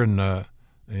Shear and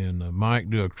Mike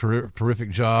do a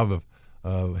terrific job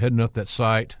of heading up that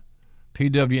site.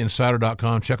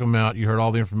 PWInsider.com. Check them out. You heard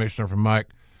all the information from Mike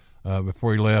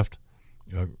before he left.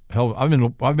 I've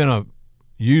been a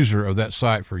user of that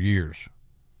site for years,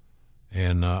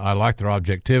 and I like their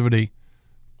objectivity,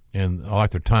 and I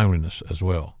like their timeliness as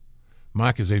well.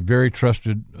 Mike is a very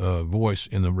trusted voice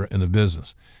in the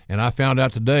business, and I found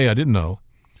out today, I didn't know,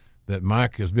 that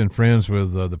Mike has been friends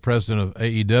with the president of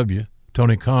AEW,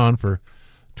 Tony Khan, for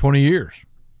 20 years.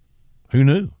 Who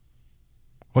knew?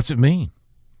 What's it mean?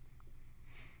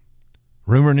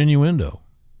 Rumor and innuendo.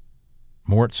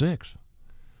 More at 6.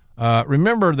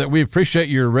 Remember that we appreciate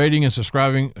your rating and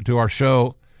subscribing to our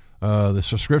show. The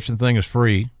subscription thing is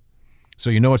free, so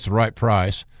you know it's the right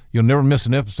price. You'll never miss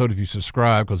an episode if you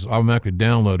subscribe, because it's automatically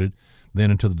downloaded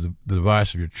then into the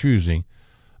device of your choosing.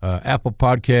 Apple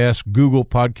Podcasts, Google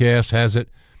Podcasts has it.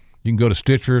 You can go to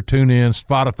Stitcher, TuneIn,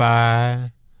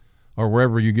 Spotify, or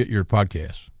wherever you get your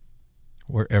podcasts,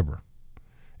 wherever.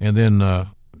 And then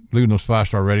leaving those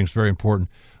 5-star ratings is very important.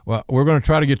 Well, we're going to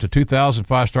try to get to 2,000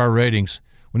 5-star ratings.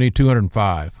 We need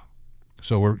 205.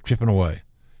 So we're chipping away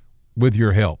with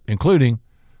your help, including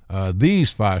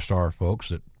these 5-star folks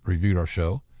that reviewed our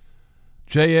show.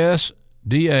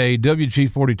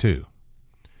 JSDAWG42.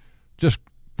 Just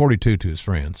 42 to his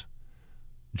friends.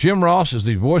 Jim Ross is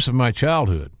the voice of my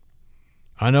childhood.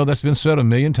 I know that's been said a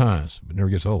million times, but never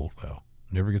gets old, pal.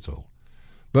 Never gets old.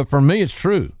 But for me, it's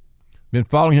true. Been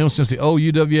following him since the old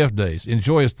UWF days.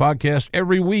 Enjoy his podcast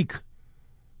every week.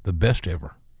 The best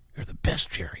ever. You're the best,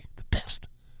 Jerry. The best.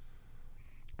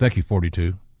 Thank you,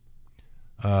 42.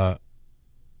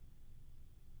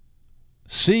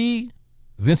 C.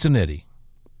 Vincinetti.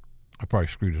 I probably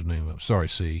screwed his name up. Sorry,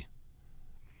 C.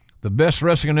 The best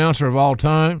wrestling announcer of all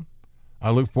time. I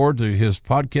look forward to his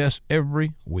podcast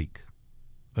every week.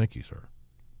 Thank you, sir.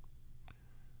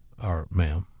 Or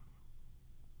ma'am.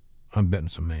 I'm betting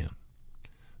it's a man.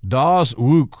 Dawes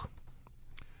Wook.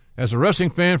 As a wrestling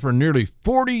fan for nearly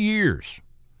 40 years,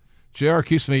 JR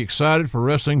keeps me excited for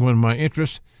wrestling when my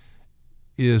interest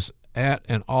is at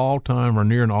an all-time or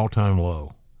near an all-time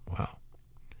low. Wow.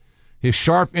 His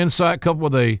sharp insight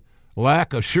coupled with a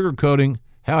lack of sugarcoating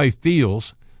how he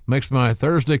feels makes my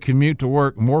Thursday commute to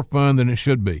work more fun than it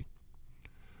should be.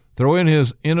 Throw in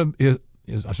his ability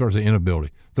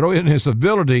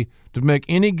to make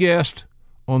any guest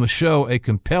on the show a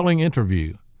compelling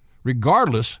interview,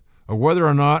 regardless of whether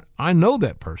or not I know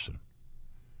that person.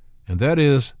 And that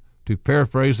is, to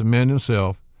paraphrase the man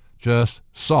himself, just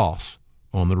sauce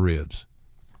on the ribs.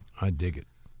 I dig it.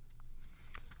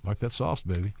 Like that sauce,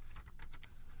 baby.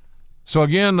 So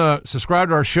again, subscribe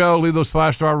to our show. Leave those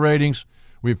 5-star ratings.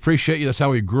 We appreciate you. That's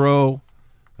how we grow.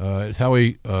 It's how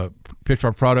we pitch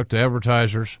our product to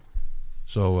advertisers.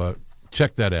 So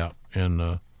check that out. And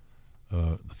the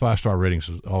 5-star ratings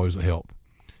is always a help.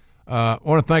 I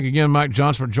want to thank again Mike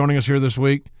Johnson for joining us here this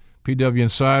week.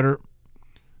 PWInsider.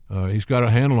 He's got a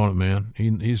handle on it, man.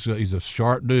 He's a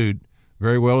sharp dude,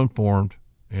 very well informed,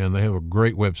 and they have a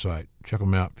great website. Check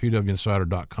them out,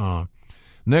 PWInsider.com.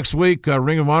 Next week,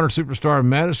 Ring of Honor superstar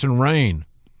Madison Rayne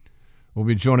will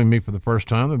be joining me for the first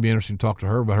time. It'll be interesting to talk to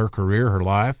her about her career, her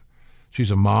life.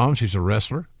 She's a mom. She's a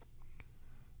wrestler.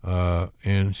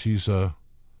 And she's a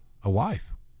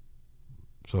wife.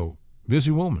 So,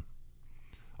 busy woman.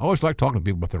 I always like talking to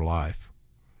people about their life.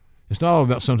 It's not all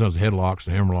about sometimes headlocks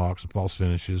and hammerlocks and false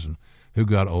finishes and who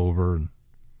got over and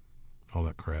all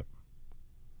that crap.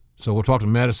 So we'll talk to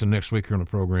Madison next week here on the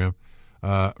program.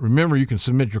 Remember, you can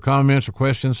submit your comments or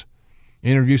questions,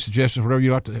 interview suggestions, whatever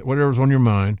you like to, whatever's on your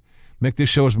mind. Make this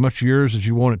show as much yours as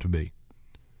you want it to be.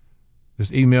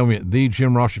 Just email me at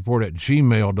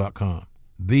thejimrossreport@gmail.com.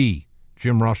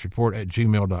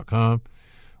 thejimrossreport@gmail.com.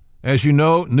 As you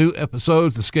know, new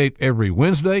episodes escape every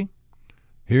Wednesday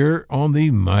here on the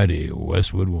mighty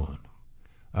Westwood One.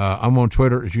 I'm on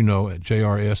Twitter, as you know, at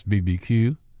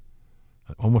JRSBBQ.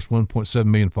 Almost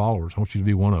 1.7 million followers. I want you to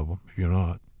be one of them if you're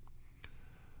not.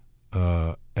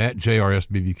 At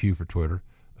JRSBBQ for Twitter.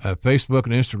 Facebook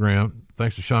and Instagram,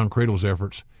 thanks to Sean Cradle's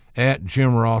efforts, at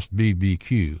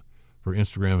JimRossBBQ for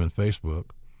Instagram and Facebook.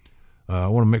 I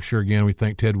want to make sure, again, we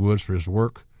thank Ted Woods for his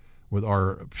work with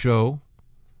our show.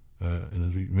 And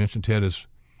as we mentioned, Ted has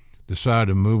decided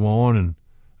to move on and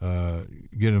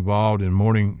get involved in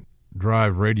morning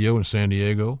drive radio in San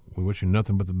Diego. We wish him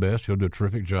nothing but the best. He'll do a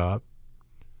terrific job.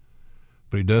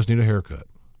 But he does need a haircut.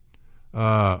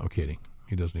 I'm kidding.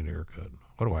 He does need a haircut.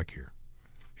 What do I care?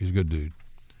 He's a good dude.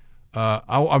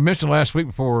 I mentioned last week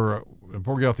before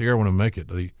we get off the air, I want to make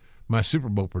it my Super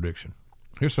Bowl prediction.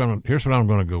 Here's what I'm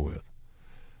going to go with.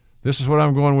 This is what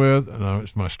I'm going with, and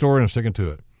it's my story, and I'm sticking to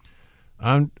it.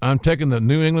 I'm taking the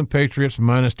New England Patriots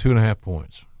minus 2.5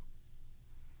 points.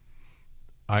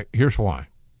 Here's why.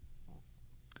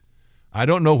 I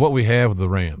don't know what we have with the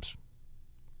Rams.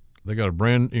 They got a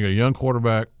young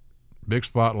quarterback, big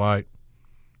spotlight,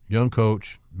 young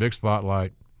coach, big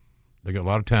spotlight. They got a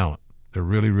lot of talent. They're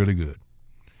really, really good.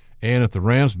 And if the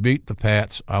Rams beat the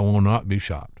Pats, I will not be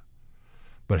shocked.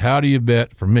 But how do you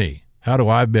bet, for me, how do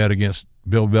I bet against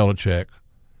Bill Belichick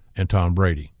and Tom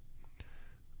Brady?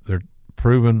 They're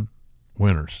proven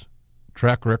winners.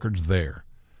 Track record's there.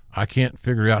 I can't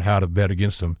figure out how to bet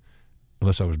against them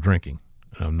unless I was drinking,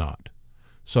 and I'm not.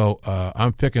 So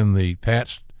I'm picking the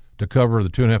Pats to cover the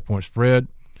 2.5 point spread,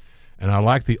 and I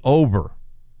like the over,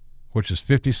 which is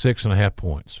 56.5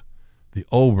 points. The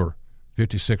over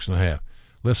 56.5.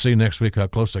 Let's see next week how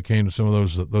close I came to some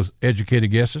of those educated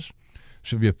guesses.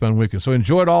 Should be a fun weekend. So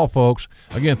enjoy it all, folks.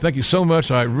 Again, thank you so much.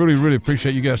 I really, really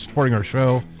appreciate you guys supporting our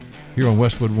show here on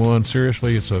Westwood One.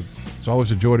 Seriously, it's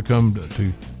always a joy to come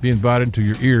to be invited to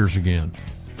your ears again.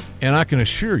 And I can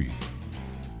assure you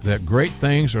that great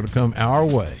things are to come our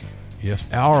way. Yes,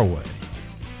 our way.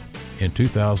 In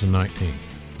 2019.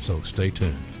 So stay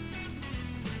tuned.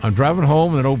 I'm driving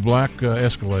home in an old black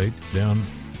Escalade down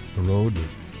the road to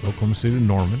Oklahoma City to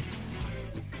Norman.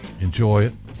 Enjoy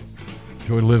it.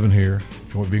 Enjoy living here.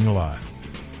 Enjoy being alive.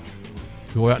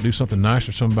 Go out and do something nice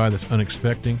for somebody that's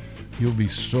unexpected. You'll be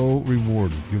so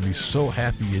rewarded. You'll be so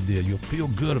happy you did. You'll feel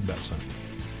good about something.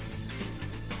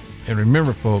 And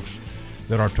remember, folks,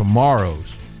 that our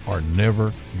tomorrows are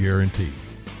never guaranteed.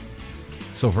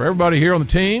 So for everybody here on the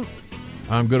team,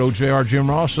 I'm good old JR Jim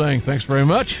Ross saying thanks very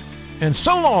much, and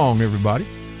so long, everybody.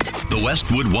 The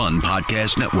Westwood One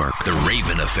Podcast Network, The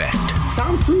Raven Effect.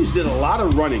 Tom Cruise did a lot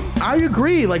of running. I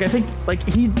agree. I think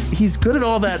he's good at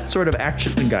all that sort of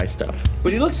action guy stuff.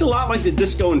 But he looks a lot like the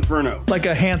Disco Inferno. Like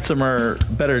a handsomer,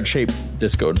 better shaped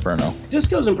Disco Inferno.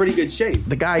 Disco's in pretty good shape.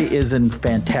 The guy is in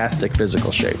fantastic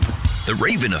physical shape. The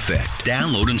Raven Effect.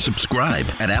 Download and subscribe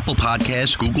at Apple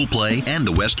Podcasts, Google Play, and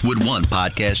the Westwood One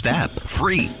Podcast app.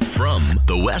 Free from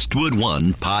the Westwood One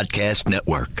Podcast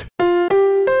Network.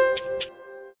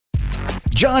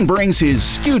 John brings his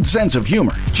skewed sense of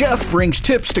humor. Jeff brings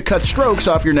tips to cut strokes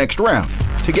off your next round.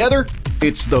 Together,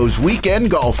 it's those weekend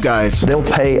golf guys. They'll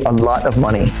pay a lot of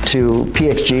money to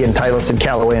PXG and Titleist and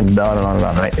Callaway and on and on and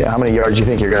on, right? How many yards do you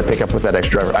think you're going to pick up with that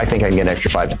extra driver? I think I can get an extra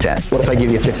 5 to 10. What if I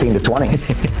give you 15 to 20?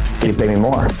 You pay me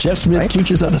more. Jeff Smith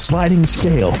teaches on the sliding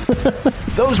scale.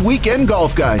 Those Weekend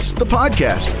Golf Guys, the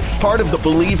podcast, part of the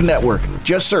Believe Network.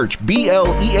 Just search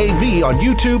BLEAV on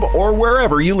YouTube or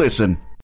wherever you listen.